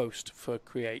right. A post for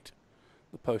create,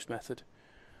 the post method,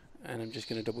 and I'm just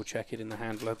going to double check it in the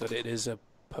handler that it is a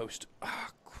post.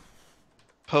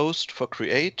 Post for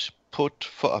create, put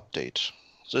for update.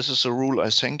 This is a rule I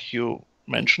think you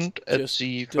mentioned at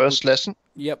the first lesson.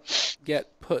 Yep.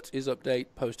 Get put is update,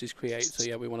 post is create. So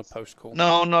yeah, we want a post call.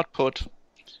 No, not put.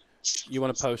 You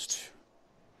want a post.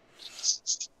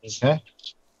 Okay.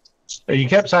 You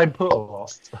kept saying put a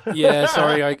lot. Yeah,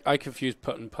 sorry, I confused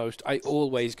put and post. I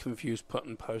always confuse put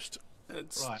and post.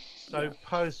 Right. So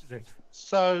post.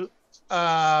 So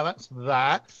that's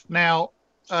that. Now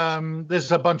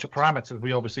there's a bunch of parameters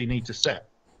we obviously need to set.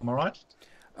 Am I right?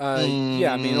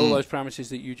 Yeah, I mean, all those parameters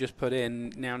that you just put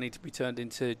in now need to be turned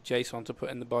into JSON to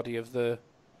put in the body of the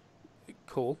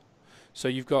call. So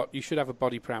you should have a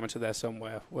body parameter there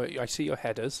somewhere. Where I see your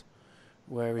headers.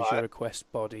 Where is your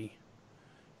request body?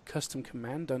 Custom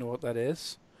command, don't know what that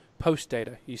is. Post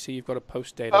data. You see you've got a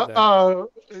post data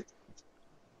there.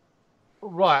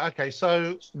 Right, okay,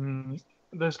 so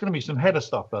there's going to be some header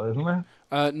stuff though, isn't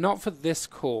there? Not for this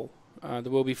call.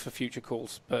 There will be for future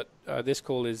calls, but this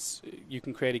call is you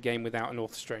can create a game without an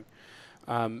auth string.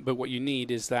 But what you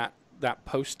need is that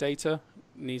post data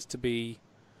needs to be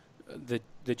the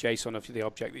JSON of the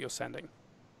object that you're sending.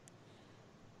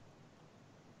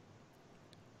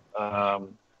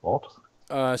 What?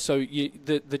 So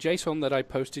the JSON that I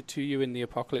posted to you in the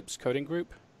Apocalypse coding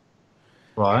group.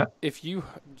 Right. If you,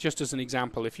 just as an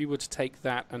example, if you were to take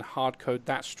that and hard code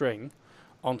that string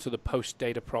onto the post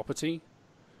data property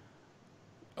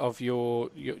of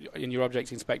in your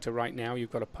object inspector right now,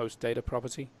 you've got a post data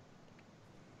property.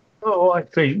 Oh, I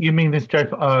see. You mean this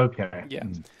JSON? Oh, okay. Yeah.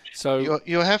 So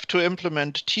you have to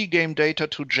implement tgame data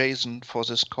to JSON for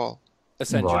this call.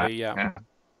 Essentially, right. Yeah.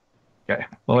 Okay.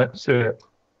 Well, let's do it.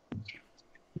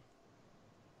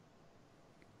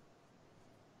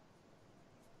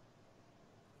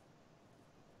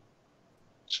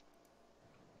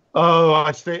 Oh,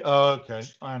 I see. Oh, okay.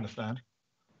 I understand.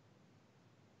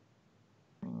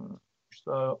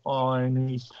 So I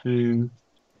need to.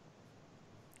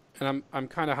 And I'm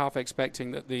kind of half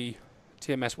expecting that the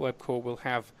TMS web call will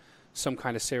have some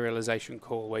kind of serialization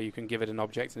call where you can give it an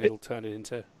object and it'll turn it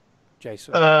into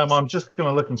JSON. I'm just going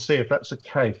to look and see if that's the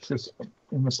case. Because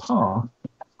in the past,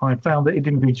 I found that it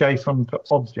didn't do JSON to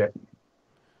object.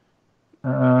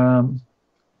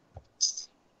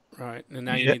 Right, and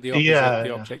now you need the opposite,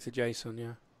 the object to JSON,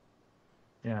 yeah.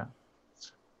 Yeah.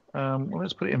 Well,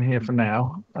 let's put it in here for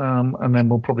now, and then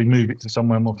we'll probably move it to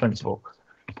somewhere more sensible.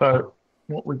 So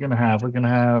what we're going to have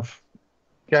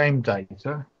game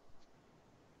data.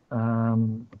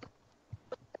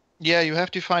 Yeah, you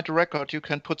have defined a record. You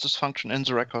can put this function in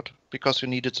the record because you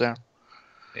need it there.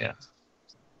 Yeah.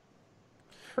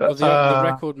 Well, the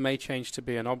record may change to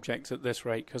be an object at this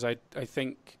rate because I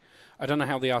think I don't know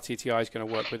how the RTTI is going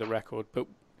to work with a record, but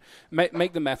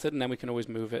make the method and then we can always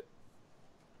move it.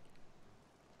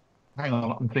 Hang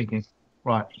on, I'm thinking.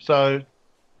 Right, so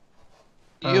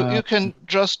you can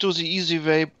just do the easy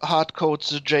way, hard code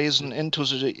the JSON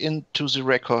into the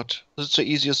record. That's the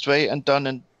easiest way and done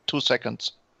in 2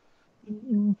 seconds.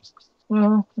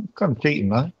 Well, kind of cheating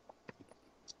though.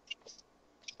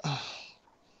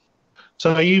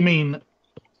 So you mean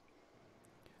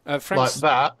like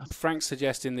that? Frank's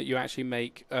suggesting that you actually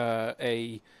make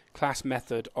a class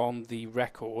method on the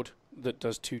record that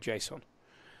does toJSON.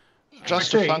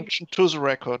 Just a function to the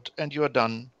record, and you are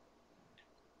done.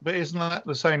 But isn't that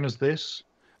the same as this?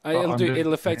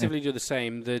 It'll effectively do the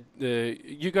same.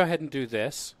 You go ahead and do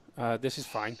this. This is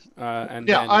fine. And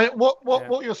yeah,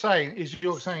 what you're saying is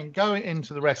you're saying go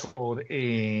into the record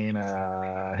in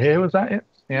here. Was that it?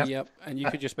 Yeah. Yep. And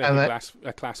you could just make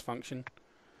a class function.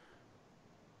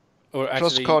 Or actually,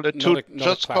 just call it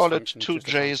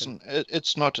toJSON.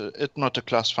 It's not a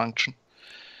class function.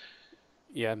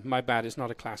 Yeah, my bad. It's not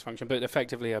a class function, but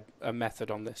effectively a method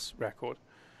on this record.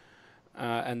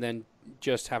 And then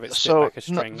just have it spit back a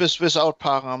string. Without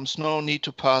params, no need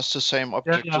to pass the same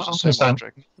object to the same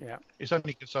object. Yeah. It's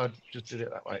only because I just did it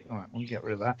that way. All right, we'll get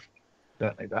rid of that.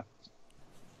 Don't need that.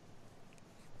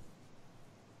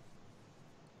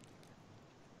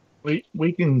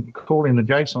 We can call in the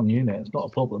JSON unit. It's not a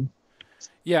problem.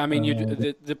 Yeah, I mean,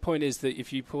 the point is that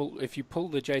if you pull the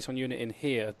JSON unit in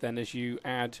here, then as you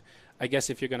add, I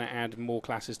guess if you're going to add more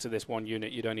classes to this one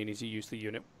unit, you'd only need to use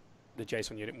the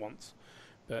JSON unit once.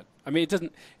 But I mean,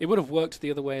 it would have worked the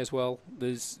other way as well.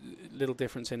 There's little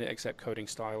difference in it except coding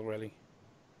style, really.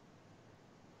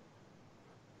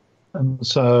 And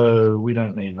so we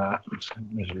don't need that, as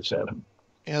you said.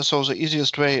 Yeah, so the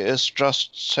easiest way is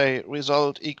just say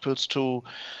result equals to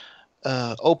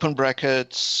open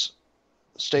brackets,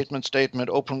 statement,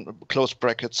 open, close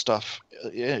bracket stuff.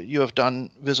 You have done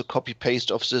with a copy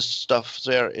paste of this stuff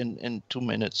there in 2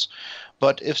 minutes.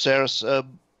 But if there's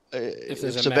if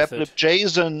the weblib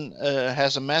JSON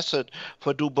has a method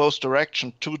for do both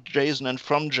direction to JSON and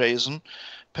from JSON,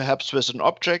 perhaps with an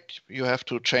object, you have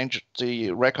to change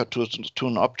the record to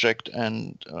an object,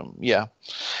 and yeah,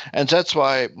 and that's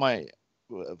why my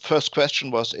first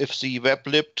question was if the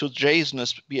weblib to JSON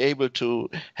is be able to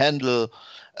handle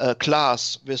a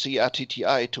class with the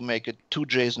RTTI to make it to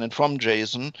JSON and from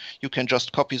JSON, you can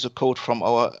just copy the code from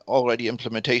our already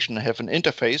implementation and have an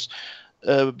interface.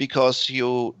 Because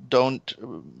you don't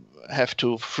have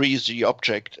to freeze the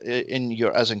object in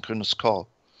your asynchronous call.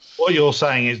 What you're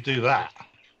saying is do that.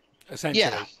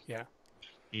 Essentially,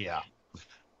 yeah.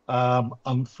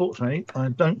 Unfortunately, I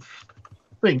don't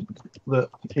think that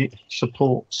it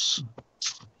supports.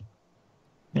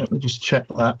 Let me just check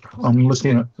that. I'm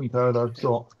looking at the code I've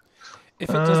got. If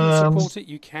it doesn't support it,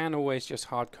 you can always just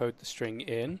hard code the string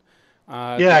in.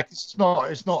 Yeah, it's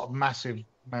not a massive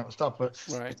amount of stuff, but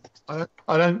right.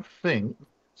 I don't think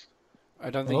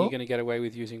you're going to get away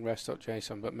with using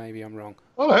rest.json, but maybe I'm wrong.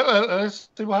 Well, let's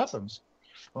see what happens.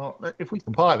 Well, if we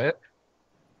compile it,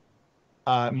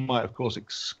 it might of course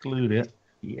exclude it.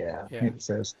 Yeah. It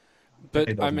says.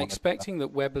 But I'm expecting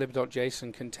that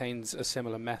weblib.json contains a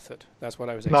similar method. That's what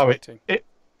I was expecting. No,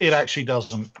 it actually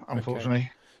doesn't, unfortunately.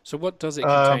 Okay. So what does it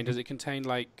contain? Does it contain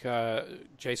like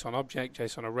JSON object,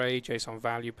 JSON array, JSON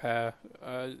value pair?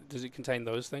 Does it contain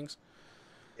those things?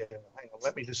 Yeah, hang on.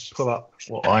 Let me just pull up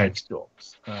what I've got.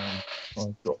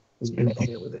 I've got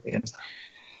here with it again.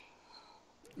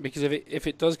 Because if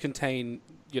it does contain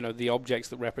the objects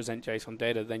that represent JSON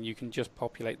data, then you can just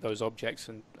populate those objects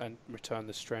and return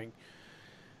the string.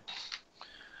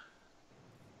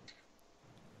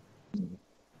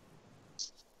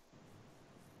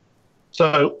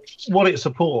 So what it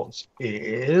supports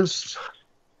is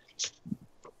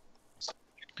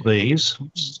these.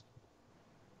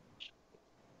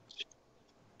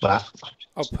 That.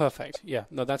 Oh, perfect. Yeah,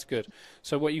 no, that's good.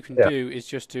 So what you can do is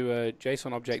just do a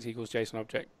JSON object equals JSON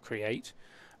object create,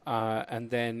 and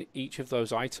then each of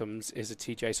those items is a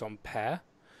tJSON pair,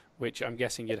 which I'm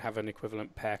guessing you'd have an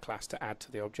equivalent pair class to add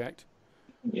to the object.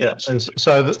 Yeah, so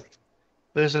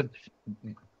there's a...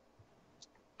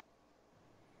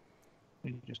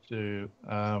 You just do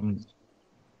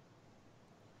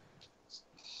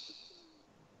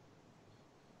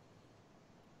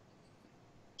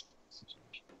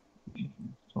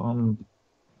on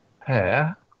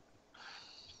pair.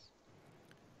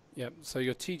 Yep. So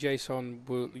your tJSON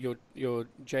will your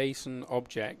JSON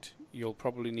object you'll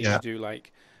probably need to do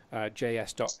like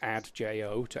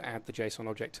js.addjo to add the JSON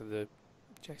object to the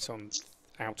JSON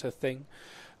outer thing,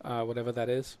 whatever that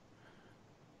is.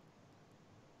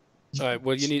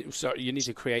 Well, you need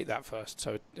to create that first.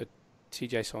 So a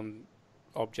tjson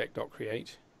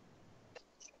object.create.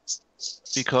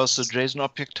 Because the JSON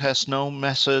object has no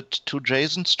method to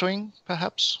JSON string,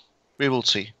 perhaps? We will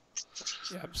see.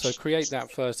 Yeah, so create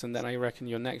that first, and then I reckon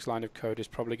your next line of code is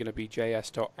probably going to be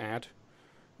js.add,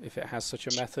 if it has such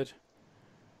a method.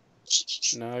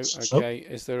 No, okay.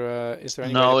 Is there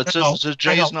any? No, it's just the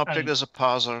JSON object is a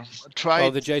parser. Try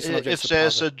the JSON object if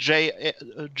there's a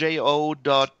jo.toString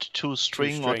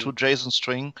or toJSON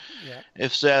string. Yeah.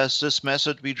 If there's this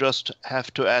method, we just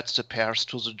have to add the pairs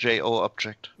to the jo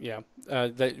object. Yeah,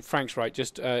 Frank's right.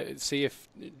 Just see if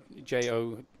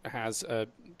jo has a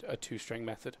toString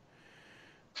method.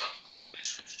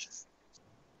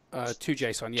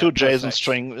 toJSON, yeah.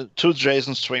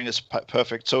 toJSON string is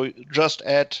perfect. So just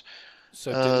add.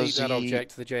 So delete that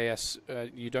object, the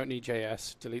JS. You don't need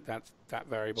JS. Delete that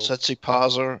variable. Set the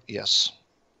parser, yes.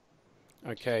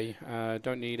 Okay,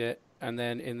 don't need it. And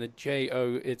then in the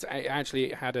JO, it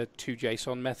had a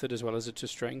toJSON method as well as a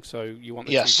toString. So you want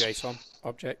the toJSON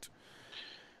object.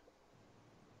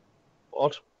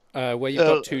 What? Where you've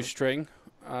got toString,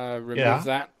 remove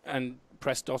that and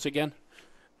press dot again.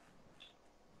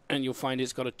 And you'll find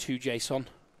it's got a toJSON.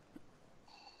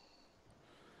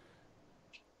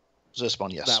 This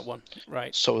one, yes. That one,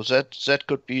 right. So that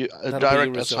could be a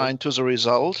direct assigned to the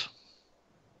result.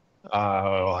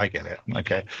 Oh, I get it.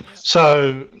 Okay.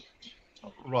 So,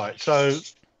 right. So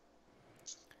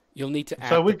you'll need to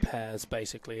add the pairs,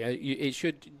 basically.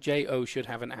 JO should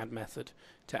have an add method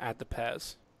to add the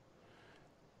pairs.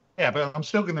 Yeah, but I'm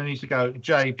still going to need to go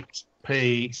JP.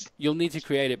 You'll need to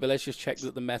create it, but let's just check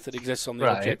that the method exists on the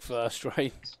object first,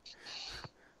 right?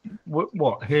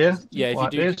 What here? Yeah, if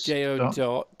like you do jo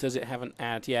dot, does it have an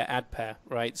add? Yeah, add pair,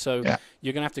 right? So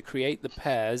you're going to have to create the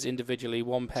pairs individually,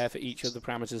 one pair for each of the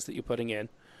parameters that you're putting in,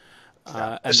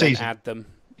 and then add them.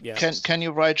 Yeah. Can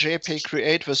you write JP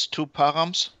create with two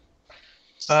params?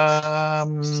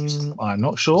 I'm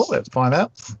not sure. Let's find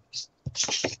out.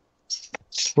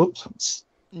 Whoops.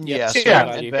 Yes,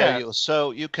 value.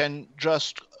 So you can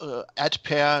just add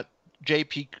pair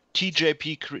tJSON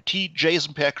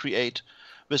pair create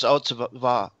without the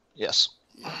var. Yes.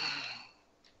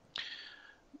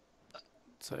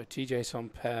 So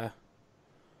tJSON pair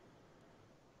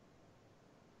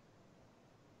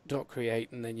dot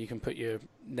create, and then you can put your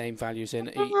name values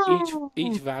in.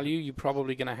 Each value you're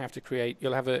probably going to have to create.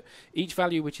 You'll have each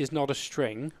value which is not a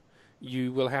string.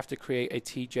 You will have to create a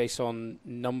tJSON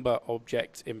number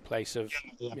object in place of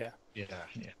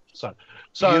So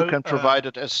you can provide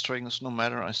it as strings, no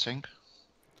matter. I think.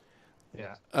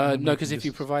 Yeah. No, because if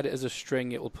you provide it as a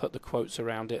string, it will put the quotes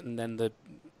around it, and then the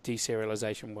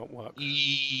deserialization won't work.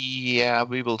 Yeah,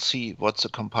 we will see what the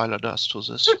compiler does to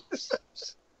this.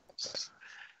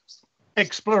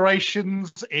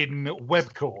 Explorations in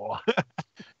WebCore.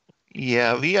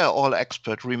 Yeah, we are all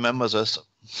expert. Remember this.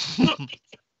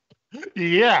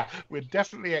 Yeah, we're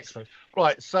definitely experts.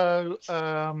 Right, so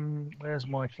where's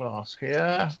my class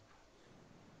here?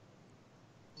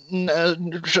 Do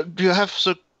you have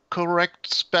the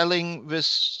correct spelling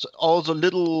with all the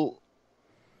little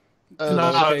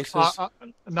lower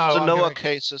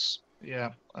cases?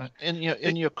 Yeah.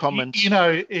 In your comments. You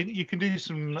know, you can do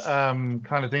some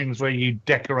kind of things where you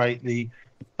decorate the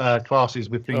classes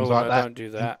with things like that. Don't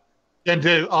do that. Then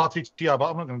do RTTR, but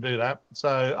I'm not going to do that.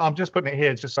 So I'm just putting it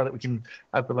here just so that we can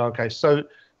add the lowercase. So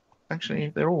actually,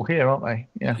 they're all here, aren't they?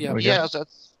 Yeah.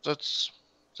 That's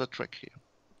the trick here.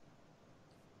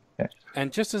 Yeah.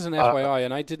 And just as an FYI,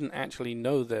 and I didn't actually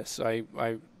know this.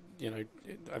 I've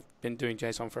been doing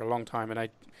JSON for a long time, and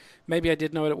maybe I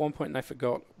did know it at one point and I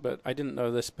forgot, but I didn't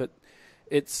know this. But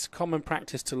it's common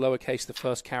practice to lowercase the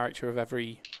first character of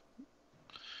every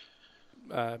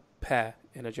pair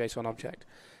in a JSON object.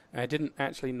 I didn't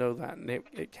actually know that, and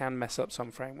it can mess up some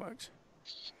frameworks.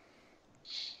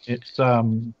 It's we're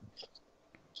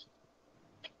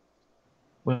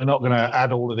not going to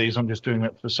add all of these. I'm just doing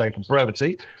it for the sake of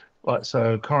brevity. Right.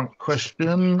 So current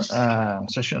question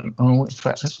session. Oh, in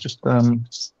fact, let's just do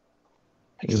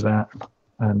that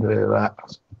and do that,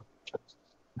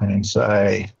 and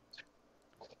say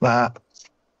that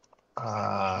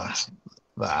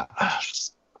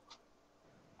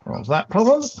solves that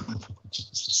problem.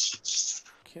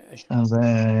 Okay. And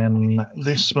then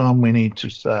this one we need to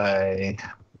say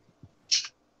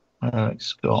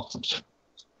it's got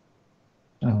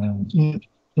we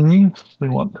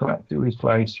want to actually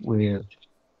replace with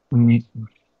is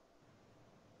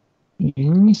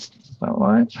that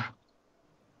right?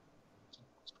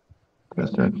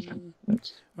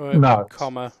 No.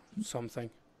 Comma something.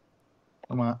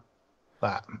 Comma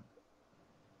that.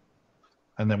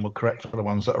 And then we'll correct for the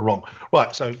ones that are wrong.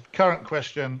 Right, so current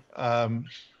question,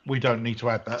 we don't need to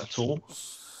add that at all.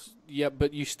 Yeah,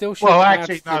 but you still should add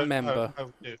the member.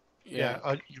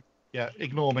 No,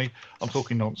 ignore me. I'm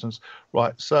talking nonsense.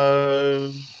 Right,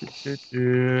 so is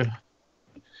to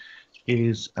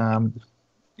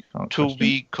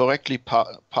be correctly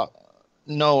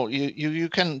no, you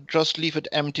can just leave it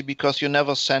empty because you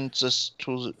never send this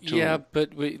to. Yeah,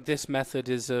 but this method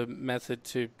is a method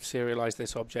to serialize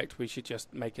this object. We should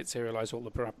just make it serialize all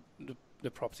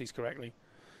the properties correctly.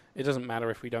 It doesn't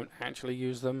matter if we don't actually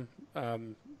use them.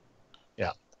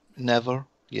 Yeah. Never.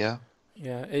 Yeah.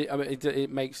 Yeah.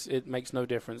 It makes no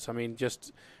difference. I mean,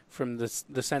 just from the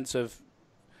sense of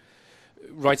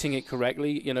writing it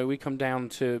correctly, we come down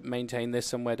to maintain this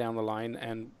somewhere down the line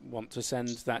and want to send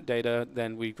that data,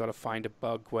 then we've got to find a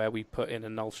bug where we put in a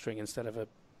null string instead of a...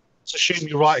 Let's assume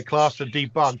you write a class to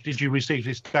debug, did you receive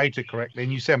this data correctly?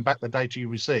 And you send back the data you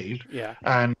received. Yeah.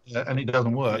 And it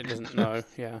doesn't work. It doesn't know,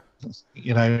 yeah.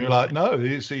 You're like, no,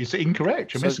 it's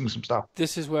incorrect. You're missing some stuff.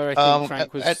 This is where I think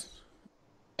Frank was...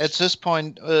 At this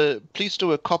point, please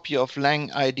do a copy of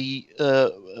lang ID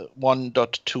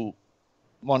 1.2.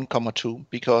 1,2,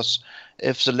 because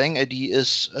if the lang ID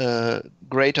is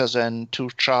greater than 2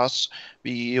 chars,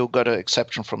 you got an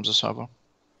exception from the server.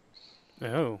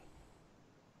 Oh.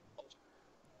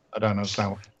 I don't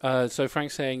understand. So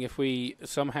Frank's saying if we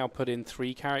somehow put in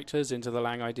 3 characters into the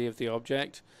lang ID of the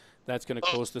object, that's going to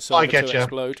cause the server to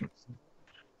explode.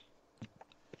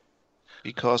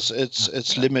 Because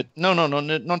it's limit. No,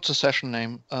 not the session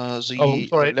name.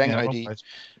 The lang ID.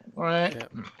 All right.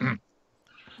 Yeah.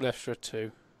 Left for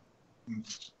 2.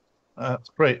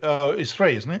 3. It's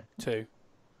 3, isn't it? 2.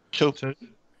 2.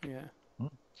 Yeah.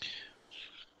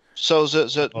 So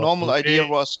the normal idea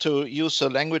was to use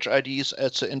the language IDs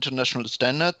as the international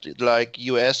standard, like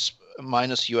US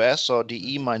minus US or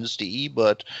DE minus DE,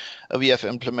 but we have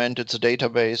implemented the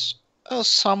database.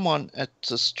 Someone at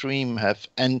the stream had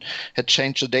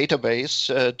changed the database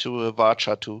to a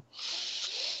varchar 2.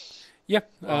 Yeah,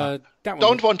 that one.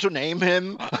 Don't want to name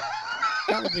him.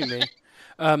 That would be me.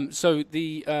 So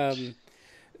the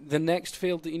next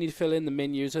field that you need to fill in, the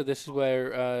min user, this is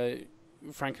where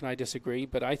Frank and I disagree,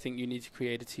 but I think you need to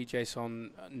create a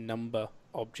tJSON number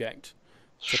object.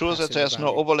 Sure that there's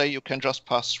no overlay, you can just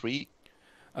pass 3.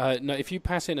 No, if you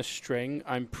pass in a string,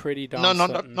 I'm pretty darn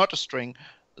certain. Not a string.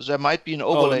 There might be an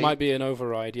overlay. Oh, it might be an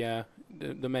override, yeah.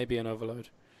 There may be an overload.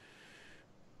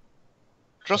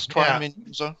 Just try min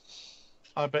user.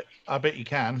 I bet you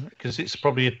can, because it's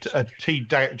probably a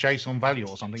tJSON value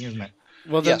or something, isn't it?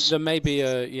 Well, there may be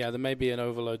an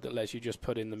overload that lets you just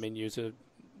put in the min user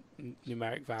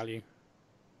numeric value.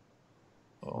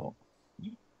 Oh.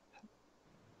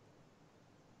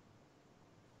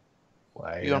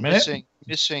 Wait You're a minute.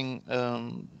 missing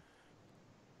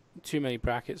too many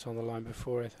brackets on the line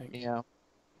before, I think. Yeah.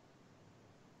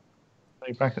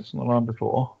 Many brackets on the line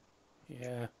before.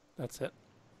 Yeah, that's it.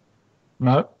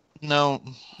 No. No.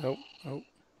 Nope.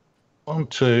 1,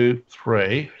 2,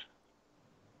 3.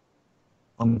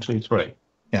 1, 2, 3.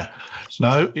 Yeah.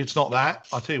 No, it's not that.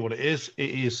 I'll tell you what it is.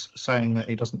 It is saying that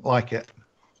it doesn't like it.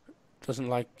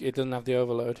 It doesn't have the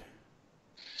overload.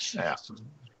 Yeah.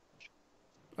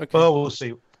 Okay. Well, we'll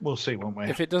see. We'll see, won't we?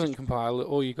 If it doesn't compile,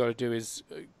 all you got to do is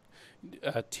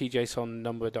tJSON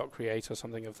number.create or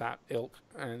something of that ilk,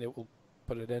 and it will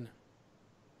put it in.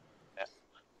 Yeah.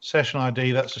 Session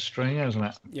ID, that's a string, isn't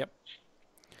it? Yep.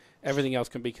 Everything else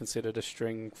can be considered a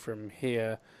string from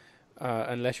here,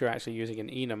 unless you're actually using an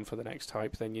enum for the next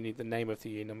type. Then you need the name of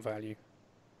the enum value.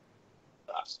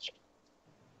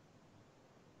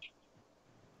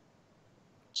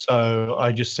 So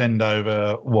I just send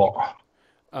over what?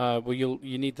 Well,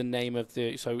 you need the name of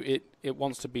the. So it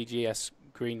wants to be GS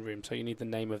green room. So you need the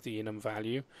name of the enum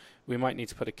value. We might need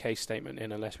to put a case statement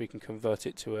in unless we can convert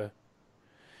it to a.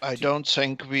 I don't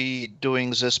think we're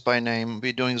doing this by name.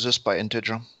 We're doing this by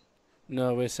integer.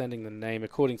 No, we're sending the name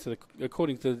according to the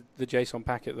JSON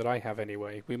packet that I have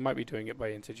anyway. We might be doing it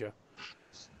by integer.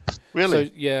 Really?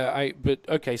 So, yeah, but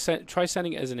okay. Try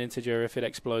sending it as an integer. If it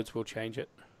explodes, we'll change it.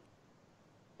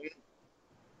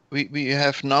 We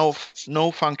have no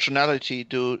functionality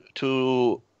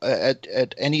to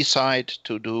at any site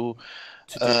to do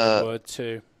the word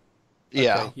to.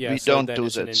 Yeah, we don't do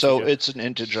that. So it's an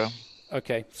integer.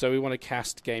 Okay, so we want to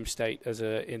cast game state as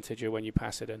an integer when you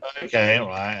pass it in. Okay,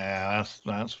 right, yeah,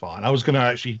 that's fine. I was going to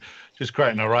actually just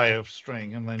create an array of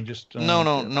string and then just no.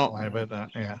 About that,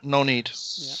 yeah. No need.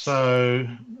 So,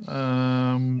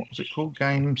 what's it called?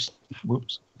 Game state or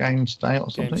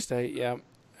something. Game state, yeah,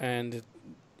 and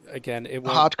again, it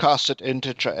will hard-casted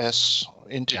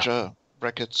integer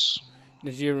brackets.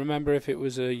 Did you remember if it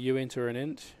was a uint or an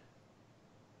int?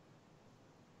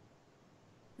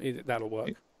 That'll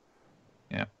work.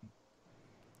 Yeah.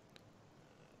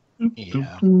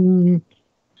 Yeah. And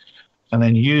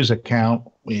then user count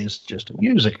is just a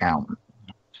user count.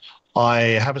 I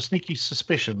have a sneaky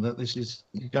suspicion that this is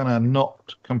going to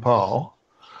not compile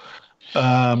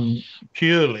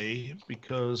purely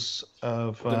because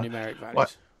of the numeric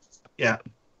values. Yeah.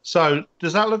 So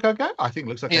does that look okay? I think it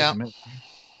looks okay to me.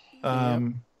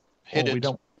 Hit it. We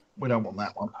don't want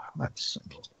that one. That's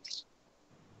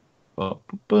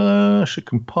should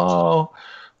compile.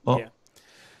 Yeah.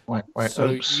 Wait.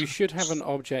 So oops. you should have an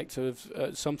object of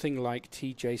something like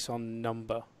tjson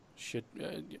number.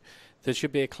 There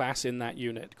should be a class in that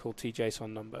unit called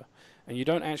tjson number, and you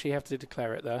don't actually have to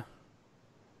declare it there.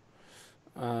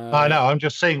 I know. I'm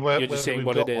just seeing where you're just seeing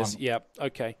what it is. One. Yeah.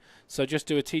 Okay. So just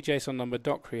do a tjson number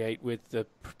dot create with the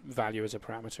value as a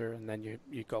parameter, and then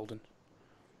you're golden.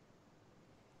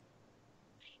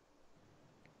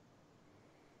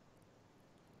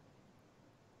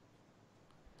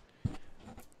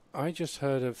 I just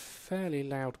heard a fairly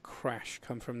loud crash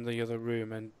come from the other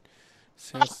room, and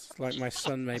sounds like my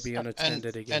son may be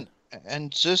unattended again.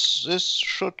 And this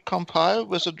should compile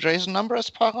with a JSON number as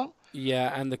param?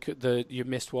 Yeah, and the you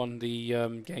missed one.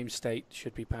 The game state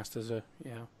should be passed as a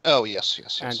Oh yes.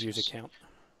 And user count.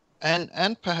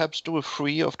 And perhaps do a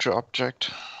free of the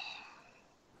object.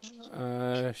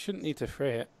 Shouldn't need to free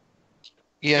it.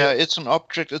 Yeah, it's an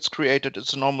object. It's created.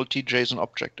 It's a normal TJSON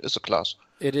object. It's a class.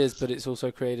 It is, but it's also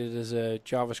created as a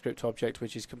JavaScript object,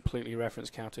 which is completely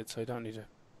reference counted, so you don't need to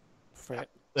free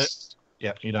it.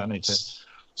 Yeah, you don't need to.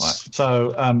 Right.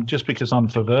 So just because I'm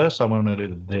perverse, I want to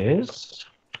do this.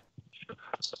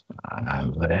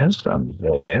 And this, and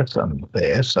this, and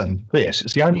this, and this.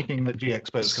 It's the only thing that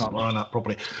GExperts can't line up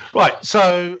properly. Right,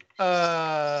 so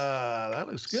that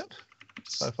looks good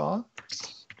so far.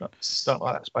 Don't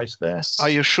like that space there. Are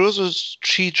you sure this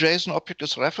GJSON object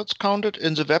is reference counted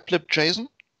in the weblib JSON?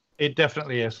 It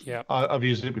definitely is. Yeah, I've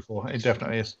used it before. It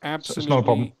definitely is. Absolutely, so it's not a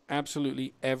problem.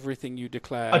 Absolutely, everything you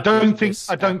declare. I don't think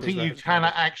you can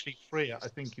actually free it. I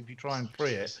think if you try and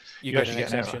free it, you get an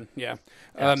exception. Yeah,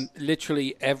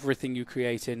 literally everything you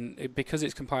create because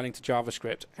it's compiling to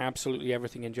JavaScript. Absolutely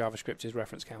everything in JavaScript is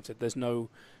reference counted. There's no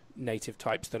native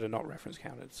types that are not reference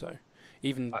counted. So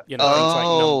even things like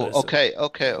numbers. Okay.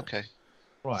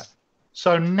 Right.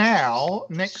 So now,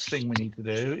 next thing we need to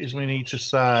do is we need to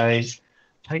say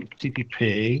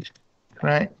HTTP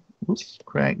create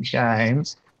game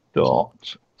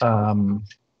dot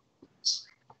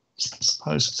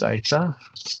post data.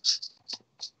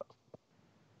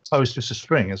 Oh, it's just a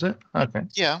string, is it? Okay.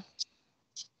 Yeah.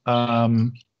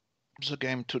 The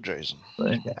game to JSON.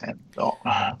 The game dot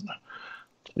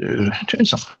to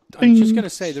JSON. I'm just going to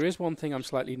say there is one thing I'm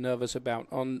slightly nervous about.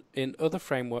 In other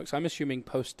frameworks, I'm assuming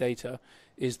post data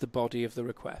is the body of the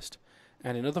request.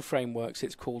 And in other frameworks,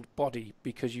 it's called body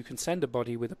because you can send a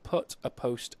body with a put, a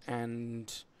post,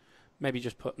 and maybe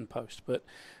just put and post. But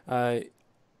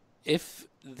if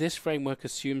this framework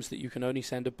assumes that you can only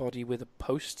send a body with a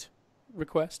post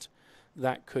request,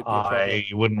 that could be a problem. I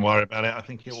wouldn't worry about it. I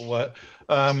think it will work.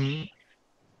 I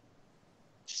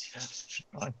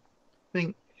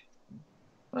think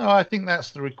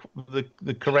that's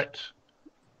the correct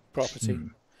property.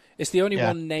 It's the only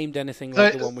one named anything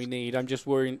like the one we need. I'm just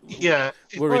worried. Yeah,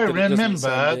 worried if I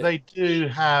remember, they do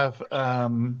have.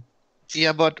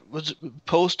 Yeah, but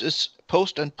post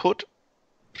and put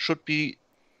should be.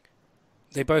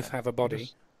 They both have a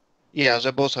body. Yeah, they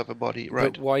both have a body,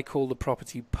 right? But why call the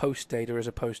property post data as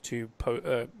opposed to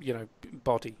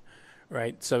body,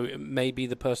 right? So maybe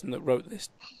the person that wrote this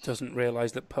doesn't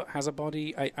realize that put has a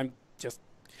body. I'm just.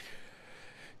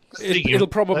 It'll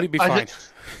probably be fine.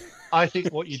 I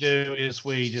think what you do is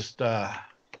we just try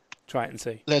it and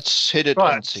see. Let's hit it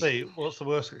and see what's the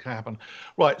worst that can happen.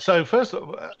 Right. So first,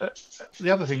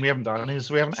 the other thing we haven't done is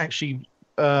we haven't actually.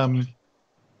 Oh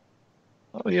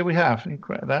yeah, we have. You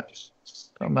create that,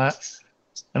 done that,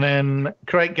 and then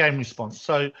create game response.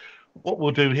 So what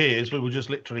we'll do here is we will just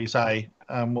literally say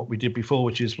what we did before,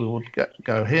 which is we will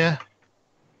go here,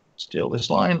 steal this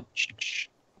line.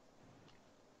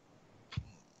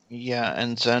 Yeah,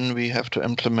 and then we have to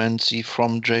implement the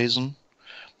from JSON,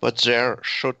 but there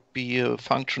should be a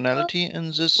functionality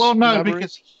in this. Well, no, library?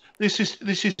 this is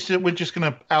we're just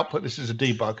going to output this as a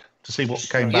debug to see what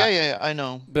came back. Yeah, I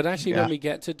know. But actually, when we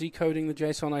get to decoding the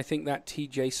JSON, I think that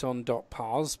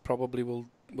tjson.parse probably will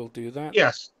do that.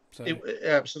 Yes, so. It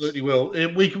absolutely will.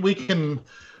 We can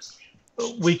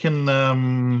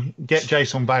get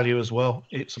JSON value as well.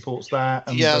 It supports that.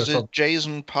 And the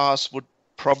JSON parse would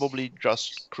probably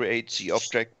just create the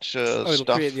object it'll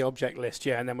stuff. Create the object list,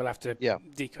 and then we'll have to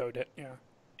decode it.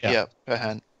 Yeah,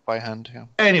 by hand. Yeah.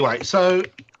 Anyway, so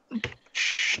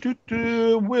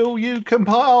will you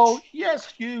compile?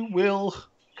 Yes, you will.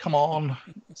 Come on.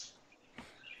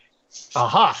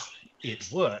 Aha! It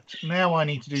worked. Now I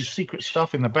need to do secret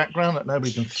stuff in the background that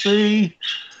nobody can see.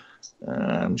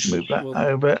 And move that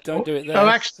over. Don't do it there.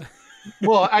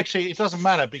 Actually, it doesn't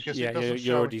matter because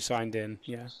you're already signed in.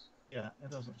 Yeah. Yeah,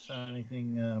 it doesn't show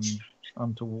anything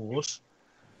untoward.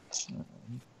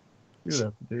 You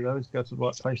have to do those. Go to the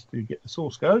right place to get the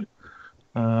source code,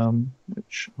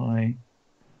 which I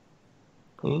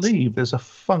believe there's a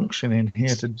function in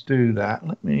here to do that.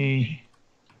 Let me.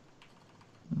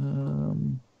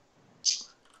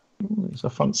 There's a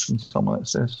function somewhere that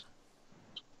says.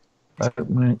 Go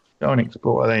and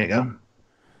Explorer. There you go.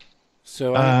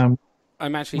 So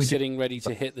I'm actually sitting ready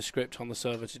to hit the script on the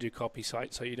server to do copy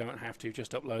site, so you don't have to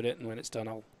just upload it, and when it's done,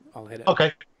 I'll hit it.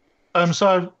 Okay.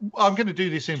 So I'm going to do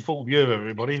this in full view,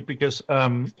 everybody, because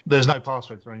there's no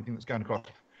passwords or anything that's going across.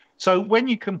 So when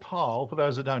you compile, for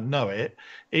those that don't know it,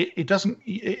 it doesn't.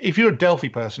 If you're a Delphi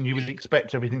person, you would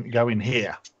expect everything to go in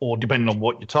here, or depending on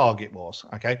what your target was.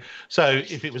 Okay. So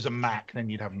if it was a Mac, then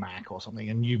you'd have Mac or something,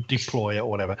 and you deploy it or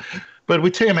whatever. But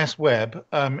with TMS Web,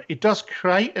 it does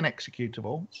create an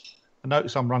executable.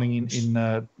 Notice I'm running in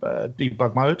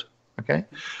debug mode. Okay.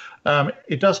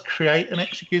 It does create an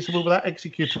executable, but that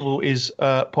executable is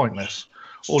pointless.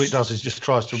 All it does is just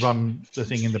tries to run the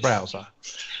thing in the browser.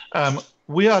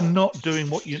 We are not doing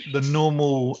the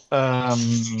normal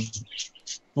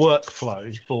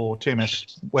workflow for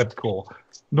TMS Web Core.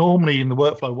 Normally in the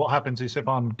workflow, what happens is if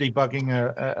I'm debugging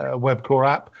a Web Core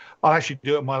app, I'll actually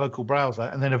do it in my local browser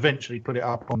and then eventually put it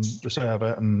up on the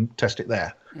server and test it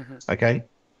there. Mm-hmm. Okay.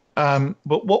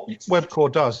 But what Web Core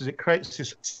does is it creates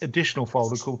this additional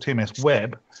folder called TMS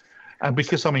Web. And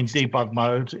because I'm in debug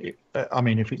mode, if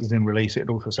it was in release, it'd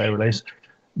also say release.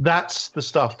 That's the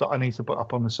stuff that I need to put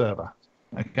up on the server.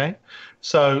 Okay,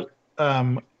 so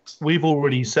we've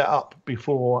already set up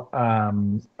before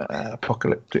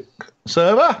Apocalyptic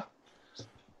Server,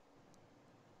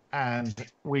 and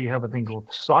we have a thing called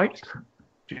site.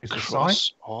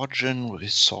 Cross-origin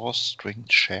resource string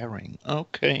sharing.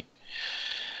 Okay.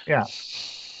 Yeah.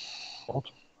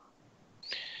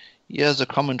 Yeah, the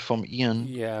comment from Ian.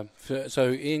 Yeah,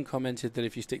 so Ian commented that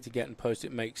if you stick to get and post,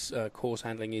 it makes course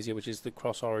handling easier, which is the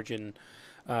cross-origin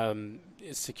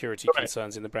security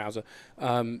concerns in the browser.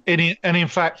 And in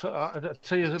fact, I'll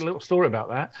tell you a little story about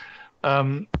that.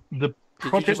 The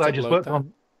project that I just worked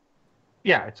on.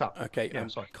 Yeah, it's up. Okay, yeah, I'm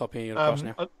copying it across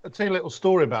now. I'll tell you a little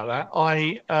story about that.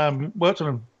 I worked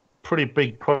on a pretty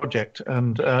big project,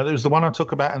 and it was the one I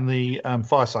talk about in the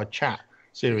Fireside Chat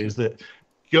series that.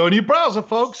 Go in your browser,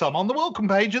 folks. I'm on the welcome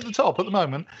page at the top at the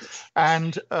moment.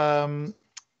 And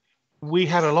we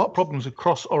had a lot of problems with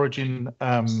cross-origin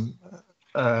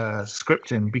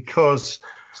scripting because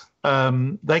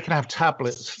they can have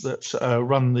tablets that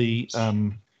run the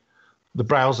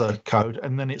browser code,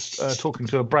 and then it's talking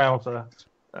to a browser,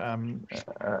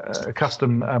 a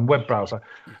custom web browser.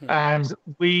 Mm-hmm. And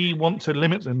we want to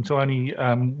limit them to only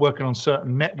working on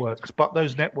certain networks, but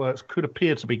those networks could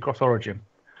appear to be cross-origin.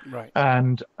 Right.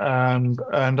 And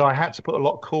I had to put a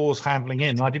lot of cores handling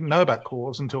in. I didn't know about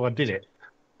cores until I did it.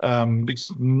 It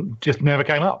just never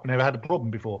came up. Never had a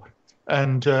problem before.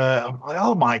 And I'm like,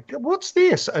 oh my God, what's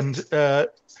this? And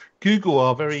Google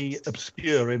are very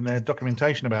obscure in their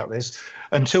documentation about this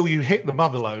until you hit the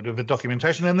mother load of the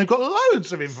documentation, and they've got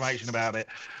loads of information about it.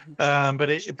 But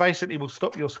it basically will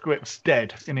stop your scripts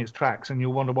dead in its tracks, and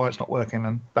you'll wonder why it's not working,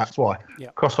 and that's why.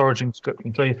 Yeah. Cross-origin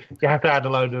scripting. So you have to add a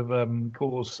load of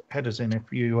cause headers in if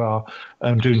you are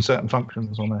doing certain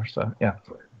functions on there. So, yeah.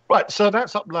 Right, so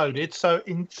that's uploaded. So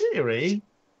in theory...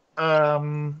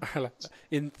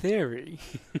 in theory.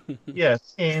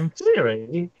 Yes, in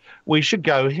theory, we should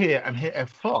go here and hit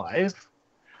F5,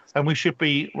 and we should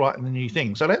be writing the new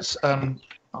thing. So let's.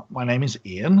 My name is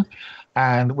Ian,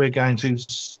 and we're going to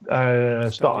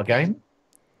start a game.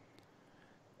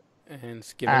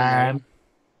 And give it a name.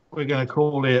 We're going to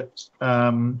call it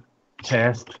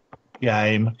Test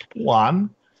Game 1.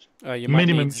 You might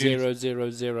need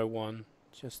 0001,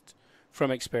 just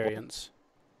from experience.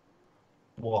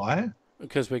 Why?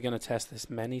 Because we're going to test this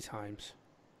many times.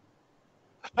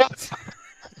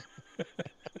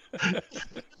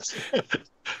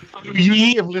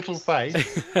 Ye of little faith.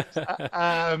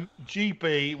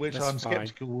 GB, which I'm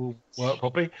skeptical will work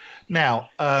properly. Now,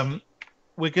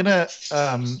 we're going to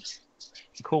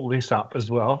call this up as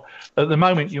well. At the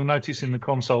moment, you'll notice in the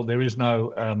console there is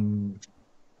no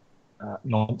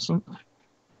nonsense.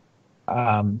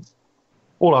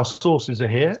 All our sources are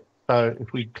here. So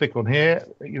if we click on here,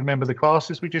 you remember the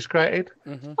classes we just created?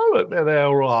 Mm-hmm. Oh, look, there they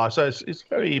all are. So it's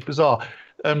very bizarre.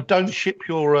 Don't ship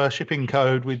your shipping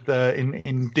code with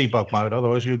in debug mode,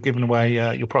 otherwise you're giving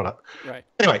away your product. Right.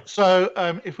 Anyway, so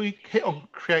if we hit on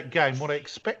create game, what I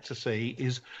expect to see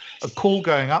is a call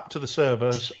going up to the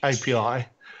server's API,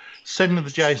 sending the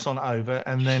JSON over,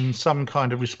 and then some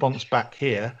kind of response back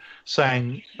here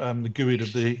saying the GUID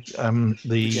of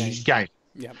the game.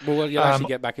 Yeah, well, what you'll actually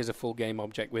get back is a full game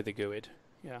object with a GUID.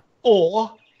 Yeah.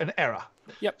 Or an error.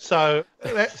 Yep. So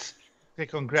let's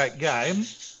click on create game.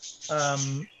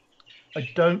 I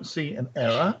don't see an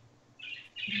error.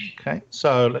 Okay,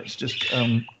 so let's just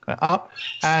up,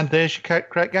 and there's your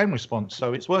create game response.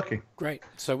 So it's working. Great.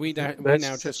 So we now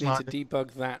just need to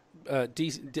debug that,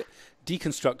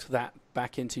 deconstruct that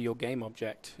back into your game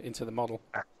object, into the model.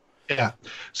 Yeah.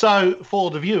 So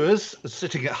for the viewers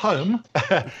sitting at home,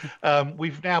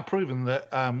 we've now proven that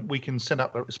we can set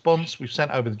up a response. We've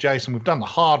sent over the JSON. We've done the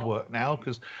hard work now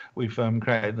because we've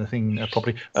created the thing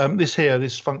properly.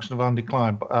 This function of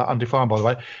undefined, by the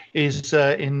way, is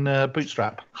in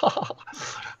Bootstrap.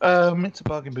 It's a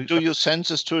bug in Bootstrap. Do you send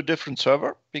this to a different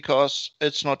server because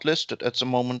it's not listed at the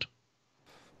moment?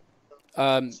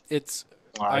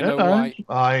 I know why.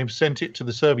 I've sent it to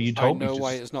the server you told me. I know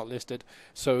why it's not listed.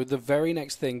 So the very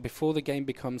next thing, before the game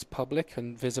becomes public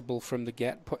and visible from the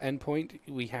get endpoint,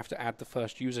 we have to add the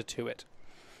first user to it.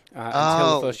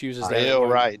 Until the first user's there. Oh,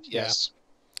 right. Yes.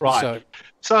 Yeah. Right.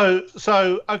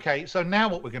 So okay. So now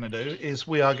what we're going to do is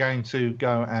we are going to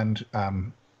go and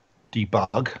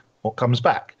debug what comes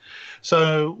back.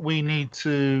 So we need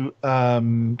to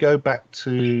go back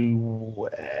to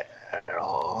where.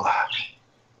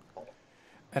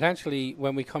 And actually,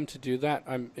 when we come to do that,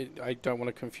 I don't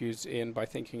want to confuse Ian by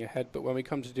thinking ahead, but when we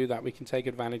come to do that, we can take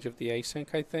advantage of the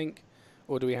async, I think.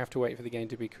 Or do we have to wait for the game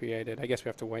to be created? I guess we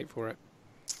have to wait for it.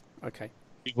 Okay.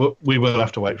 We will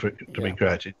have to wait for it to be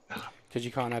created. Because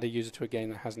you can't add a user to a game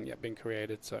that hasn't yet been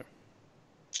created, so.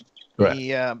 Correct.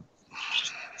 Yeah.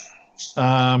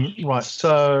 Right,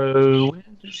 so where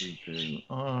did we do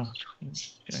our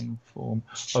game form?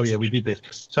 Oh, yeah, we did this.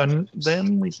 So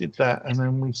then we did that, and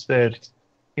then we said...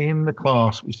 in the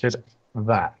class, we said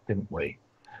that, didn't we?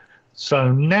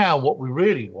 So now what we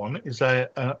really want is an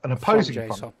opposing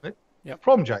function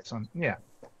from JSON. Yeah.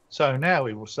 So now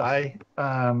we will say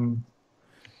function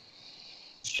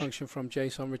from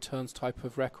JSON returns type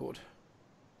of record.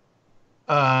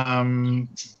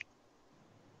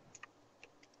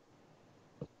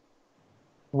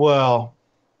 Well.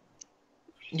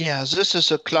 Yeah, this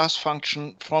is a class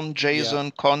function from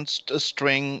JSON const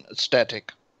string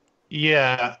static.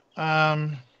 Yeah.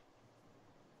 And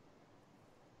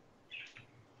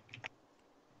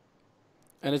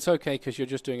it's okay because you're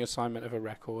just doing assignment of a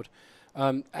record.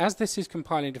 As this is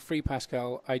compiling to Free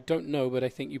Pascal, I don't know, but I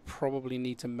think you probably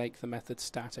need to make the method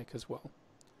static as well.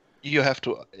 You have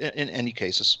to, in any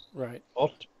cases. Right.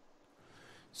 Opt.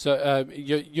 So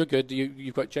you're good.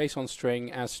 You've got JSON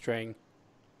string as string.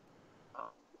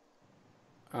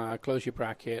 Close your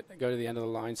bracket. Go to the end of the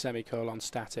line. Semicolon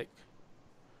static.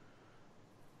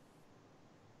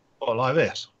 Oh, like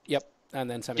this? Yep, and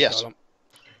then semicolon. Yes.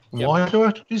 Yep. Why do I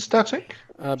have to do static?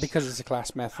 Because it's a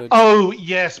class method. Oh,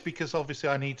 yes, because obviously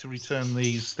I need to return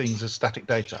these things as static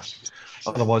data.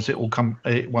 Otherwise, it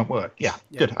won't work. Yeah,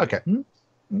 good. Okay.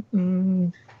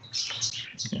 Is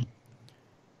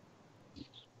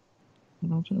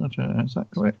that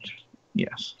correct?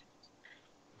 Yes.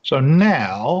 So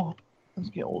now let's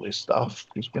get all this stuff.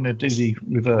 It's going to do the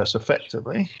reverse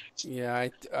effectively. Yeah,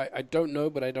 I don't know,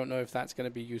 but I don't know if that's going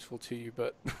to be useful to you,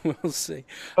 but we'll see.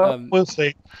 We'll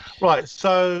see. Right,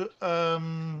 so...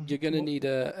 you're going to need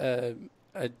a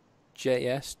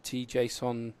JS,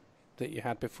 JSON that you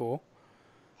had before.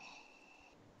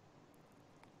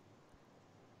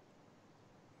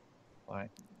 Right.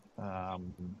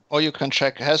 Or you can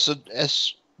check, has a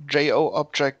SJO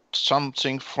object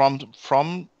something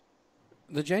from...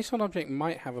 The JSON object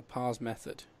might have a parse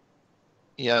method.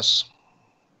 Yes.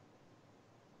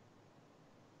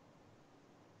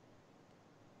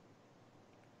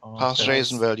 Parse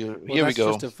JSON value. Well, here we go.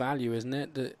 That's just a value, isn't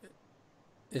it?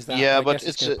 Is that? Yeah, I but guess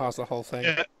it's going to pass the whole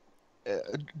thing.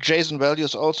 JSON value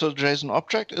is also a JSON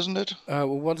object, isn't it? Well,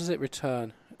 what does it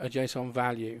return? A JSON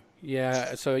value.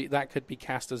 Yeah, so that could be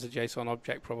cast as a JSON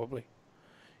object, probably.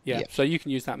 Yeah, Yep. so you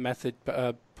can use that method,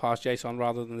 parse JSON,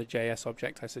 rather than the JS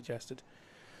object I suggested,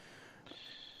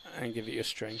 and give it your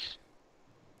string.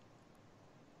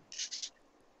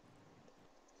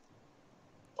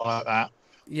 Like that.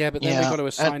 Yeah, but then we've got to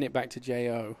assign it back to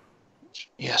JO.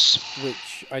 Yes.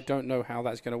 Which I don't know how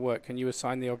that's going to work. Can you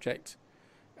assign the object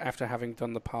after having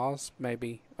done the parse?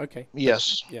 Maybe. Okay.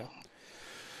 Yes. Yeah.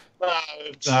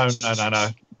 No.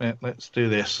 Let's do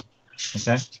this.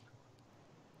 Okay.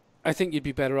 I think you'd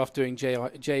be better off doing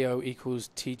JO equals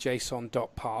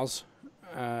tjson.parse,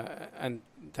 and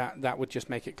that would just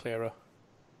make it clearer.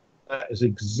 That is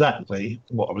exactly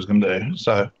what I was going to do.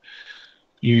 So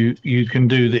you can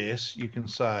do this. You can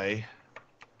say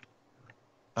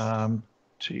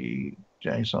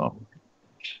tjson.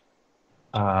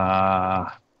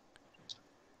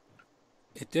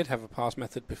 It did have a parse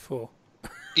method before.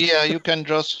 Yeah, you can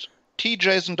just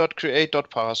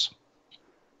tjson.create.parse.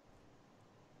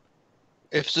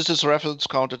 If this is reference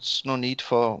count, it's no need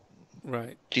for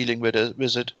dealing with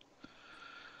it.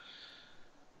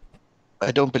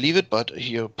 I don't believe it, but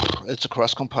here it's a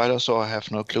cross compiler, so I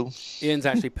have no clue. Ian's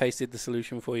actually pasted the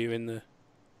solution for you in the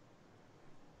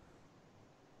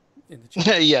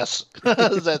chat. Yes,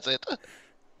 that's it.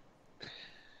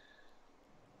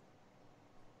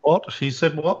 What? She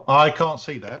said what? I can't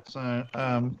see that. So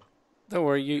don't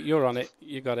worry, you're on it.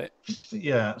 You got it.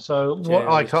 Yeah. So what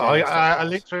I can't, I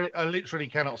literally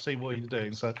cannot see what he's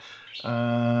doing. So so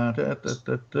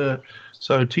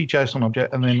tjson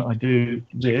object, and then I do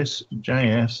this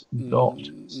JS dot.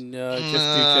 No, just do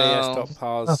JS dot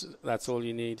parse. That's all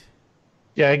you need.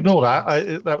 Yeah, ignore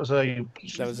that. That was a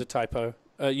typo.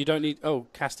 You don't need. Oh,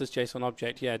 cast as JSON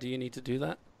object. Yeah. Do you need to do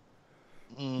that?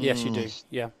 Yes, you do.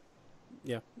 Yeah.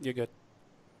 Yeah, you're good.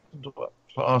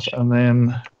 Parse, and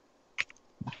then.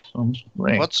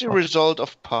 What's the result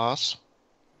of parse?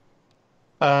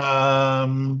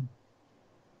 Control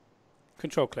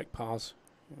click parse.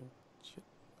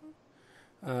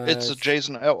 It's a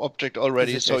JSON object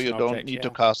already, so you don't need to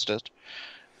cast it.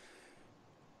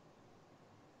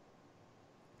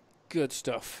 Good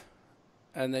stuff.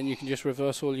 And then you can just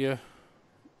reverse all your.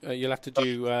 You'll have to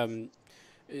do.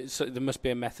 So there must be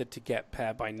a method to get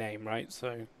pair by name, right?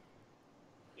 So.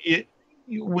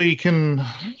 We can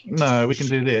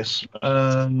do this.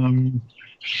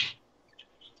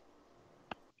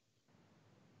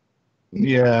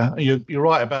 Yeah, you're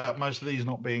right about most of these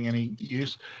not being any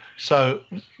use. So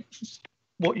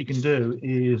what you can do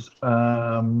is it's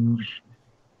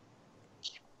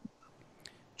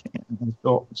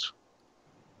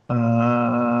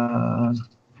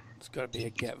got to be a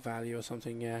get value or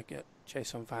something. Yeah, get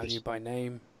JSON value by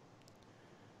name.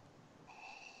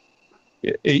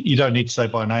 You don't need to say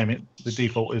by name. The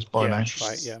default is by name.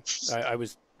 Right, yeah. I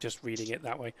was just reading it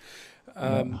that way.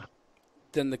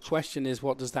 Then the question is,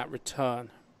 what does that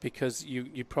return? Because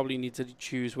you probably need to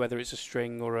choose whether it's a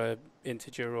string or a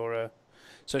integer or a.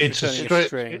 So it's a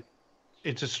string.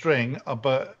 It's a string,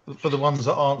 but for the ones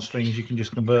that aren't strings, you can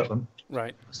just convert them.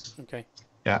 Right. Okay.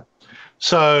 Yeah.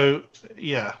 So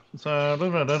yeah. So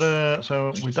we've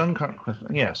done current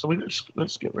question. Yeah. So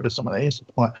let's get rid of some of these.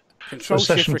 Right. Control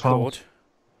shift record.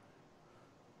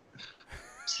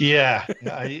 Yeah,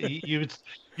 you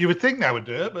would think that would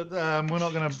do it, but we're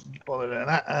not going to bother doing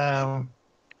that.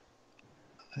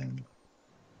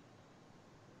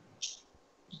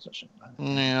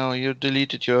 No, you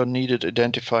deleted your needed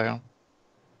identifier.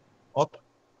 What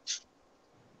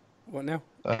now?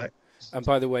 And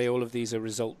by the way, all of these are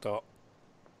result dot.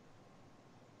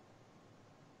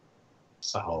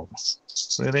 Oh,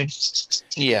 really?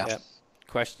 Yeah.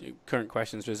 Current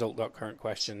questions result dot current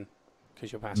question,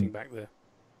 because you're passing back the.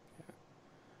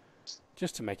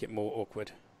 Just to make it more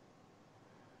awkward.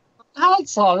 I'm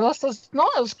sorry, this is not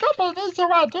as good as it is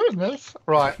about doing this.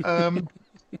 Right.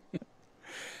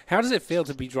 How does it feel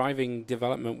to be driving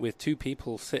development with two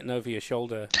people sitting over your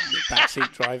shoulder,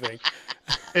 backseat driving?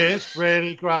 It's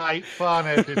really great fun,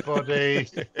 everybody.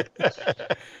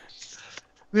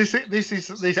 This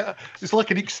is it's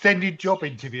like an extended job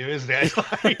interview, isn't it? It's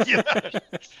like,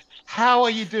 how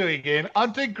are you doing, Ian?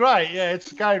 I'm doing great. Yeah,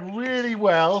 it's going really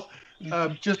well.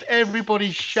 Just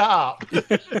everybody shut up.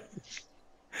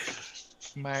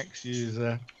 Max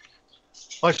user.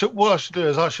 What I should do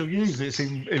is I shall use this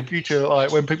in future,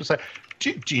 like when people say,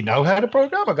 do you know how to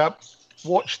program? I go,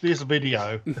 watch this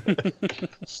video.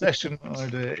 Session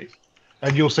ID.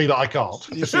 And you'll see that I can't.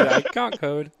 You see that I can't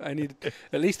code. I need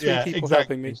at least three people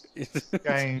helping me.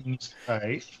 Games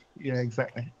 8. Yeah,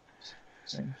 exactly.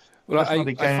 Well,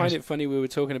 I find it funny. We were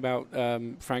talking about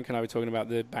Frank and I were talking about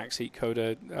the backseat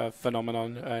coder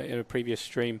phenomenon in a previous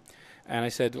stream, and I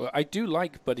said, well, I do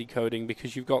like buddy coding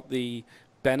because you've got the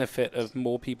benefit of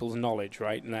more people's knowledge,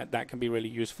 right? And that can be really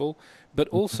useful. But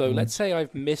also, let's say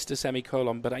I've missed a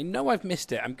semicolon, but I know I've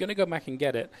missed it. I'm going to go back and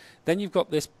get it. Then you've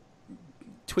got this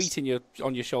tweet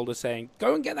on your shoulder saying,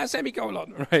 "Go and get that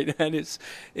semicolon," right? And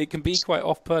it can be quite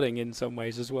off-putting in some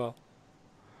ways as well.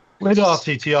 With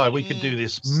RTTI, we can do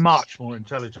this much more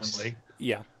intelligently.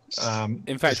 Yeah.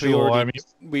 In fact,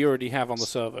 we already have on the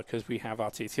server because we have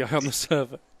RTTI on the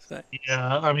server. So.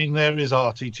 Yeah, I mean, there is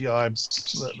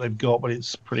RTTI that they've got, but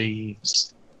it's pretty...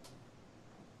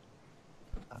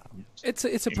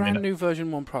 It's a brand new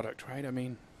version 1 product, right? I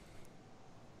mean,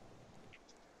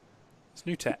 it's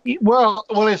new tech. Well,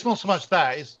 it's not so much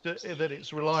that. It's that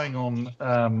it's relying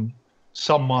on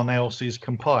someone else's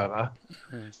compiler,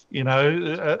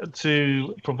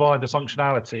 to provide the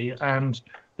functionality, and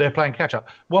they're playing catch up.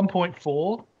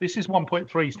 1.4, this is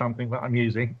 1.3 something that I'm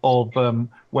using of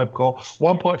WebCore.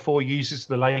 1.4 uses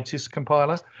the latest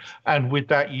compiler, and with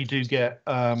that you do get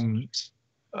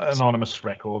anonymous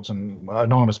records and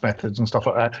anonymous methods and stuff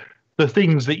like that. The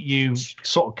things that you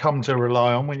sort of come to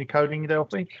rely on when you're coding in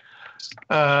Delphi.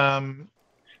 But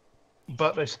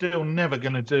they're still never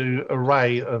going to do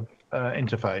array of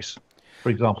interface, for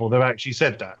example. They've actually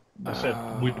said that. They said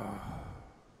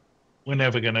we're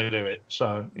never going to do it.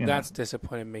 So that's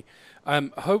disappointing me.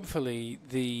 Hopefully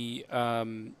the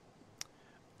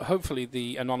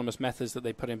anonymous methods that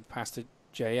they put in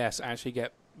Pastor.js actually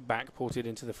get backported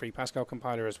into the free Pascal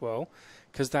compiler as well,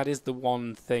 because that is the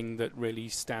one thing that really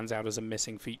stands out as a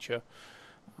missing feature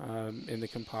in the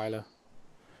compiler.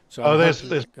 So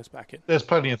there's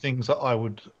plenty of things that I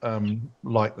would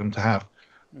like them to have.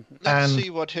 Let's see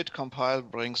what hit compile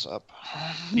brings up.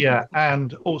 Yeah,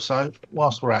 and also,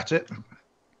 whilst we're at it,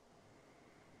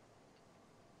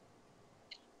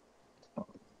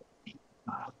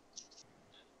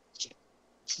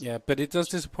 yeah, but it does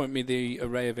disappoint me. The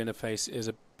array of interface is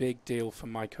a big deal for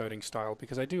my coding style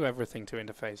because I do everything to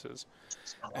interfaces,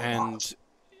 and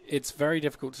it's very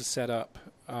difficult to set up.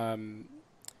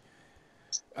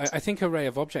 I think array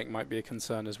of object might be a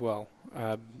concern as well.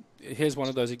 Here's one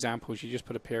of those examples. You just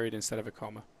put a period instead of a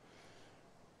comma.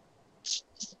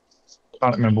 I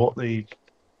can't remember what I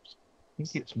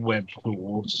think it's web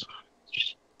tools.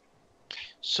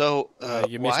 So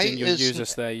you're missing your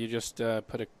users there. You just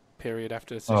put a period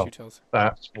after its utils.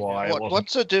 That's why.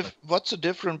 What's the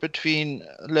difference between,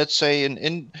 let's say,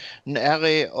 an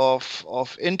array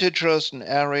of integers, an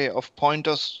array of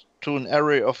pointers, to an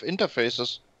array of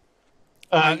interfaces?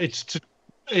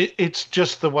 It's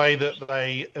just the way that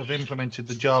they have implemented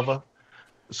the Java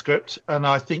script, and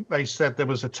I think they said there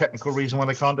was a technical reason why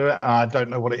they can't do it. I don't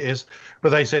know what it is, but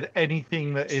they said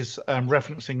anything that is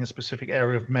referencing a specific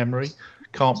area of memory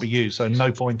can't be used. So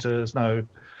no pointers, no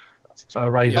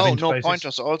arrays of interfaces. No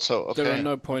pointers also. Okay. There are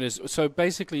no pointers. So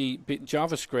basically,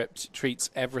 JavaScript treats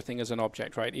everything as an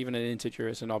object, right? Even an integer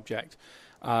as an object.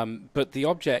 But the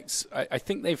objects, I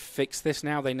think they've fixed this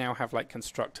now. They now have like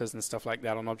constructors and stuff like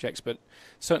that on objects, but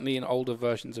certainly in older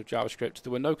versions of JavaScript,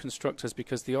 there were no constructors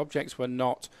because the objects were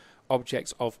not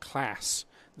objects of class.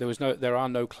 There are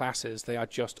no classes. They are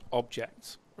just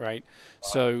objects, right?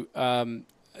 So, and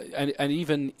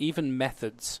even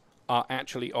methods are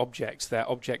actually objects. They're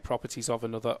object properties of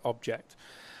another object.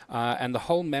 And the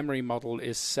whole memory model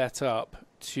is set up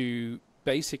to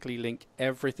basically link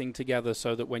everything together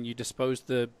so that when you dispose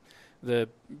the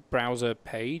browser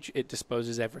page, it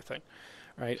disposes everything,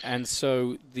 right? And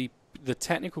so the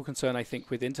technical concern, I think,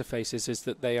 with interfaces is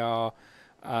that they are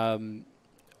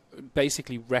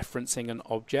basically referencing an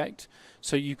object.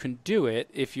 So you can do it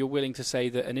if you're willing to say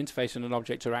that an interface and an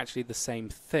object are actually the same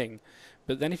thing.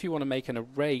 But then if you want to make an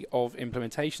array of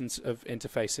implementations of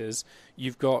interfaces,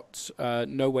 you've got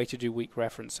no way to do weak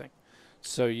referencing.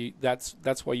 So that's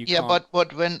why you can't. Yeah,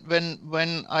 but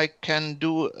when I can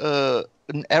do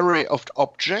an array of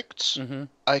objects,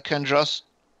 I can just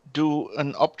do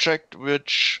an object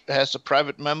which has a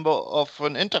private member of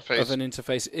an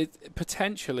interface. It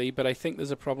potentially, but I think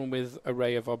there's a problem with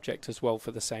array of object as well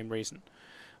for the same reason.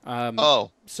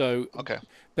 So okay.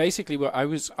 Basically, what I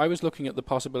was looking at the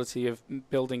possibility of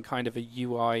building kind of a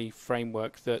UI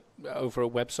framework that over a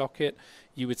WebSocket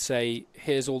you would say,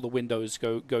 here's all the windows,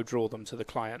 go draw them to the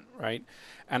client, right?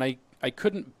 And I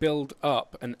couldn't build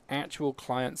up an actual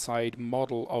client-side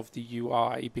model of the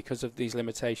UI because of these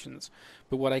limitations.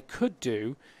 But what I could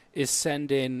do is send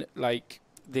in like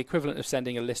the equivalent of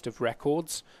sending a list of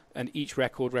records, and each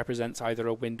record represents either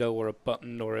a window or a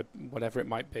button or whatever it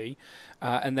might be,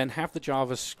 and then have the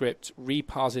JavaScript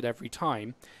reparse it every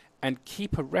time and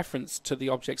keep a reference to the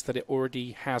objects that it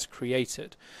already has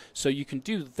created. So you can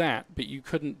do that, but you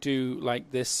couldn't do like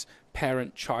this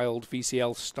parent-child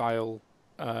VCL style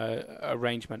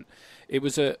arrangement. It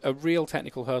was a real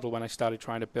technical hurdle when I started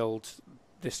trying to build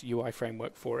this UI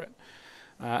framework for it,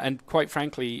 and quite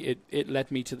frankly, it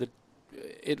led me to the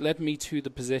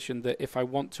position that if I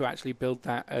want to actually build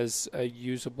that as a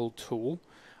usable tool,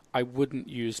 I wouldn't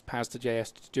use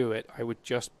Paz2JS to do it. I would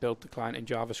just build the client in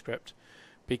JavaScript,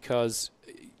 because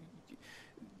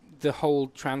the whole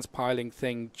transpiling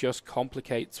thing just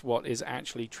complicates what is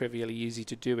actually trivially easy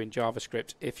to do in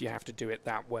JavaScript if you have to do it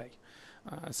that way.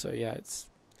 So yeah,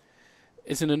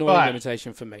 it's an annoying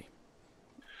limitation for me.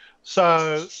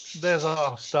 So there's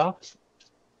our stuff.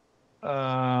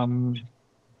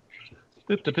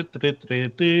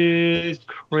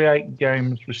 Create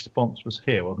games response was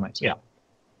here, wasn't it? Yeah.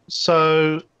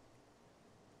 So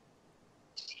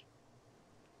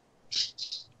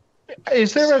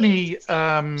is there any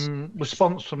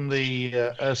response from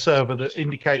the server that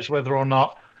indicates whether or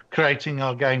not creating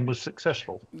our game was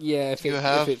successful? Yeah, if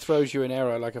it throws you an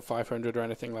error like a 500 or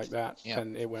anything like that,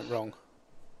 then it went wrong.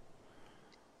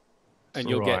 And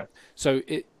you'll get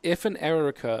if an error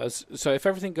occurs, so if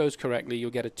everything goes correctly, you'll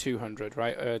get a 200,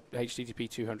 right? A HTTP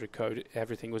 200 code,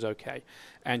 everything was okay,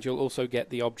 and you'll also get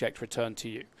the object returned to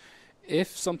you.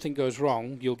 If something goes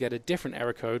wrong, you'll get a different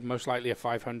error code, most likely a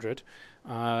 500,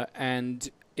 and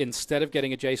instead of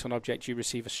getting a JSON object, you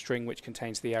receive a string which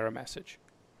contains the error message.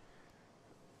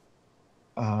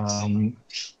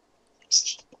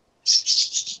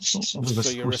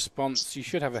 So your response, you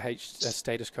should have a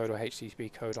status code or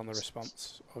HTTP code on the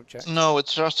response object. No,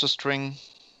 it's just a string.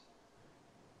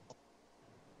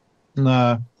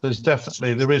 No,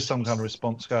 there is some kind of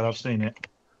response code. I've seen it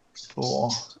before.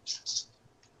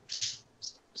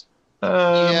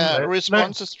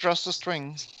 Response is just a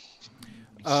string.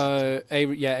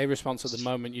 A response at the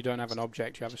moment, you don't have an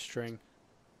object, you have a string.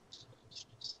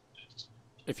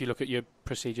 If you look at your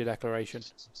procedure declaration.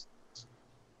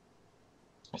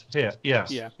 Yeah.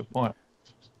 Good point.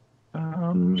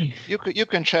 You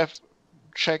can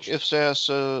check if there's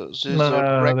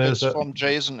brackets from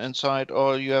JSON inside,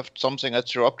 or you have something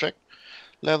at your object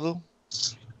level.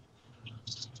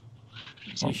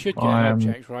 You should get an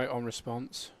object, right, on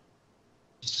response.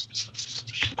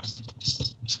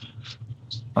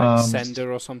 Like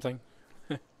sender or something.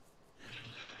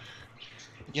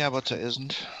 Yeah, but there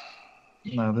isn't.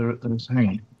 No, there's. Hang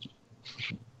on.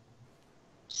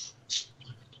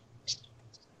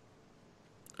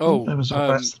 Oh, there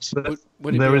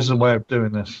is a way of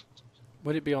doing this.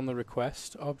 Would it be on the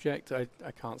request object? I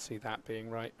can't see that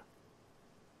being right.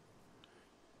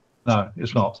 No,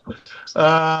 it's not.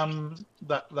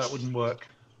 That wouldn't work.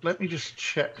 Let me just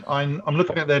check. I'm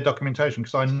looking at their documentation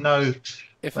because I know.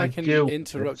 If I can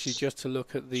interrupt you just to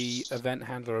look at the event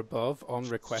handler above on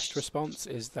request response,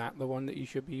 is that the one that you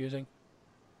should be using?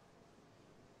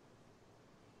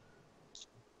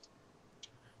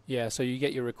 Yeah, so you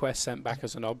get your request sent back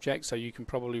as an object, so you can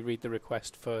probably read the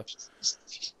request for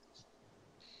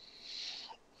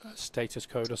status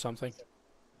code or something.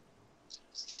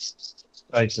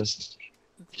 Status.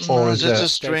 Or is it a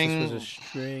string? Was a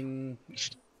string.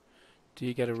 Do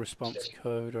you get a response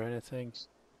code or anything?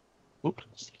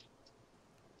 Oops.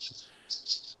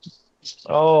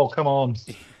 Oh, come on.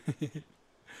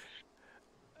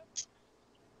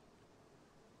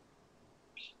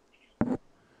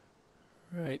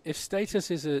 Right. If status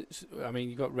is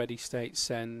you've got ready state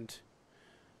send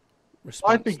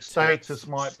response. I think status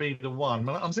might be the one.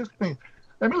 I'm just thinking,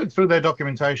 let me look through their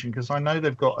documentation because I know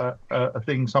they've got a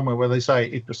thing somewhere where they say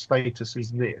if the status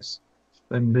is this,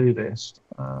 then do this.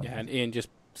 Yeah, and Ian just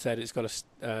said it's got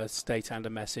a state and a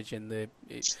message in the.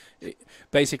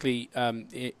 Basically,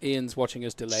 Ian's watching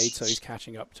us delayed, so he's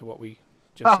catching up to what we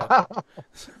just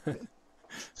said.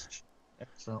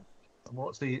 Excellent.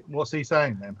 What's he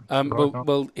saying then?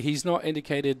 Well, he's not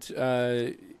indicated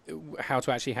how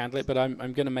to actually handle it, but I'm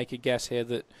going to make a guess here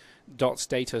that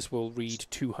 .status will read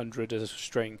 200 as a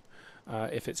string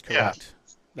if it's correct.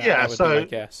 That would be my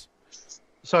guess.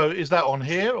 So is that on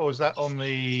here or is that on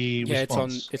the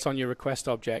response? It's on your request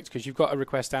object because you've got a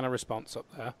request and a response up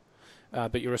there,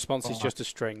 but your response is just a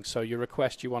string. So your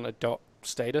request, you want a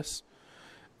 .status,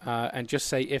 and just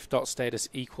say if .status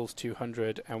equals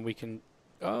 200, and we can.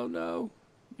 Oh no,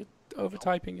 you're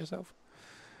overtyping yourself.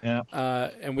 Yeah.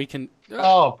 And we can.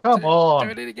 Oh, come on!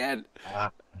 Doing it again.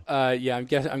 Yeah, I'm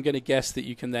going to guess that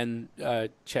you can then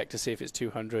check to see if it's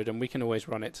 200, and we can always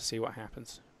run it to see what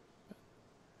happens.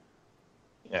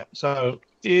 Yeah. So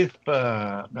if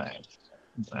and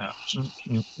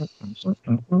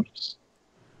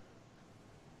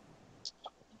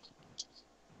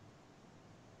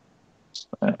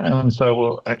so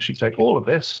we'll actually take all of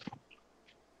this.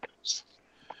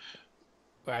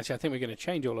 Well, actually, I think we're going to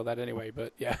change all of that anyway.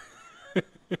 But yeah.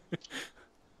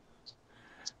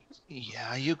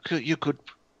 Yeah, you could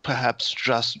perhaps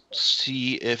just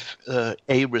see if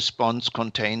a response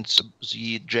contains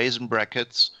the JSON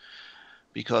brackets,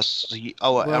 because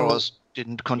our errors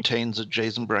didn't contain the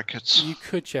JSON brackets. You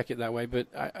could check it that way, but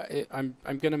I'm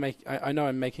going to make. I know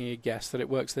I'm making a guess that it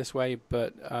works this way,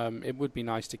 but it would be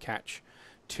nice to catch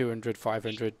 200,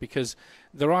 500, because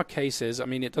there are cases. I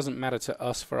mean, it doesn't matter to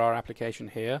us for our application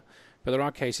here, but there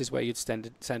are cases where you'd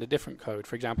send a different code.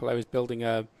 For example, I was building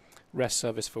a REST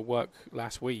service for work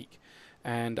last week,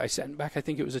 and I sent back, I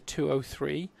think it was a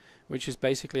 203, which is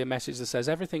basically a message that says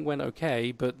everything went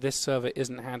okay, but this server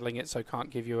isn't handling it, so I can't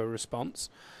give you a response.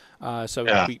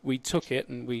 We took it,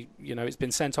 and it's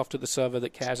been sent off to the server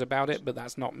that cares about it, but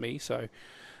that's not me. So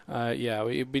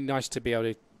it'd be nice to be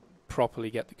able to properly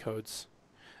get the codes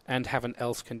and have an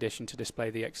else condition to display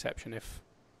the exception if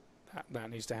that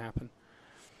needs to happen.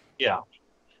 Yeah.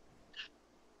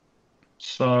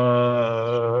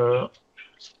 So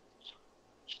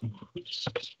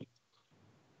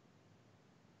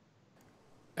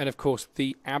and of course,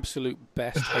 the absolute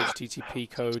best HTTP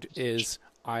code is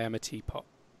 "I am a teapot."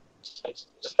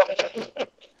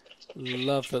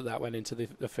 Love that went into the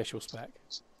official spec.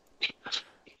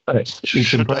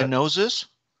 Should I know this?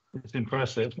 It's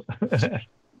impressive.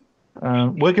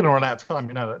 We're going to run out of time,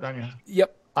 you know that, don't you?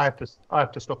 Yep. I have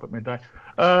to stop at midday.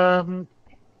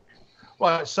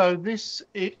 Right. So this,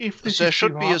 if this there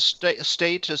should be a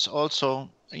status also.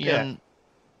 Yeah.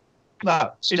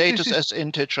 No. Status as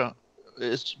integer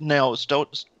is now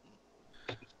status.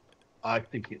 I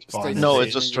think it's fine. No,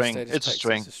 it's a string. It's a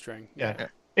string. It's a string. Yeah.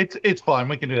 It's fine.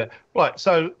 We can do that. Right.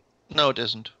 So. No, it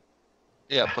isn't.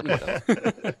 Yeah, but whatever.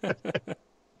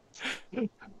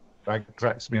 That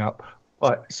cracks me up.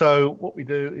 Right. So what we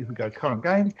do is we go current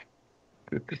game.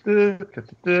 Current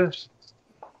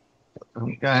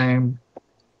game.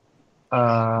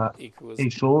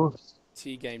 Equals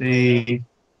T game the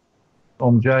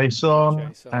from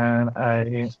JSON and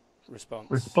a response.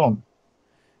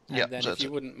 And then if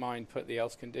you wouldn't mind, put the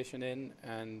else condition in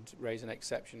and raise an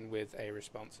exception with a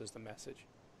response as the message.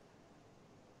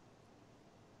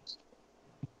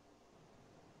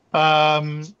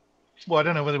 Well, I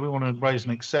don't know whether we want to raise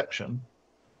an exception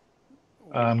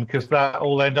because that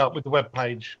will end up with the web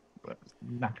page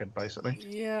knackered, basically.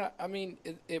 Yeah, I mean,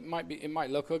 it might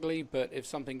look ugly, but if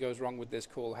something goes wrong with this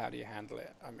call, how do you handle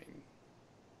it? I mean,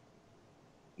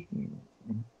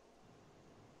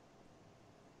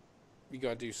 you got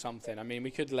to do something. I mean,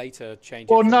 we could later change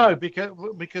it. Well, no,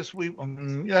 because we.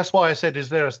 That's why I said, is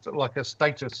there a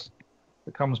status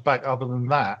that comes back other than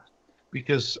that?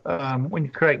 Because when you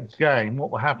create a game,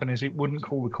 what will happen is it wouldn't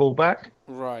call the callback.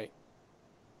 Right.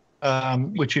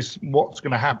 Which is what's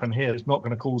going to happen here. It's not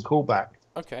going to call the callback.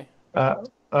 Okay.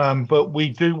 But we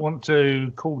do want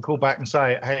to call the callback and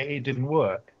say, hey, it didn't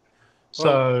work.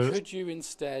 Well, so could you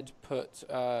instead put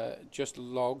just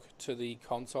log to the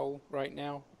console right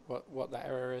now what that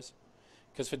error is?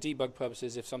 Because for debug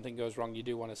purposes, if something goes wrong, you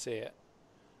do want to see it.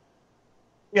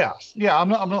 Yeah. I'm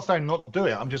not saying not to do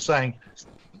it. I'm just saying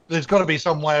there's got to be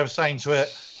some way of saying to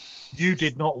it, you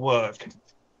did not work.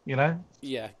 You know?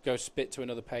 Yeah, go spit to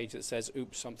another page that says,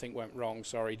 oops, something went wrong.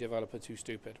 Sorry, developer too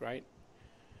stupid, right?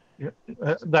 Yeah,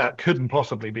 that couldn't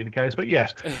possibly be the case, but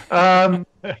yes.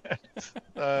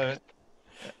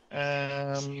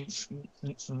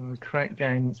 Create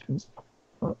game.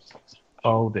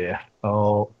 Oh, dear.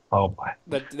 Oh, boy.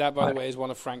 That, by the way, is one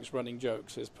of Frank's running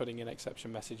jokes, is putting in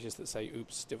exception messages that say,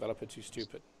 oops, developer too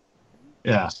stupid.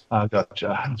 Yeah, I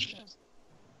gotcha.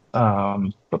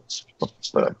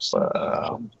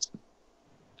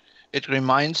 It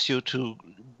reminds you to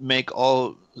make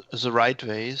all the right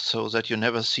way so that you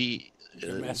never see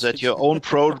that your own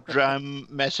program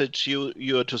message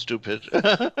you're too stupid.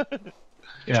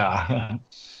 Yeah.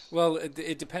 Well,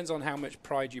 it depends on how much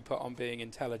pride you put on being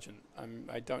intelligent.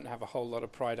 I don't have a whole lot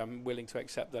of pride. I'm willing to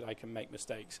accept that I can make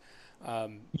mistakes.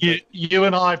 You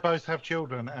and I both have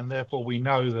children, and therefore we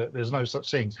know that there's no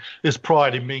such thing. There's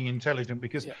pride in being intelligent,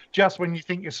 because just when you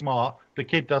think you're smart, the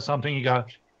kid does something, you go,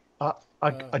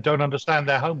 I don't understand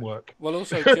their homework. Well,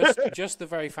 also, just the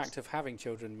very fact of having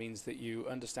children means that you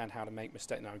understand how to make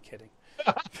mistakes. No, I'm kidding.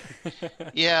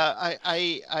 Yeah,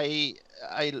 I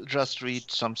just read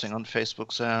something on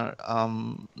Facebook there.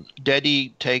 Daddy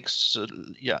takes a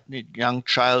young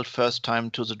child first time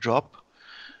to the job,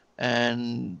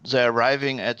 and they're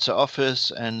arriving at the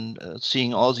office and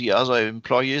seeing all the other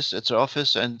employees at the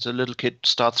office, and the little kid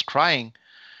starts crying.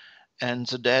 And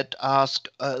the dad asks,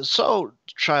 so,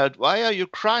 child, why are you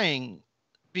crying?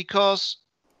 Because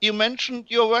You mentioned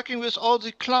you're working with all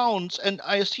the clowns, and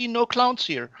I see no clowns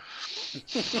here.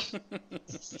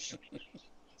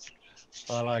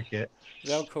 I like it.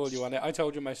 They'll call you on it. I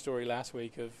told you my story last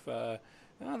week of, oh,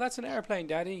 that's an airplane,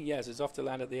 Daddy. Yes, it's off to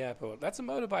land at the airport. That's a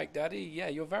motorbike, Daddy. Yeah,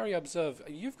 you're very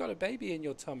observant. You've got a baby in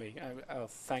your tummy. Oh,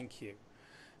 thank you.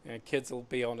 Kids will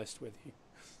be honest with you.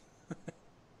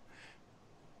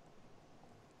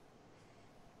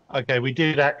 Okay, we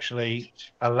did actually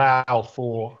allow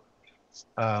for...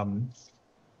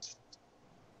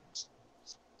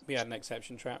 we had an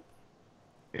exception trap.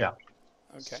 Yeah.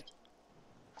 Okay.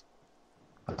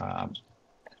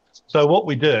 So what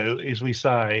we do is we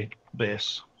say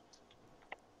this.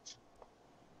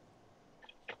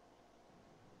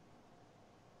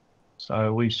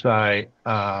 So we say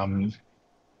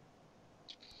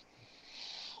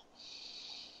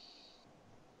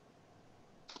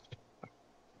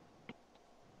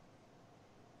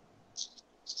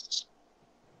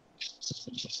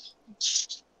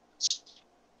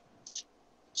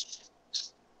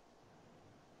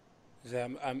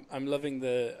I'm loving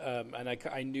the and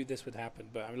I knew this would happen,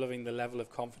 but I'm loving the level of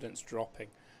confidence dropping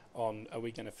on, are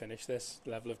we going to finish this?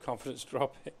 Level of confidence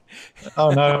dropping. Oh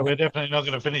no, we're definitely not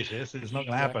going to finish this. It's not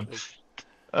going to happen.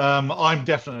 I'm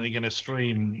definitely going to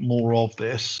stream more of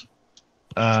this,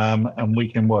 and we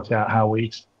can work out how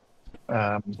we.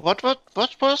 What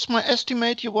was my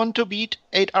estimate? You want to beat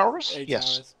 8 hours? 8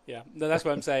 yes. hours. Yeah. No, that's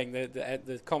what I'm saying.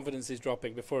 The confidence is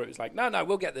dropping. Before it was like, no,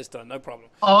 we'll get this done, no problem.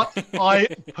 I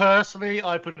personally,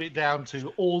 I put it down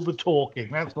to all the talking.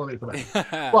 That's what it's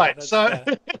about. Right.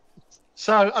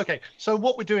 So okay. So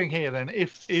what we're doing here then,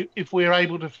 if we're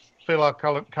able to fill our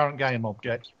current game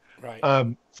object,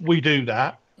 right? We do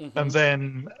that, and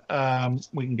then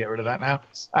we can get rid of that now.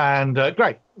 And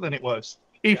great, then it works.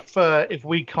 If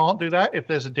we can't do that, if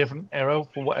there's a different error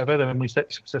for whatever, then we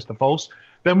set success to false.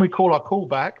 Then we call our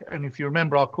callback, and if you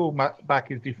remember, our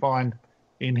callback is defined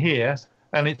in here,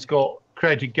 and it's got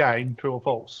created game, true or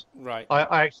false. Right.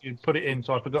 I actually put it in,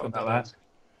 so I forgot about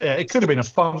that. It could have been a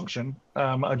function.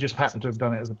 I just happened to have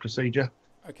done it as a procedure.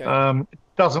 Okay. It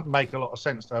doesn't make a lot of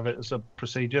sense to have it as a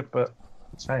procedure, but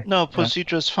hey. No,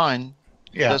 procedure is fine.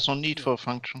 Yeah. There's no need for a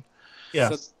function. Yeah.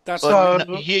 So that's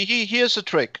here's a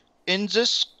trick. In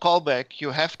this callback,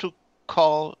 you have to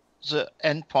call the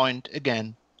endpoint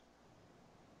again.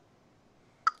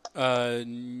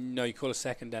 No, you call a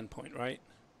second endpoint, right?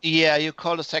 Yeah, you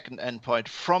call a second endpoint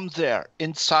from there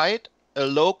inside a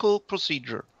local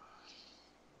procedure.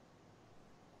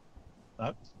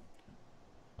 No.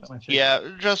 Yeah,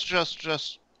 just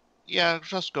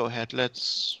go ahead.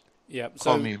 Let's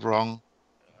call me wrong.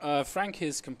 Frank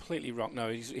is completely wrong. No,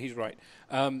 he's right.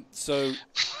 So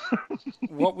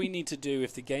what we need to do,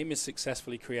 if the game is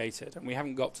successfully created, and we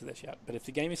haven't got to this yet, but if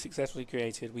the game is successfully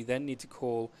created, we then need to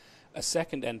call a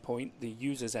second endpoint, the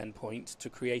user's endpoint, to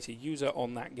create a user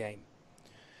on that game.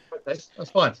 Okay,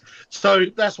 that's fine. So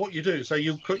that's what you do. So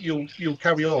you'll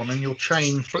carry on, and you'll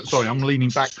chain. Sorry, I'm leaning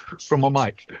back from my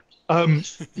mic.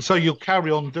 So you'll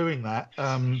carry on doing that.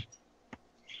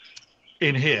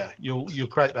 In here, you'll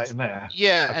create that in there.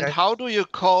 Yeah, okay? And how do you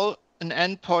call an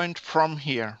endpoint from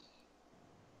here?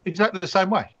 Exactly the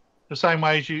same way. The same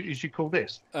way as you call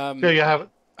this. So you have.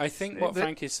 I think what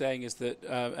Frank is saying is that,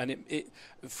 and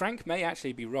Frank may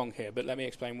actually be wrong here, but let me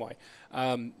explain why.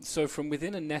 So from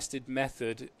within a nested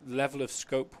method, level of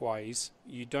scope-wise,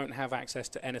 you don't have access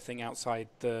to anything outside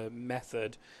the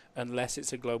method unless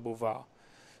it's a global var.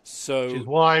 So, which is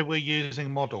why we're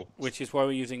using model.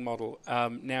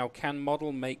 Now, can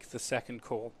model make the second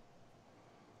call?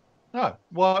 No.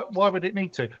 Why would it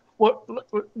need to? What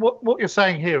you're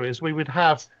saying here is we would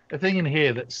have a thing in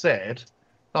here that said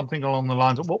something along the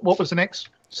lines of what was the next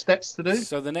steps to do?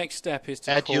 So the next step is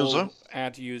to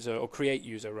add user or create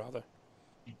user rather.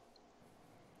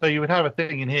 So you would have a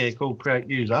thing in here called create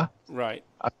user. Right.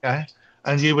 Okay.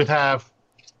 And you would have.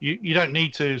 You don't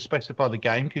need to specify the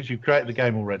game because you've created the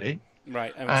game already.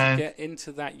 Right, and to get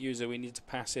into that user, we need to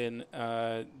pass in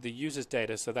the user's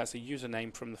data. So that's a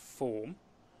username from the form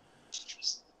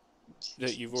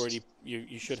that you've already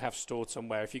you should have stored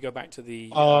somewhere. If you go back to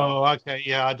the okay,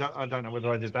 yeah, I don't know whether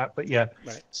I did that, but yeah.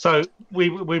 Right. So we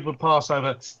would pass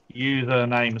over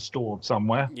username stored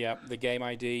somewhere. Yeah, the game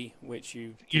ID, which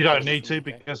you don't need to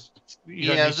because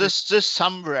this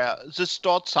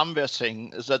stored somewhere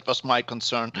thing that was my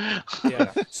concern.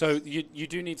 Yeah, so you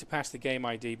do need to pass the game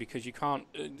ID because you can't.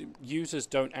 Users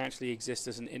don't actually exist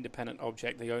as an independent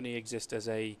object; they only exist as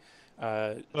a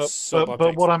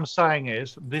but what I'm saying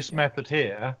is this method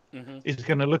here is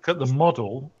going to look at the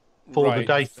model for the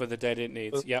data it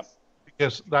needs. Yep.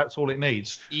 because that's all it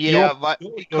needs. Yeah,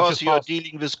 because you're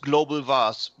dealing with global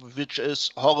vars, which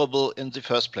is horrible in the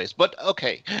first place. But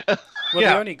okay. Well,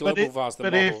 the only global var's the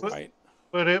model, right?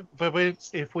 But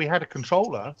if we had a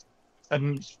controller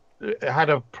and had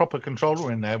a proper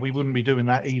controller in there, we wouldn't be doing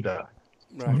that either.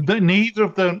 Right.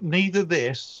 Neither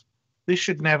this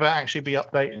should never actually be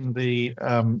updating the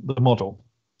model.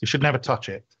 You should never touch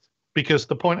it, because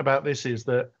the point about this is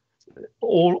that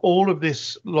all of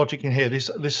this logic in here,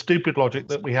 this stupid logic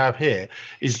that we have here,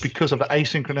 is because of the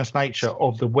asynchronous nature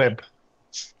of the web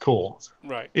core.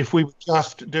 Right. If we were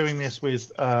just doing this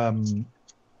with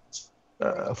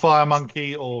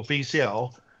FireMonkey or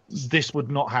VCL, this would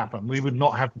not happen. We would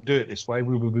not have to do it this way.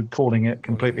 We would be calling it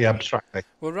completely abstractly.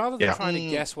 Well, rather than trying to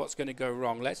guess what's going to go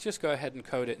wrong, let's just go ahead and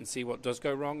code it and see what does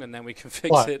go wrong, and then we can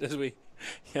fix it as we...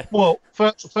 Yeah. Well,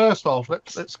 first off,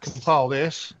 let's compile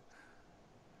this.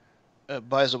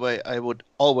 By the way, I would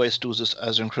always do this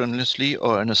asynchronously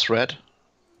or in a thread.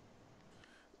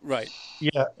 Right.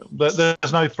 Yeah, but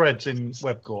there's no threads in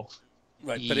WebCore.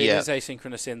 Right, but it is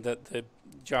asynchronous in that the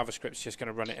JavaScript's just going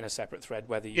to run it in a separate thread,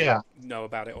 whether you know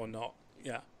about it or not.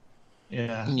 Yeah.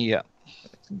 Yeah. Yeah.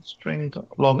 String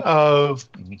long O.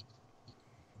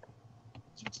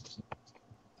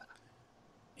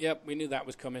 Yep, we knew that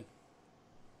was coming.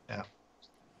 Yeah.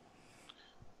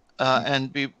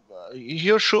 And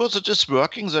you're sure that it's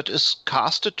working? That is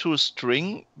casted to a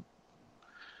string?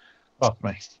 Trust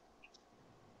me.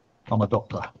 I'm a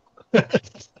doctor.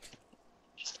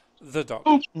 The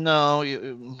doctor. No, yeah.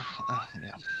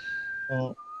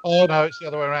 Oh no, it's the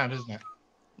other way around, isn't it?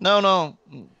 No. No,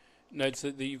 it's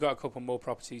you've got a couple more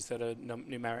properties that are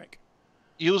numeric.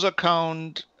 User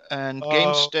count and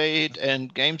game state,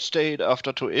 and game state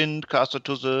after to int casted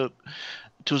to the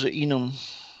enum.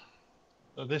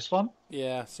 So this one?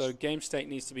 Yeah, so game state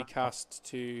needs to be cast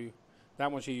to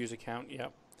that one's your user count,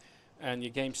 yep. And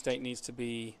your game state needs to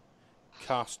be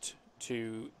cast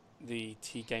to the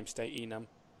t game state enum.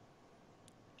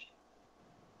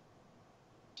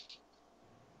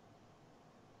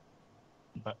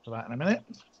 Back to that in a minute.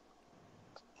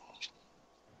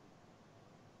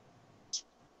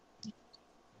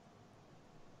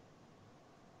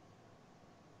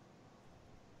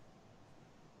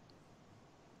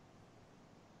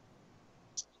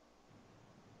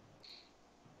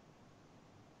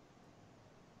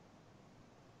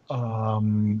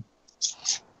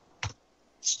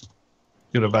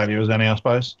 Good a value as any, I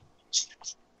suppose. Is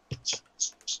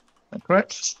that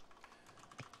correct?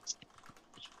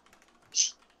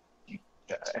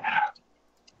 Okay.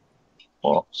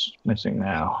 What's missing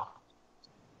now?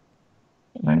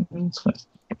 What?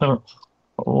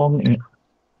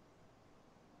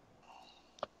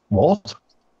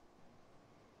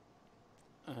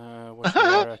 What's the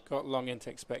error? Got long int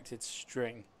expected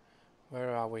string.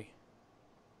 Where are we?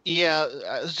 Yeah,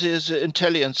 the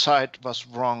intelligent side was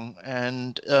wrong,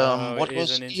 and what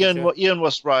was Ian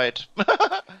was right.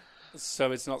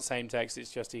 So it's not same text;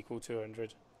 it's just equal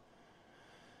 200.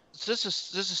 This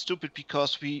is stupid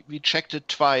because we checked it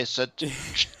twice that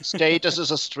status is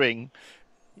a string.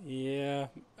 Yeah,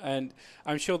 and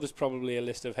I'm sure there's probably a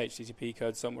list of HTTP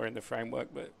code somewhere in the framework,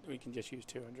 but we can just use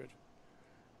 200.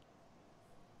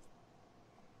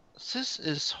 This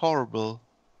is horrible.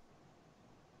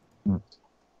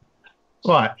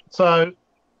 Right, so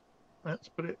let's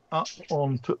put it up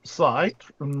onto the site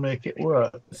and make it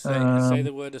work. Say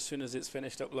the word as soon as it's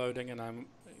finished uploading, and I'm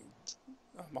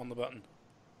on the button.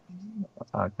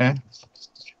 Okay.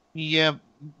 Yeah,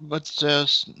 but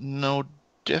there's no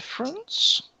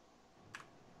difference.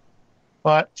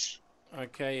 Right.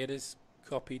 Okay, it is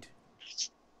copied.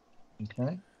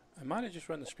 Okay. I might have just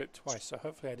run the script twice, so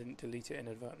hopefully I didn't delete it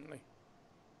inadvertently.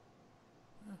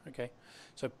 Okay,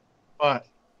 so. Right.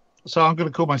 So I'm going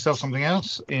to call myself something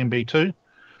else, EMB2,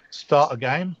 start a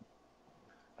game,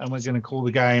 and we're going to call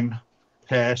the game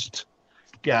test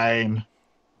game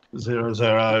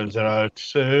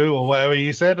 0002 or whatever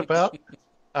you said about.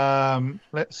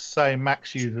 Let's say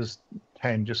max users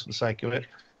 10 just for the sake of it.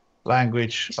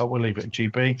 Language, we'll leave it at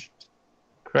GB.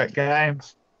 Correct game.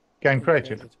 Game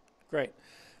created. Great.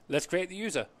 Let's create the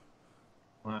user.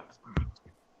 Right.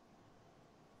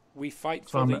 We fight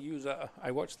for the user.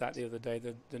 I watched that the other day,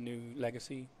 the new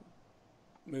Legacy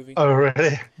movie. Oh,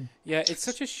 really? Yeah, it's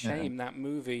such a shame, that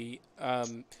movie.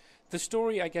 The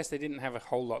story, I guess they didn't have a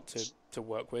whole lot to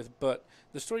work with, but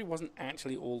the story wasn't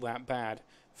actually all that bad.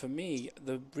 For me,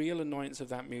 the real annoyance of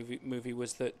that movie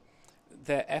was that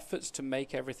their efforts to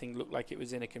make everything look like it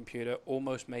was in a computer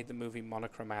almost made the movie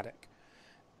monochromatic.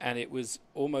 and it was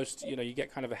almost, you know, you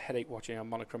get kind of a headache watching a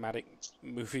monochromatic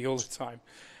movie all the time.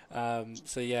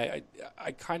 So yeah,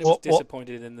 I kind of was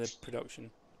disappointed in the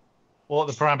production. What are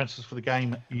the parameters for the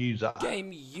game user?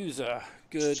 Game user,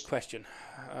 good question.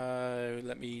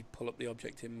 Let me pull up the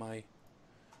object in my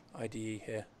IDE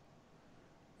here.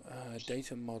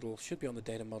 Data model should be on the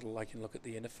data model. I can look at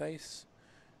the interface.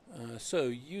 So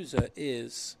user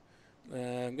is.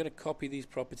 I'm going to copy these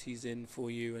properties in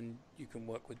for you, and you can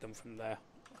work with them from there.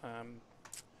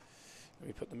 Let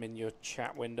me put them in your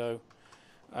chat window.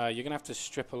 You're going to have to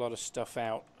strip a lot of stuff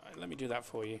out. Let me do that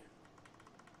for you.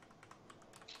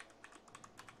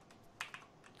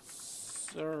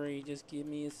 Sorry, just give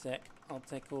me a sec. I'll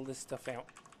take all this stuff out.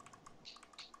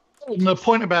 And the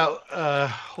point about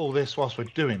all this whilst we're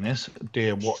doing this,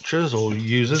 dear watchers or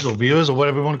users or viewers or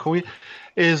whatever we want to call you,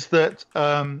 is that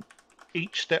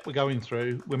each step we're going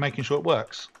through, we're making sure it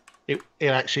works. It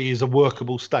actually is a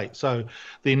workable state. So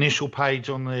the initial page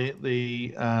on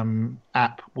the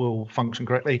app will function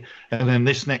correctly, and then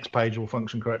this next page will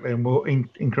function correctly, and we'll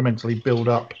incrementally build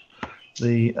up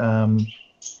the.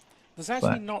 There's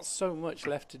actually not so much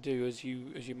left to do as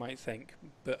you might think,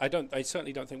 but I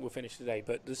certainly don't think we'll finish today.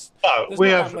 But there's not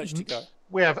that much to go.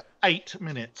 We have 8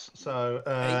 minutes. So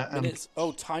 8 minutes.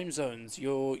 Oh, time zones.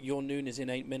 Your noon is in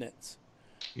 8 minutes.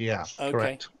 Yeah. Okay.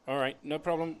 Correct. All right. No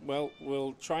problem. Well,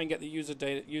 we'll try and get the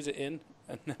user in,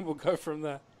 and then we'll go from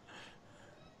there.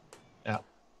 Yeah.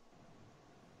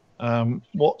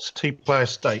 What's T-player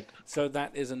state? So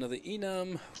that is another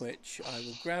enum, which I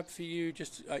will grab for you.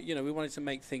 Just you know, we wanted to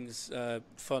make things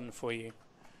fun for you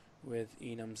with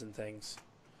enums and things.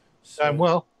 So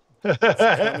well. It's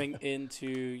coming into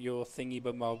your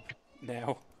thingy-bob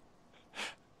now.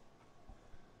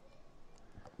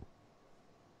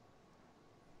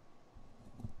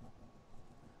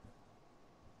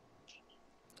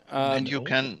 And you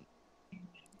can.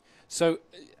 So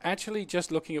actually,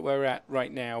 just looking at where we're at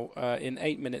right now, in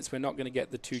 8 minutes, we're not going to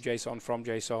get the to JSON from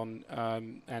JSON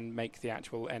and make the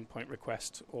actual endpoint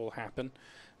request all happen.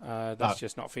 That's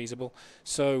just not feasible.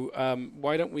 So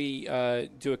why don't we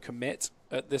do a commit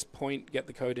at this point, get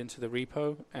the code into the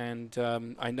repo, and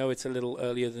I know it's a little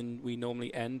earlier than we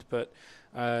normally end, but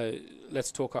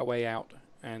let's talk our way out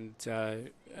and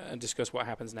discuss what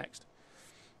happens next.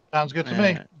 Sounds good to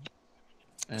me.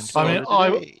 And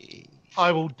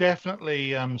I will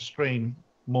definitely stream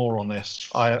more on this.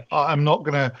 I'm not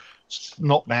going to,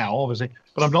 not now, obviously,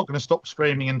 but I'm not going to stop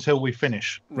streaming until we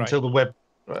finish, until the web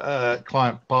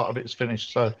client part of it is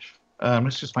finished. So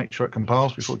let's just make sure it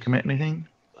compiles before we commit anything.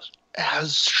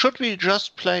 Should we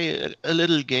just play a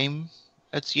little game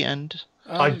at the end?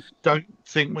 I don't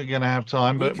think we're going to have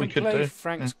time, but we could do.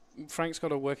 Frank's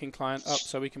got a working client up,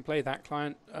 so we can play that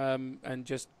client and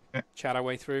just chat our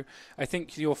way through. I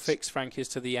think your fix, Frank, is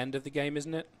to the end of the game,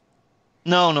 isn't it?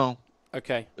 No.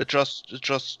 Okay. It just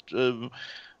the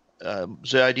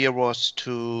idea was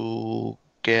to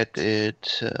get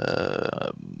it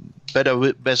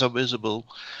better visible,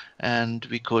 and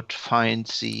we could find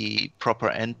the proper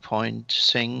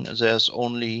endpoint thing. There's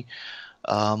only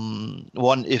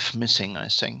one if missing, I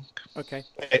think. Okay.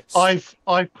 I've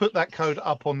put that code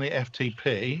up on the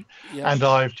FTP, and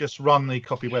I've just run the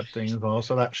copy web thing as well,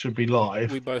 so that should be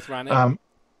live. We both ran it.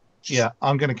 Yeah,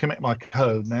 I'm going to commit my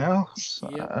code now. So,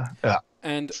 yeah.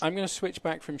 And I'm going to switch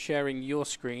back from sharing your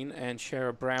screen and share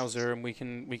a browser, and we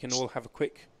can all have a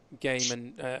quick game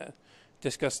and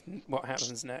discuss what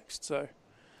happens next. So.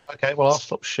 Okay, well, I'll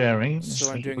stop sharing.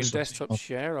 So I'm doing a desktop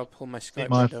share. I'll pull my Skype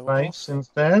my window face off.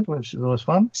 Instead, which is always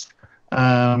fun.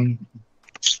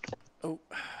 Oh,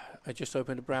 I just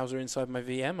opened a browser inside my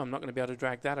VM. I'm not going to be able to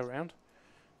drag that around.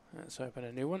 Let's open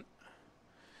a new one.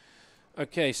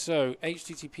 Okay, so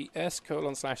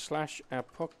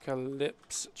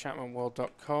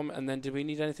https://apocalypsechapmanworld.com, and then did we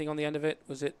need anything on the end of it?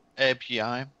 Was it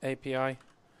API?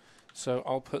 So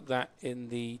I'll put that in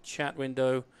the chat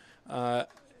window.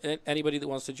 Anybody that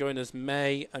wants to join us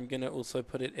may. I'm going to also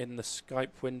put it in the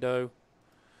Skype window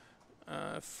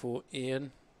for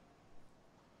Ian.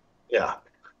 Yeah.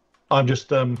 I'm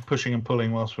just pushing and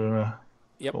pulling whilst we're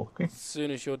talking. As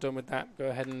soon as you're done with that, go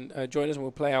ahead and join us and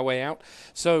we'll play our way out.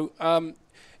 So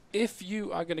if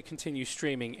you are going to continue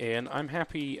streaming, Ian, I'm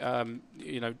happy,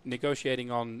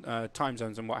 negotiating on time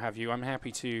zones and what have you. I'm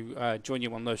happy to join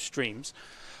you on those streams.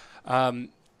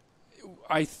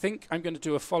 I think I'm going to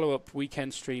do a follow-up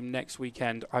weekend stream next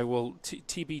weekend. I will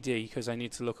TBD because I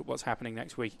need to look at what's happening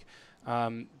next week.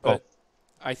 But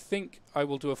I think I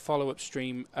will do a follow-up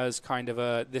stream as kind of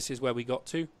a this is where we got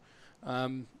to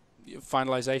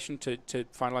finalization to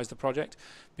finalize the project,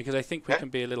 because I think we can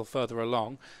be a little further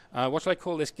along. What should I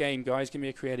call this game, guys? Give me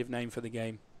a creative name for the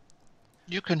game.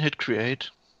 You can hit create.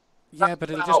 Yeah, but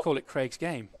it'll just call it Craig's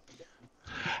game.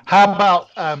 How about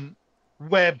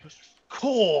web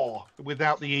core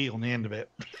without the E on the end of it?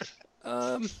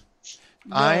 No,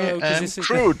 I am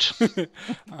Groot.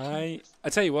 I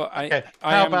tell you what, I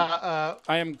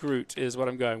am Groot is what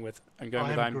I'm going with. I'm going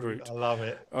with I'm Groot. I love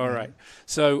it. All right.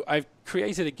 So I've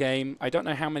created a game. I don't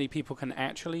know how many people can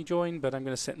actually join, but I'm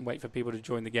going to sit and wait for people to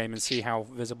join the game and see how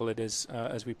visible it is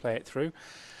as we play it through.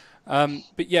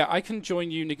 But yeah, I can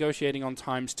join you negotiating on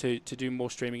times to do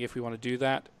more streaming if we want to do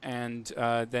that. And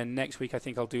then next week I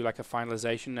think I'll do like a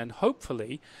finalization, and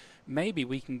hopefully maybe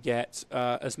we can get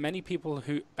as many people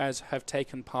as have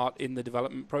taken part in the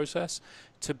development process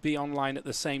to be online at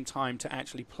the same time to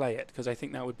actually play it, because I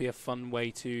think that would be a fun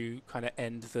way to kind of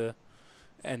end the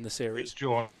series. It's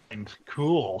joined.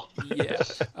 Cool. Yeah.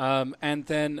 And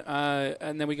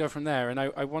then we go from there. And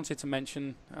I wanted to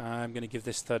mention, I'm going to give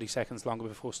this 30 seconds longer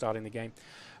before starting the game.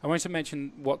 I wanted to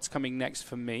mention what's coming next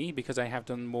for me, because I have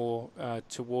done more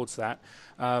towards that.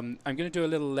 I'm going to do a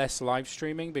little less live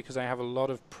streaming because I have a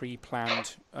lot of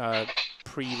pre-planned,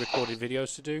 pre-recorded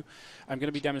videos to do. I'm going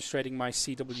to be demonstrating my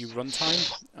CW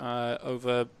runtime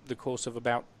over the course of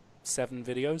about 7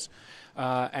 videos,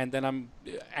 and then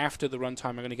after the runtime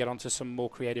I'm going to get onto some more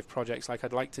creative projects. Like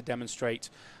I'd like to demonstrate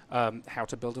how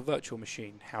to build a virtual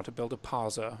machine, how to build a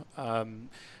parser,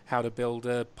 how to build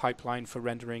a pipeline for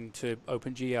rendering to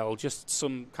OpenGL, just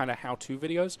some kind of how-to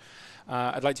videos.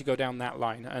 I'd like to go down that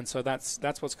line, and so that's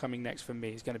what's coming next for me.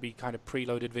 It's going to be kind of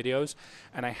preloaded videos,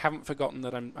 and I haven't forgotten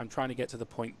that I'm trying to get to the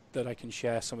point that I can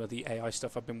share some of the AI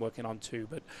stuff I've been working on too,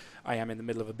 but I am in the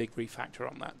middle of a big refactor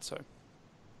on that, so.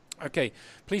 Okay,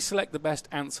 please select the best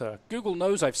answer. Google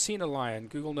knows I've seen a lion.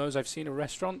 Google knows I've seen a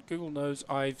restaurant. Google knows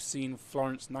I've seen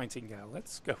Florence Nightingale.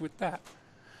 Let's go with that.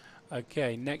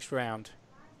 Okay, next round.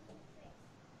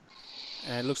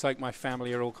 And it looks like my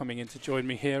family are all coming in to join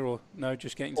me here, or no,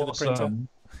 just getting to the printer.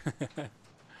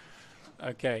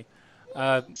 Okay.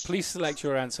 Please select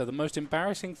your answer. The most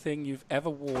embarrassing thing you've ever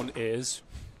worn is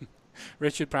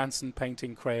Richard Branson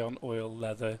painting crayon, oil,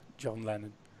 leather, John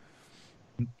Lennon.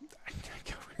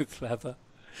 Go with leather.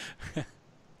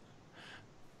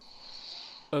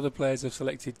 Other players have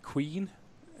selected Queen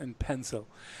and pencil.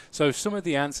 So some of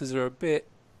the answers are a bit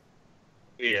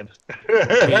weird.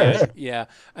 Yeah.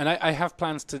 And I have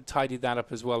plans to tidy that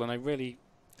up as well. And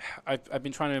I've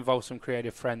been trying to involve some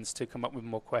creative friends to come up with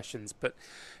more questions, but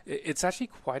it's actually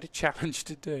quite a challenge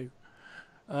to do.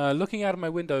 Looking out of my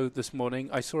window this morning,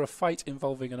 I saw a fight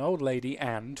involving an old lady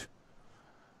and...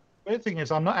 Weird thing is,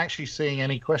 I'm not actually seeing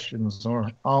any questions or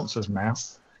answers now.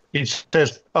 It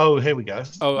says, "Oh, here we go."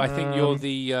 Oh, I think you're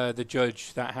the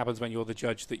judge. That happens when you're the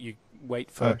judge, that you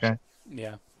wait for. Okay.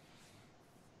 Yeah.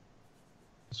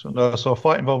 So a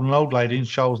fight involving an old lady,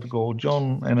 Charles de Gaulle,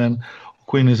 John, and then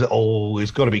Queen is. Oh,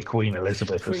 it's got to be Queen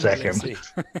Elizabeth II.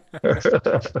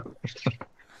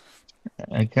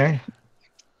 Okay.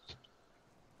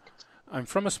 I'm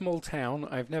from a small town.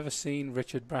 I've never seen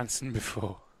Richard Branson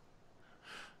before.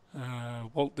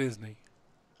 Walt Disney.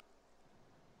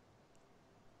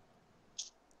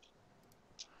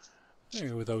 There you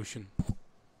go with Ocean.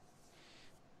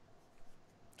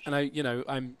 And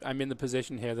I'm in the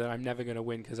position here that I'm never going to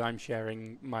win because I'm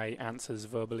sharing my answers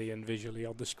verbally and visually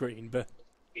on the screen. But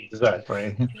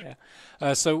exactly.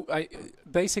 Yeah. So I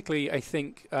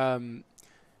think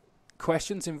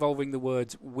questions involving the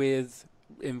words with,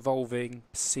 involving,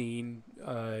 seen,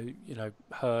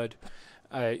 heard.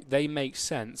 They make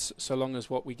sense so long as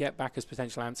what we get back as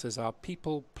potential answers are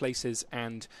people, places,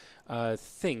 and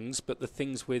things, but the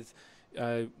things with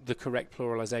the correct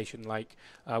pluralization. Like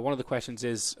one of the questions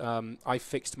is, I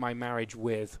fixed my marriage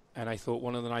with, and I thought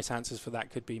one of the nice answers for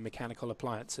that could be mechanical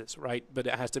appliances, right? But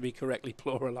it has to be correctly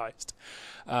pluralized.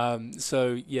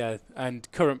 So yeah, and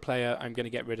current player, I'm going to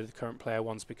get rid of the current player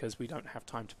ones because we don't have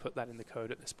time to put that in the code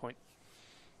at this point.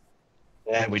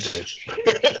 Yeah, we do.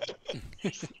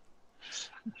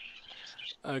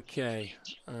 Okay,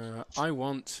 I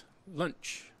want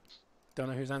lunch. Don't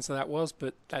know whose answer that was,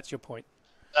 but that's your point.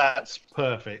 That's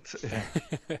perfect.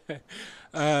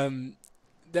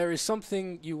 There is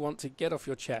something you want to get off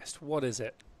your chest. What is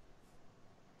it?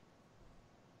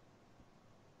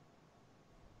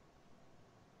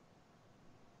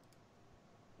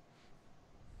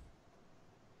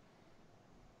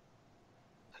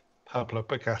 Pablo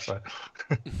Picasso.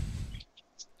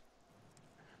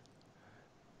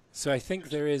 So I think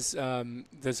there's a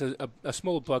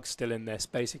small bug still in this.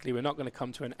 Basically, we're not going to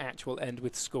come to an actual end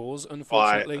with scores,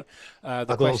 unfortunately.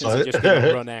 The questions are just going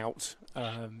to run out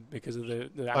because of the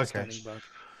outstanding bug.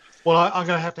 Well, I'm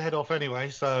going to have to head off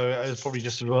anyway, so it's probably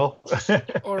just as well.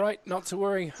 All right, not to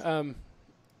worry.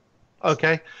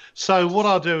 Okay. So what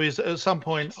I'll do is at some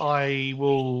point I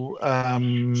will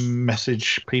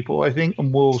message people, I think,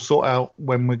 and we'll sort out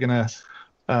when I'm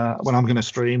gonna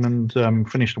stream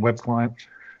and finish the web client,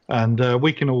 and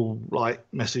we can all like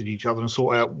message each other and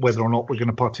sort out whether or not we're going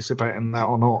to participate in that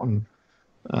or not, and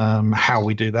how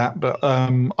we do that. But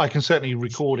I can certainly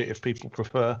record it if people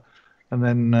prefer, and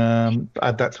then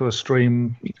add that to a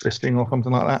stream listing or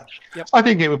something like that. Yep. I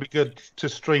think it would be good to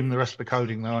stream the rest of the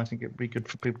coding, though. I think it would be good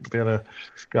for people to be able to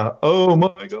go, oh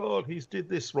my God, he's did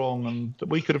this wrong, and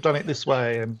we could have done it this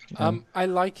way. And I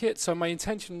like it. So my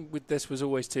intention with this was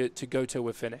always to go till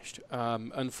we're finished.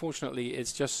 Unfortunately,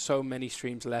 it's just so many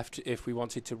streams left if we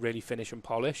wanted to really finish and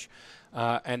polish.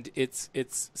 And it's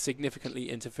significantly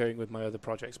interfering with my other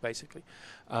projects, basically.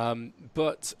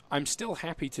 But I'm still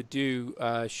happy to do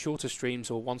shorter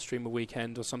streams or one stream a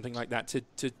weekend or something like that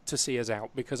to see us out,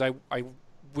 because I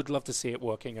would love to see it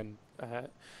working and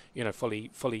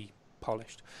fully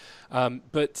polished.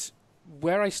 But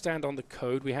where I stand on the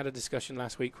code, we had a discussion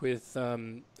last week with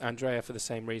Andrea for the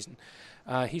same reason.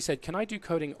 He said, can I do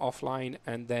coding offline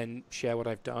and then share what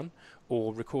I've done,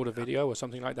 or record a video or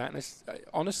something like that? And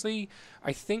honestly,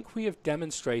 I think we have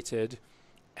demonstrated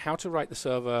how to write the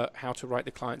server, how to write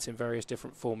the clients in various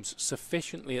different forms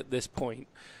sufficiently at this point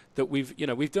that we've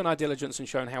done our diligence and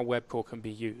shown how webcore can be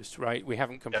used, right? We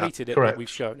haven't completed it, but we've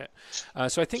shown it.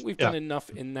 So I think we've done enough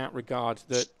in that regard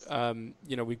that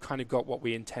we've kind of got what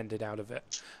we intended out of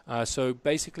it. So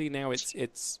basically now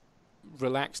it's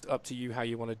relaxed, up to you how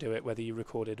you want to do it, whether you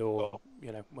record it or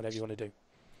whatever you want to do.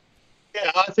 Yeah,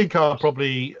 I think I'll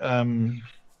probably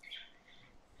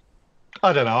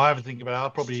I don't know. I haven't think about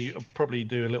it. I'll probably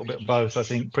do a little bit of both. I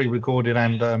think pre-recorded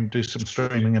and do some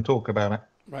streaming and talk about it.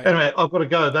 Right. Anyway, I've got to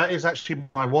go. That is actually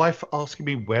my wife asking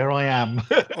me where I am.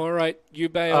 All right, you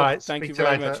bail. All right, thank you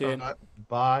very much, Ian. Right.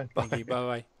 Bye. Thank you.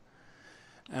 Bye.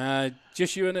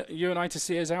 Just you and I to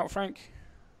see us out, Frank.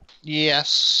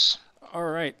 Yes. All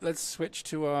right, let's switch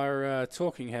to our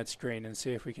talking head screen and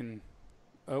see if we can.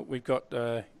 Oh, we've got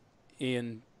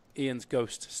Ian's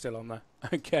ghost still on there.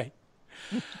 Okay.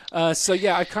 So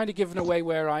yeah, I've kind of given away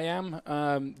where I am.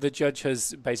 The judge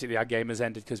has basically, our game has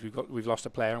ended because we've lost a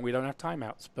player and we don't have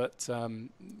timeouts. But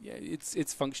yeah,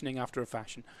 it's functioning after a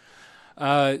fashion.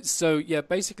 So yeah,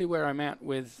 basically where I'm at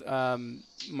with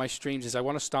my streams is I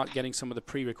want to start getting some of the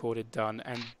pre-recorded done,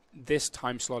 and this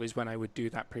time slot is when I would do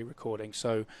that pre-recording.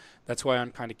 So that's why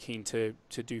I'm kind of keen to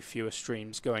do fewer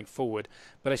streams going forward.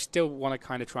 But I still want to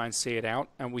kind of try and see it out,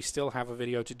 and we still have a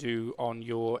video to do on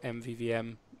your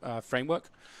MVVM framework.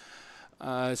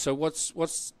 So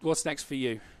what's next for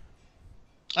you?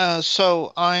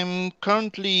 So I'm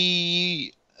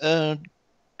currently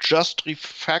just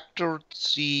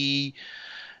refactored the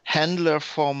handler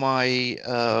for my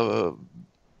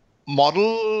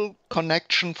model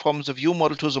connection from the view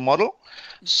model to the model.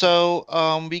 So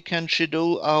we can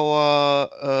schedule our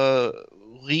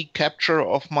recapture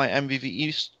of my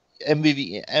MVVM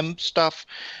stuff.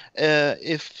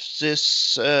 If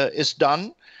this is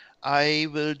done, I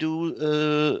will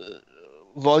do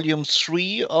volume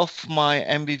 3 of my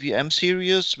MVVM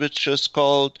series, which is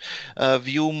called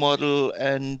View Model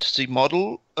and the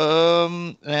Model.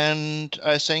 And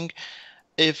I think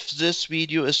if this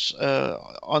video is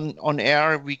on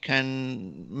air, we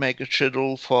can make a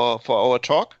schedule for our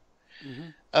talk.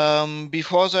 Mm-hmm.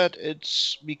 Before that,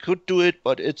 we could do it,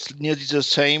 but it's nearly the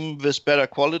same with better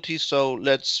quality. So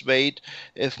let's wait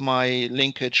if my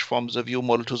linkage from the view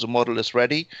model to the model is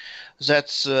ready.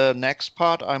 That's the next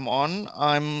part I'm on.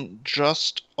 I'm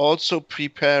just also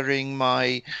preparing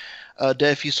my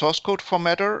Delphi source code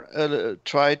formatter,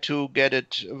 try to get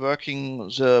it working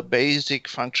the basic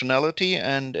functionality.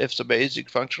 And if the basic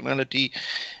functionality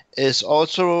is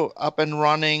also up and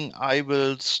running, I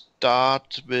will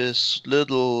start with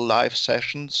little live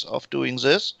sessions of doing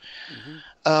this.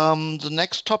 Mm-hmm. The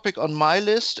next topic on my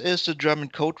list is the German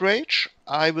Code Rage.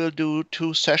 I will do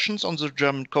 2 sessions on the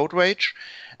German Code Rage,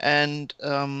 and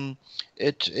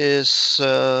it is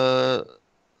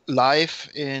live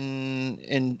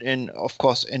in of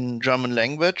course in German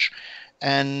language,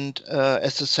 and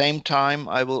at the same time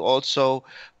I will also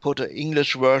put an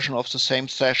English version of the same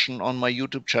session on my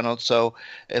YouTube channel. So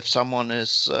if someone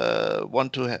is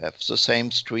want to have the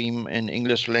same stream in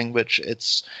English language,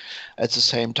 it's at the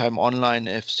same time online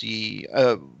if the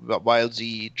while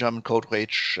the German Code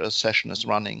Rage session is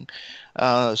running.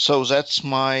 So that's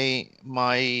my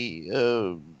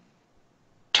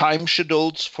time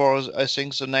schedules for, I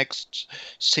think, the next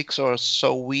 6 or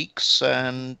so weeks.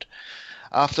 And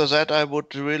after that, I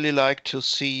would really like to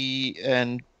see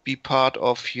and be part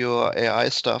of your AI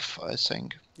stuff, I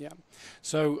think. Yeah.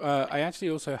 So I actually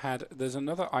also there's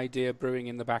another idea brewing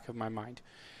in the back of my mind.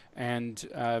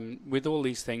 And with all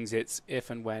these things, it's if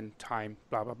and when, time,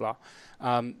 blah, blah, blah.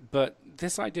 But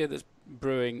this idea that's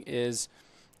brewing is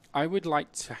I would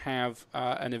like to have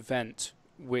an event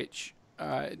which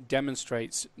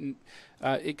demonstrates,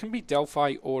 it can be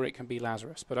Delphi or it can be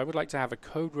Lazarus, but I would like to have a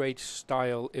Code Rage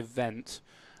style event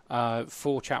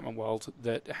for Chapman World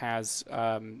that has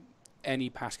any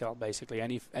Pascal, basically,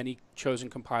 any chosen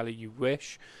compiler you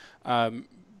wish.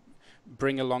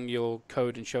 Bring along your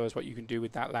code and show us what you can do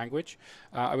with that language.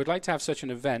 I would like to have such an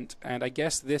event, and I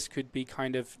guess this could be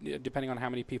kind of, depending on how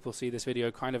many people see this video,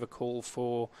 kind of a call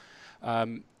for,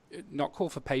 not call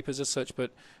for papers as such,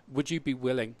 but would you be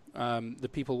willing, the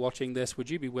people watching this, would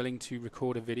you be willing to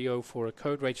record a video for a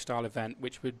Code Rage style event,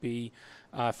 which would be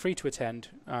free to attend,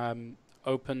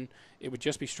 open, it would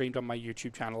just be streamed on my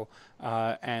YouTube channel,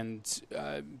 and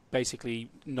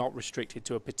basically not restricted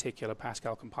to a particular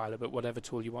Pascal compiler, but whatever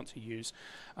tool you want to use.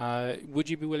 Would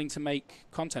you be willing to make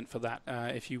content for that?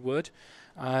 If you would,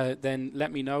 then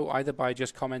let me know either by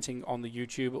just commenting on the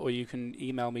YouTube, or you can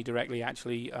email me directly.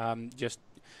 Actually, just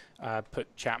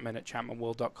put Chapman at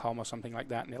chapmanworld.com or something like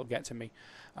that, and it'll get to me.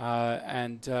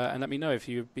 And let me know if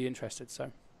you'd be interested.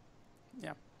 So,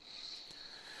 yeah.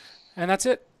 And that's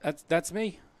it. That's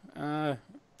me.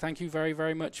 Thank you very,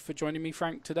 very much for joining me,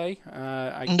 Frank, today.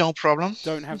 No problem.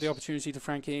 Don't have the opportunity to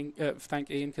thank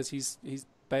Ian because he's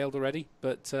bailed already.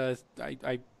 But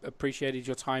I appreciated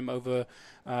your time over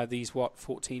these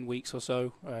 14 weeks or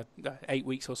so, 8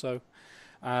 weeks or so.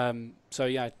 So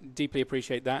yeah, deeply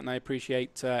appreciate that, and I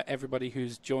appreciate everybody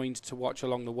who's joined to watch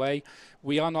along the way.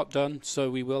 We are not done, so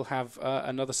we will have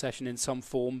another session in some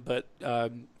form, but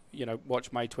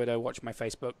watch my Twitter, watch my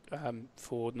Facebook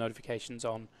for notifications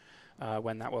on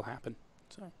when that will happen.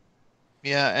 So.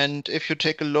 Yeah, and if you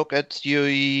take a look at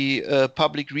your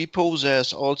public repo,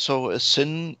 there's also a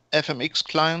Syn FMX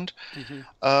client.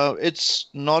 Mm-hmm. It's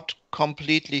not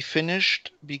completely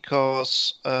finished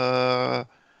because I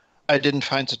didn't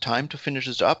find the time to finish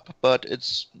it up, but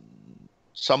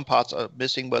some parts are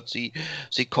missing, but the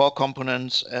core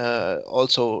components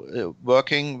also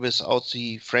working without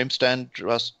the frame stand,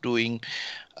 just doing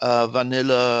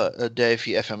vanilla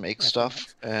Delphi FMX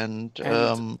stuff, and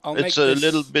it's a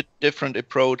little bit different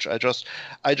approach. I just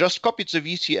copied the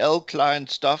VCL client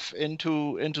stuff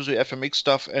into the FMX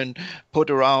stuff and put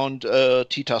around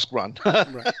T-Task run.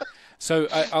 Right. So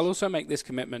I'll also make this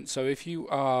commitment. So if you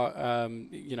are,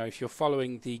 if you're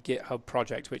following the GitHub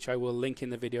project, which I will link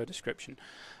in the video description,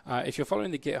 if you're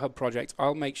following the GitHub project,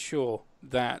 I'll make sure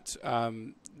that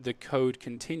the code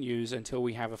continues until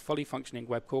we have a fully functioning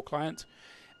web core client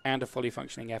and a fully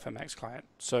functioning FMX client.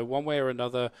 So one way or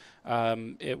another,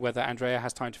 whether Andrea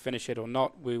has time to finish it or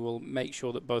not, we will make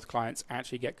sure that both clients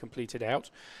actually get completed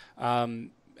out.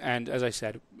 And as I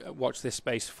said, watch this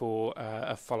space for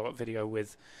a follow-up video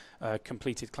with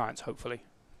completed clients, hopefully.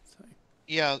 So.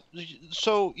 Yeah,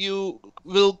 so you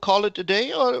will call it a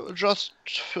day, or just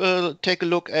take a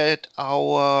look at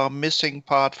our missing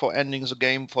part for ending the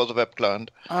game for the web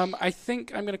client? I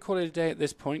think I'm going to call it a day at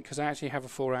this point, because I actually have a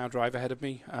 4-hour drive ahead of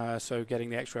me, so getting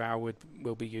the extra hour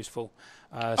will be useful.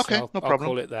 Okay, so no problem. I'll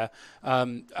call it there.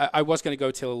 I was going to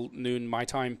go till noon my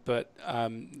time, but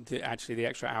actually the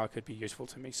extra hour could be useful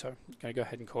to me, so I'm going to go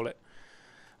ahead and call it.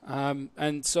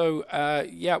 And so,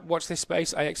 yeah, watch this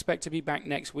space. I expect to be back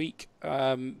next week,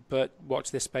 but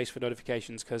watch this space for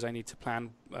notifications, because I need to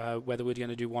plan whether we're going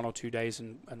to do 1 or 2 days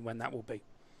and when that will be.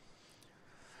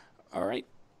 All right.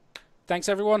 Thanks,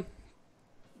 everyone.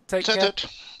 Take care.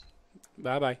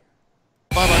 Bye-bye.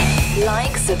 Bye-bye.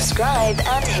 Like, subscribe,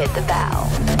 and hit the bell.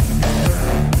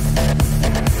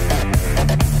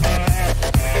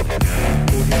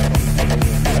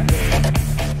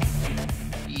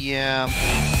 Yeah,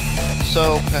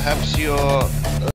 so perhaps your